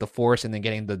with the Force and then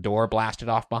getting the door blasted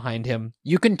off behind him.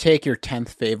 You can take your 10th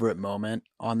favorite moment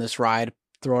on this ride,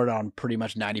 throw it on pretty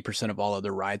much 90% of all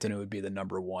other rides, and it would be the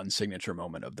number one signature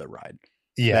moment of the ride.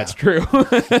 Yeah, that's true.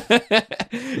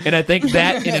 And I think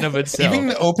that in and of itself, even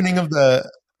the opening of the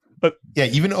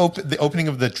opening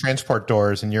of the transport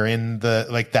doors, and you're in the,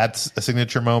 like, that's a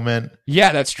signature moment.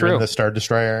 Yeah, that's true. The Star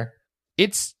Destroyer.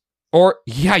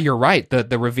 You're right.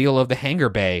 The reveal of the hangar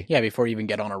bay. Yeah, before you even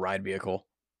get on a ride vehicle.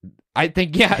 I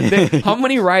think, how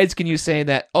many rides can you say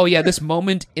that, oh yeah, this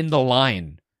moment in the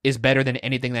line is better than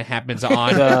anything that happens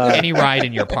on any ride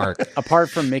in your park? Apart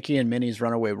from Mickey and Minnie's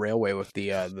Runaway Railway with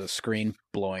the screen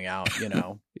blowing out, you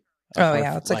know.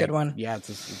 That's a good one. Yeah,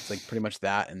 it's like pretty much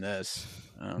that in this.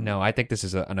 No, I think this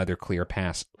is another clear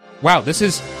pass. Wow, is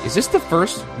this the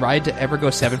first ride to ever go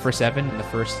 7 for 7 in the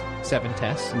first 7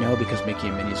 tests? No, because Mickey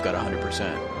and Minnie's got 100%.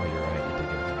 Oh, you're right. It did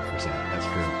get 100%. That's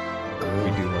true.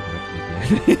 We do love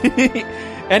Mickey.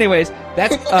 Anyways,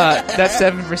 that's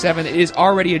 7 for 7. It is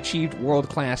already achieved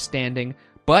world-class standing,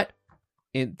 but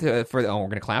we're going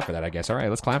to clap for that, I guess. All right,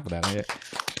 let's clap for that.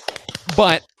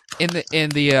 But in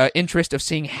the interest of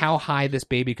seeing how high this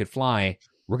baby could fly,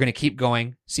 we're going to keep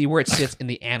going, see where it sits in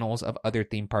the annals of other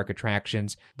theme park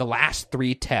attractions. The last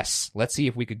 3 tests. Let's see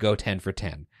if we could go 10 for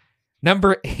 10.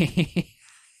 Number 8.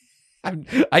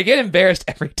 I get embarrassed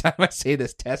every time I say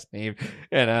this test name,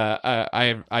 and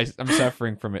I'm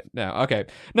suffering from it now. Okay,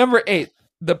 number 8,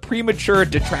 the premature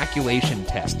detraculation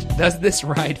test. Does this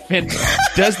ride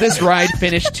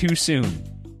finish too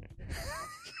soon?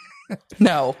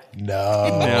 No.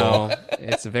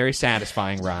 It's a very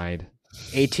satisfying ride.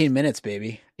 18 minutes,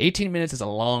 baby. 18 minutes is a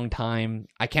long time.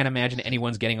 I can't imagine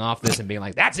anyone's getting off this and being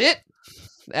like, "That's it."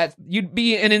 You'd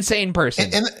be an insane person.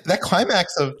 And that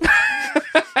climax of.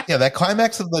 Yeah, that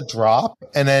climax of the drop,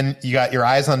 and then you got your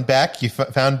eyes on Beck. You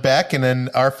found Beck, and then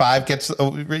R5 gets,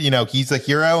 he's a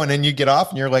hero, and then you get off,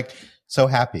 and you're like, so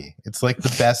happy. It's like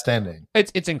the best ending.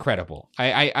 It's incredible.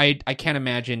 I can't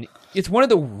imagine. It's one of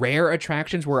the rare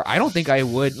attractions where I don't think I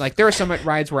would like. There are some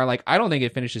rides where I don't think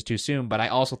it finishes too soon, but I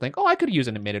also think, I could use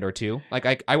it in a minute or two.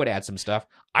 Like I would add some stuff.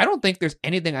 I don't think there's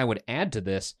anything I would add to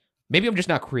this. Maybe I'm just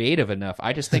not creative enough.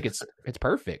 I just think it's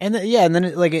perfect. And then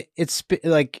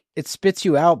it spits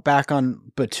you out back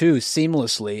on Batuu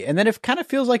seamlessly, and then it kind of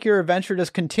feels like your adventure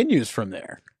just continues from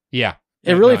there. Yeah.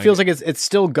 It really feels like it's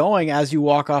still going as you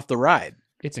walk off the ride.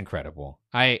 It's incredible.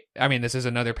 I mean, this is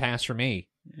another pass for me.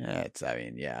 Yeah,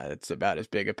 it's about as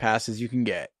big a pass as you can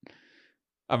get.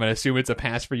 I'm going to assume it's a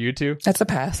pass for you too. That's a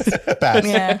pass. Pass.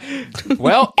 Yeah.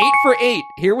 Well, 8 for 8.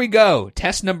 Here we go.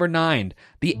 Test number 9,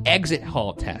 the exit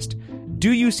hall test.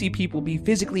 Do you see people be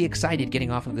physically excited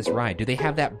getting off of this ride? Do they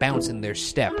have that bounce in their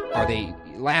step? Are they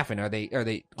laughing? Are they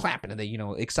clapping? Are they,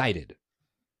 excited?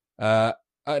 An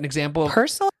example of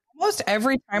Personally, almost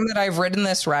every time that I've ridden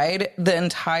this ride, the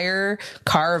entire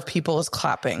car of people is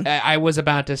clapping. I was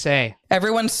about to say.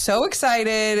 Everyone's so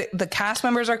excited. The cast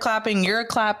members are clapping. You're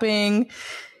clapping.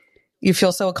 You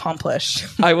feel so accomplished.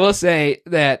 I will say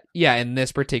that, in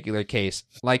this particular case,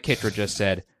 like Kitra just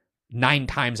said, 9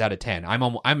 times out of 10,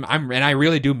 I'm and I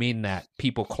really do mean that,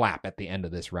 people clap at the end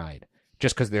of this ride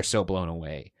just because they're so blown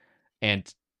away,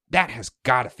 and that has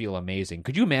got to feel amazing.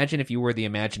 Could you imagine if you were the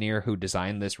Imagineer who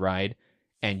designed this ride,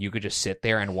 and you could just sit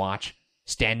there and watch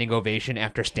standing ovation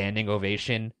after standing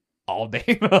ovation all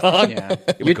day long? Yeah.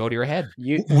 It would go to your head.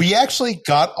 We actually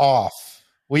got off.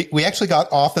 We actually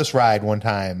got off this ride one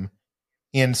time,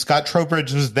 and Scott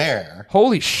Trowbridge was there.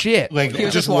 Holy shit! Like He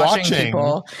was just watching watching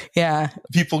people. Yeah.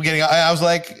 people getting. I was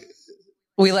like,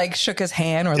 We shook his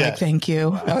hand. We're like, thank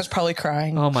you. I was probably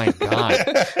crying. Oh my God.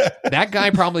 That guy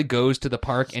probably goes to the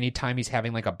park anytime he's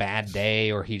having a bad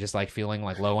day, or he just feeling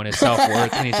low in his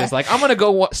self-worth, and he's just I'm going to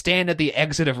go stand at the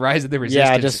exit of Rise of the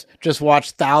Resistance. Yeah, just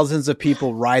watch thousands of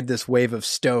people ride this wave of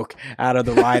stoke out of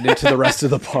the ride into the rest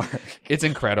of the park. It's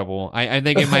incredible. I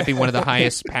think it might be one of the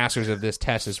highest passers of this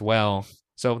test as well.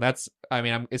 So that's,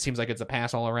 it seems like it's a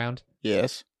pass all around.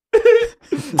 Yes.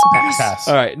 pass.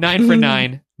 All right, 9 for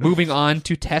 9. Moving on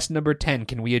to test number 10.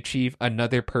 Can we achieve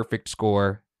another perfect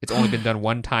score? It's only been done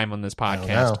one time on this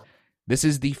podcast. This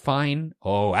is the fine...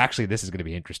 Oh, actually, this is going to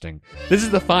be interesting. This is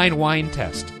the fine wine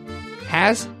test.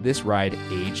 Has this ride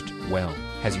aged well?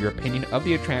 Has your opinion of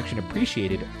the attraction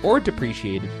appreciated or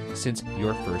depreciated since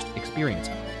your first experience?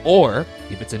 Or,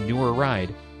 if it's a newer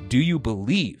ride, do you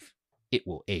believe it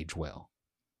will age well?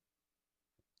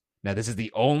 Now, this is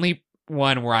the only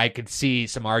one where I could see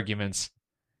some arguments.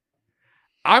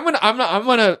 I'm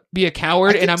gonna be a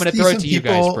coward, and I'm gonna throw it to you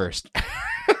guys first.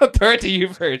 I'll throw it to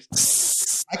you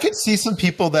first. I could see some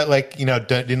people that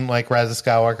didn't like Rise of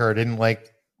Skywalker or didn't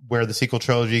like where the sequel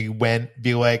trilogy went,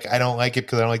 be like, I don't like it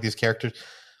because I don't like these characters.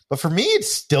 But for me,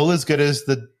 it's still as good as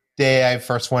the day I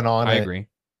first went on. I agree.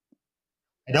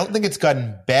 I don't think it's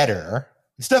gotten better.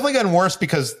 It's definitely gotten worse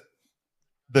because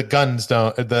the guns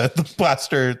don't, the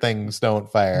blaster things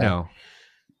don't fire. No.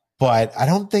 But I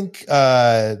don't think,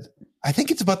 I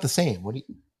think it's about the same. What do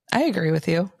you? I agree with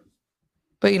you.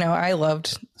 But I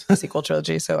loved the sequel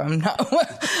trilogy, so I'm not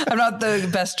the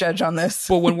best judge on this.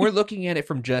 Well, when we're looking at it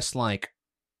from just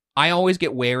I always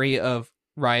get wary of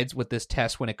rides with this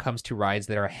test when it comes to rides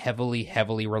that are heavily,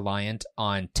 heavily reliant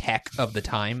on tech of the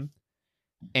time,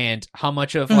 and how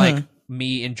much of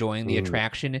me enjoying the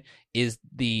attraction is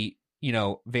the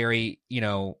very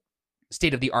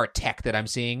state of the art tech that I'm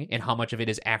seeing, and how much of it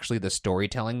is actually the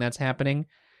storytelling that's happening.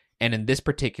 And in this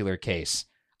particular case,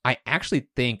 I actually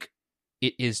think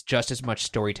it is just as much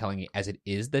storytelling as it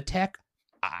is the tech.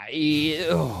 I'm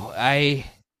going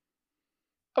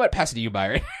to pass it to you,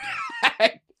 Byron.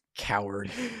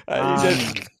 Coward.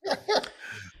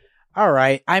 All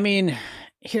right.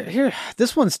 Here,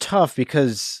 this one's tough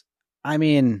because, I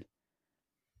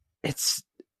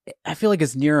feel like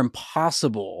it's near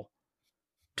impossible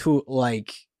to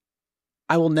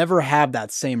I will never have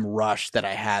that same rush that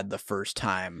I had the first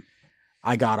time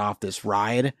I got off this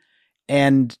ride.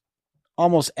 And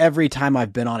almost every time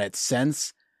I've been on it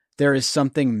since, there is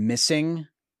something missing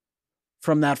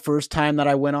from that first time that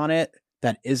I went on it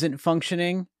that isn't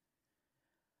functioning.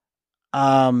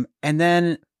 And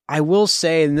then I will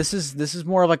say, and this is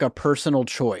more of a personal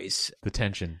choice. The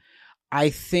tension.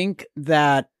 I think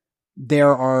that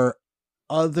there are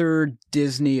other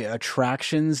Disney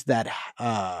attractions that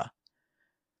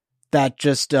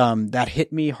that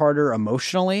hit me harder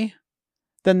emotionally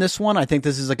than this one. I think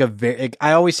this is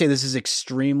I always say this is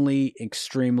extremely,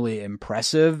 extremely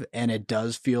impressive, and it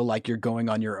does feel like you're going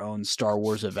on your own Star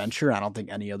Wars adventure. I don't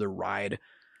think any other ride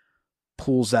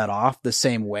pulls that off the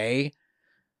same way.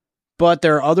 But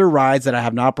there are other rides that I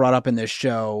have not brought up in this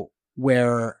show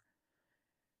where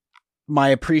my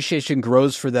appreciation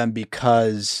grows for them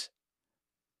because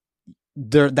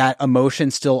that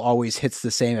emotion still always hits the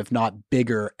same, if not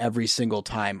bigger, every single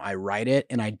time I ride it.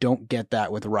 And I don't get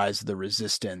that with Rise of the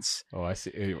Resistance. Oh, I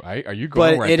see. Are you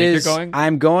going where I think you're going?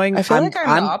 I'm going. I feel like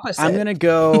I'm the opposite. I'm going to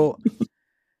go.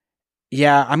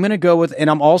 Yeah, I'm going to go with, and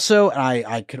I'm also,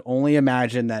 I could only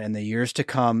imagine that in the years to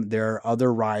come, there are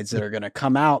other rides that are going to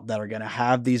come out that are going to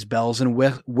have these bells and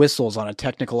whistles on a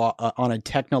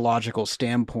technological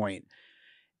standpoint.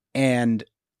 And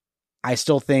I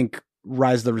still think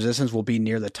Rise of the Resistance will be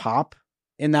near the top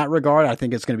in that regard. I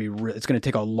think it's going to be, it's going to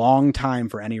take a long time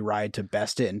for any ride to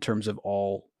best it in terms of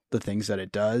all the things that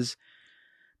it does.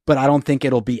 But I don't think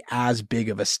it'll be as big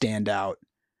of a standout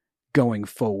going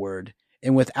forward.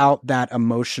 And without that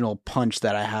emotional punch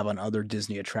that I have on other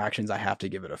Disney attractions, I have to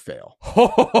give it a fail.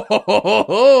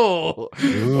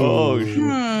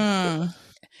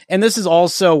 And this is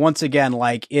also, once again,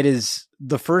 like, it is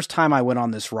the first time I went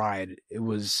on this ride, it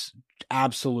was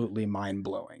absolutely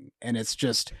mind-blowing. And it's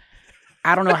just,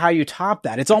 I don't know how you top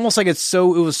that. It's almost like it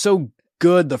was so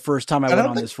good the first time I went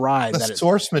on this ride. The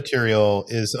source material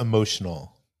is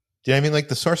emotional. Do you know what I mean? Like,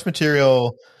 the source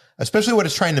material, especially what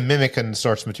it's trying to mimic in the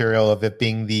source material of it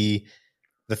being the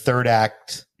third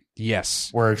act.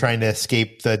 Yes. We're trying to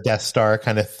escape the Death Star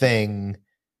kind of thing.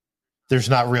 There's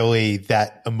not really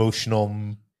that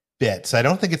emotional bit. So I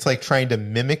don't think it's like trying to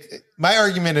mimic. My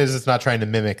argument is it's not trying to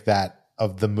mimic that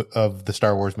of the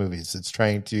Star Wars movies. It's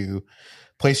trying to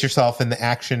place yourself in the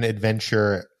action,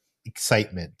 adventure,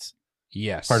 excitement.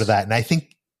 Yes. Part of that. And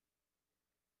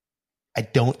I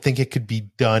don't think it could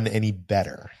be done any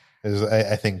better.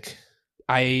 I think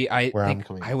I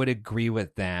would agree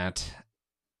with that.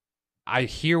 I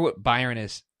hear what Byron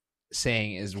is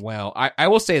saying as well. I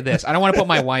will say this. I don't want to put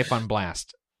my wife on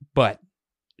blast, but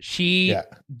she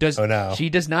does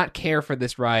not care for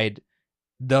this ride,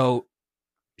 though.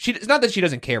 It's not that she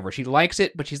doesn't care for it. She likes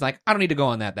it, but she's like, I don't need to go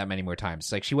on that many more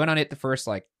times. Like, she went on it the first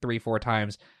 3-4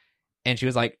 times, and she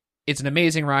was like, it's an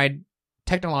amazing ride,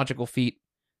 technological feat.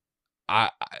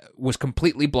 I was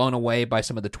completely blown away by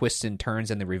some of the twists and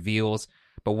turns and the reveals.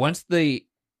 But once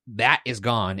that is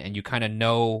gone and you kind of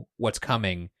know what's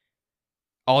coming,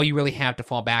 all you really have to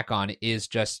fall back on is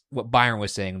just what Byron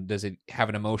was saying. Does it have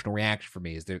an emotional reaction for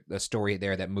me? Is there a story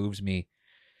there that moves me?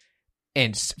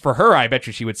 And for her, I bet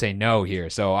you she would say no here.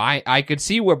 So I could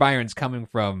see where Byron's coming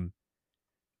from.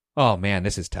 Oh, man,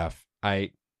 this is tough. What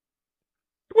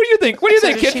do you think? What do you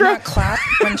think, Kitra? She not clap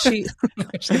when she...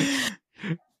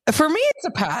 For me, it's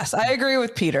a pass. I agree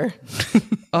with Peter.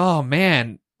 Oh,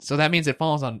 man. So that means it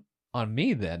falls on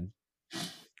me then.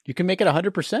 You can make it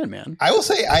 100%, man. I will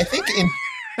say, I think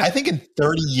in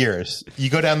 30 years, you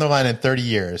go down the line in 30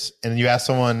 years and you ask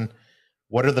someone,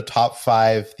 what are the top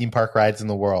 5 theme park rides in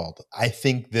the world? I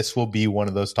think this will be one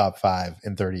of those top 5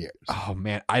 in 30 years. Oh,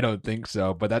 man, I don't think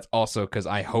so. But that's also because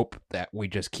I hope that we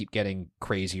just keep getting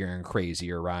crazier and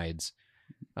crazier rides.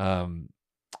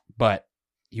 But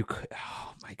you could,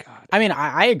 oh my God. I mean,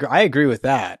 I agree with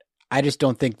that. I just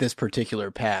don't think this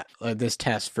particular this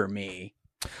test for me.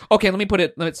 Okay,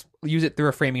 let's use it through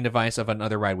a framing device of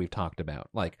another ride we've talked about.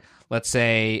 Like, let's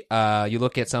say you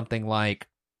look at something like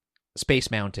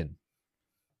Space Mountain.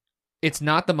 It's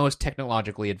not the most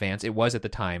technologically advanced. It was at the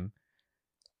time.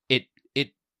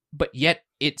 But yet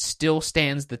it still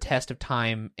stands the test of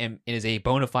time and is a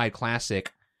bona fide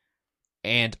classic.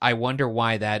 And I wonder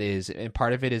why that is. And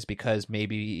part of it is because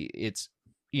maybe it's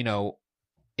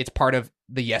part of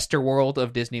the yesterworld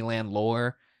of Disneyland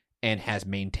lore and has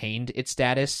maintained its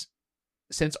status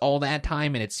since all that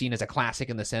time. And it's seen as a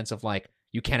classic in the sense of, like,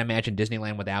 you can't imagine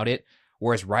Disneyland without it.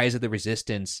 Whereas Rise of the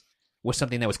Resistance was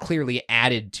something that was clearly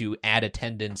added to add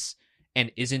attendance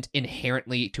and isn't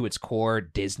inherently to its core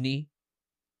Disney.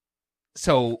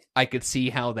 So I could see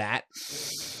how that...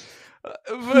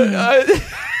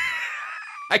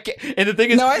 I can't, and the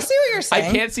thing is, no, I see what you're saying.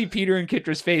 I can't see Peter and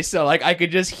Kitra's face, so I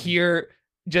could just hear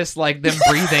like them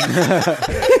breathing.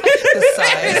 The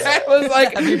sighs. I was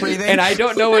like, heavy breathing. And I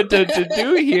don't know what to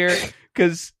do here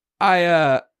because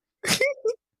well,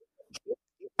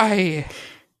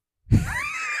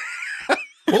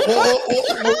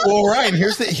 Ryan,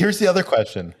 here's the other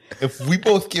question. If we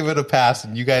both give it a pass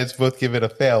and you guys both give it a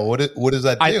fail, what does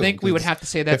that do? I think we would have to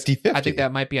say that 50-50. I think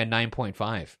that might be a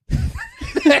 9.5.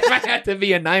 That might have to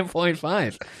be a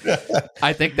 9.5.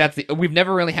 I think we've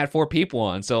never really had 4 people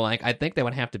on, so I think that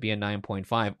would have to be a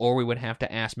 9.5, or we would have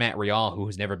to ask Matt Rial,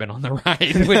 who's never been on the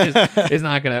ride, which is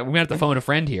not gonna. We have to phone a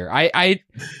friend here. I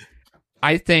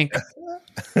think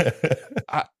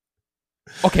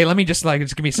Okay, let me just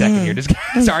give me a second here. Just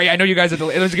sorry, I know you guys are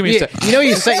delayed. Just give me a second. You know,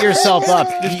 you set yourself up.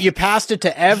 You passed it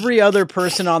to every other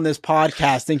person on this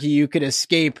podcast, thinking you could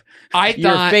escape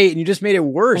your fate, and you just made it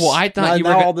worse. Well, I thought you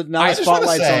were. The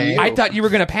spotlight's on you. I thought you were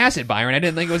going to pass it, Byron. I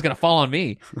didn't think it was going to fall on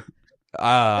me.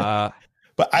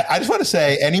 But I just want to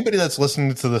say, anybody that's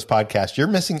listening to this podcast, you're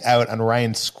missing out on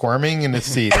Ryan squirming in his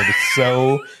seat. It is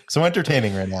so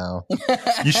entertaining right now.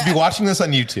 You should be watching this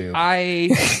on YouTube.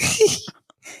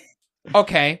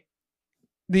 Okay.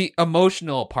 The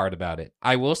emotional part about it.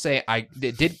 I will say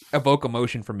it did evoke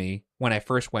emotion for me when I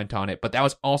first went on it, but that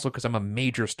was also because I'm a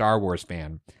major Star Wars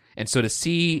fan. And so to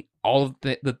see all of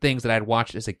the things that I'd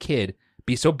watched as a kid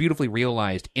be so beautifully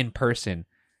realized in person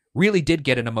really did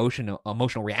get an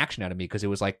emotional reaction out of me, because it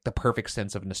was like the perfect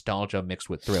sense of nostalgia mixed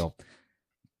with thrill.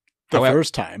 The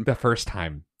first time.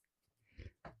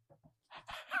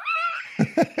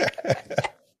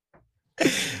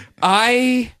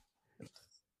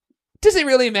 Does it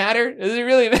really matter? Does it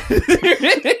really matter?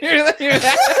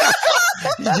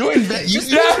 You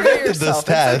invented this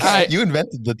test. You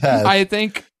invented the test. I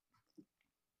think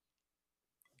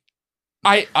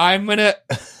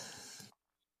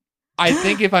I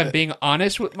think if I'm being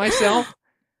honest with myself,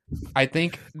 I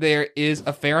think there is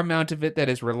a fair amount of it that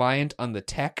is reliant on the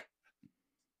tech.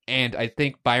 And I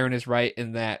think Byron is right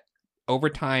in that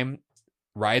over time,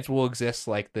 rides will exist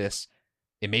like this.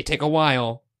 It may take a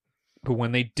while, but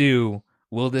when they do,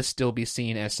 will this still be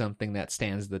seen as something that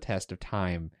stands the test of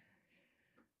time?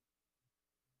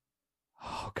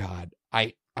 Oh God,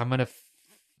 I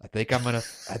think I'm gonna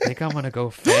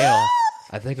go fail.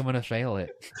 I think I'm gonna fail it.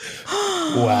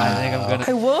 Wow.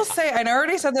 I will say, and I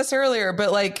already said this earlier,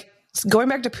 but like going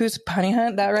back to Pooh's Honey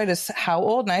Hunt, that ride is how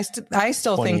old? And I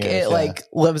still think it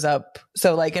lives up.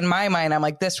 So like in my mind, I'm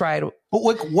like, this ride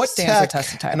what stands tech, the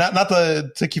test of time. Not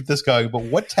to keep this going, but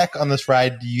what tech on this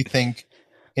ride do you think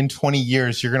in 20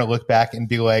 years you're going to look back and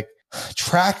be like,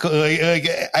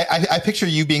 I picture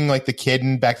you being like the kid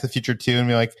in Back to the Future 2 and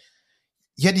be like,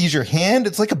 you had to use your hand?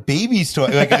 It's like a baby's toy.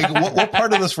 Like what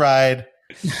part of this ride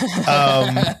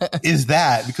is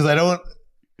that? Because I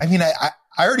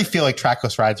already feel like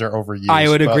trackless rides are overused. I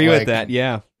would agree with that.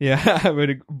 Yeah. I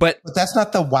would. But that's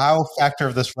not the wow factor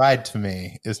of this ride to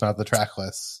me. It's not the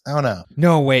trackless. I don't know.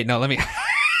 No, wait, no. Let me.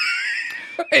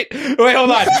 wait.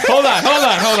 Hold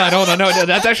on. No,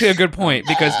 that's actually a good point,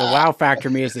 because the wow factor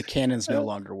me is the cannon's no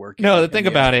longer working. No, think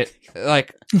about it.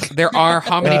 Like, there are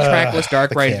how many trackless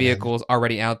dark ride vehicles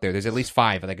already out there? There's at least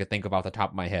 5 that I could think of off the top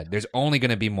of my head. There's only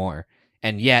going to be more,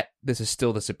 and yet this is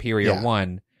still the superior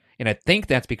one. And I think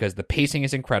that's because the pacing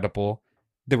is incredible.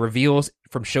 The reveals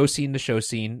from show scene to show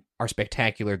scene are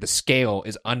spectacular. The scale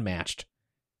is unmatched.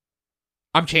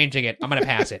 I'm changing it. I'm going to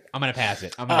pass it. 100%. I'm going to pass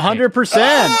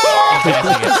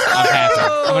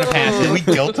it. We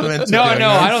guilt him into No,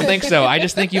 I don't think so. I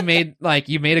just think you made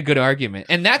a good argument.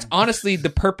 And that's honestly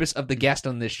the purpose of the guest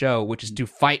on this show, which is to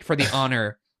fight for the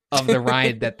honor of the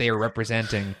ride that they are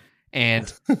representing.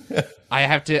 And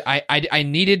I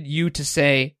needed you to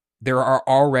say, there are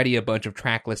already a bunch of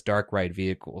trackless dark ride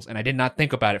vehicles, and I did not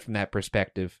think about it from that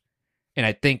perspective. And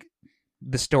I think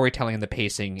the storytelling and the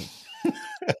pacing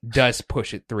does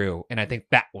push it through, and I think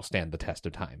that will stand the test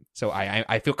of time. So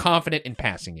I feel confident in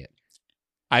passing it.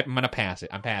 I'm going to pass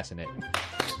it. I'm passing it.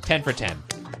 10 for 10.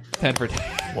 10 for 10.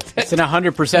 It's an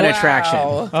 100% attraction.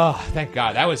 Oh, thank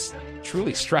God. That was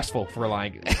truly stressful for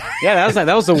like. Yeah,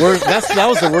 that was the worst. That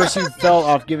was the worst you felt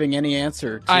off giving any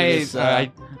answer to this. I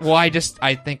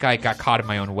think I got caught in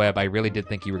my own web. I really did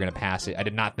think you were going to pass it. I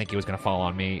did not think it was going to fall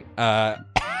on me.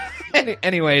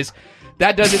 Anyways,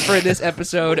 that does it for this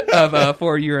episode of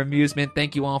For Your Amusement.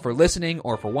 Thank you all for listening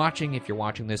or for watching if you're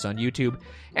watching this on YouTube.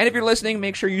 And if you're listening,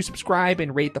 make sure you subscribe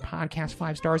and rate the podcast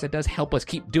 5 stars. That does help us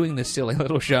keep doing this silly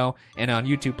little show. And on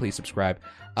YouTube, please subscribe.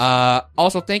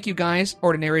 Also, thank you guys,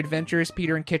 Ordinary Adventures,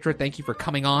 Peter and Kitra. Thank you for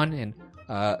coming on and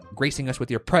gracing us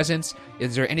with your presence.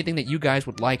 Is there anything that you guys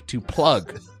would like to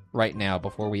plug right now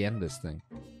before we end this thing?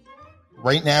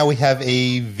 Right now, we have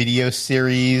a video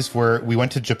series where we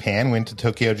went to Japan. We went to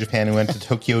Tokyo, Japan. We went to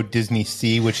Tokyo Disney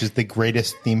Sea, which is the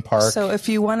greatest theme park. So if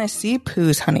you want to see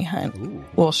Pooh's Honey Hunt,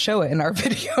 we'll show it in our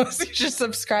videos. You should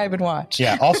subscribe and watch.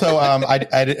 Yeah. Also, I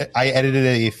edited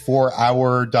a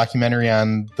 4-hour documentary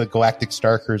on the Galactic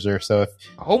Star Cruiser. So if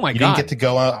you didn't get to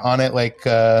go on it, like,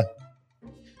 check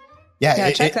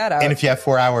that out. And if you have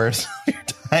 4 hours of your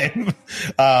time,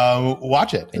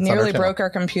 watch it. It nearly broke our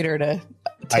computer to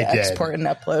export and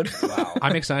upload. Wow.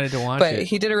 I'm excited to watch but it.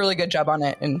 He did a really good job on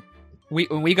it, and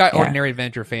We got Ordinary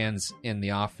Adventure fans in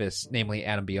the office, namely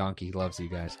Adam Bianchi. He loves you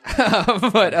guys.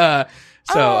 But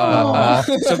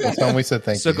we said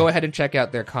thank you. So go ahead and check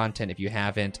out their content if you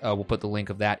haven't. We'll put the link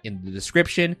of that in the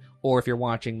description, or if you're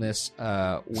watching this,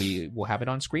 we will have it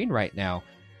on screen right now.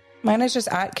 Mine is just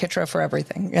at Kitra for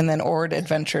everything, and then Ord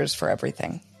Adventures for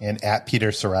everything, and at Peter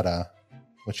Soretta,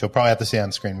 which you'll probably have to see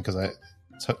on screen because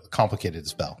it's complicated to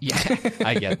spell. Yeah,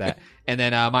 I get that. And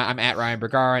then I'm at Ryan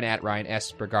Bergara and at Ryan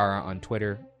S. Bergara on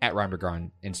Twitter, at Ryan Bergara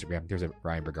on Instagram. There's a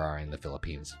Ryan Bergara in the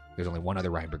Philippines. There's only one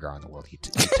other Ryan Bergara in the world. He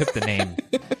took the name.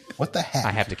 What the heck? I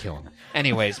have to kill him.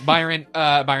 Anyways, Byron's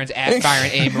at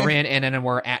Byron A. Marin, and then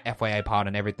we're at FYI Pod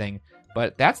and everything.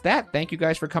 But that's that. Thank you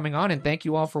guys for coming on, and thank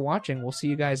you all for watching. We'll see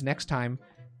you guys next time.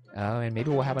 And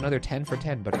maybe we'll have another 10 for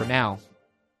 10. But for now,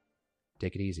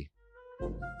 take it easy.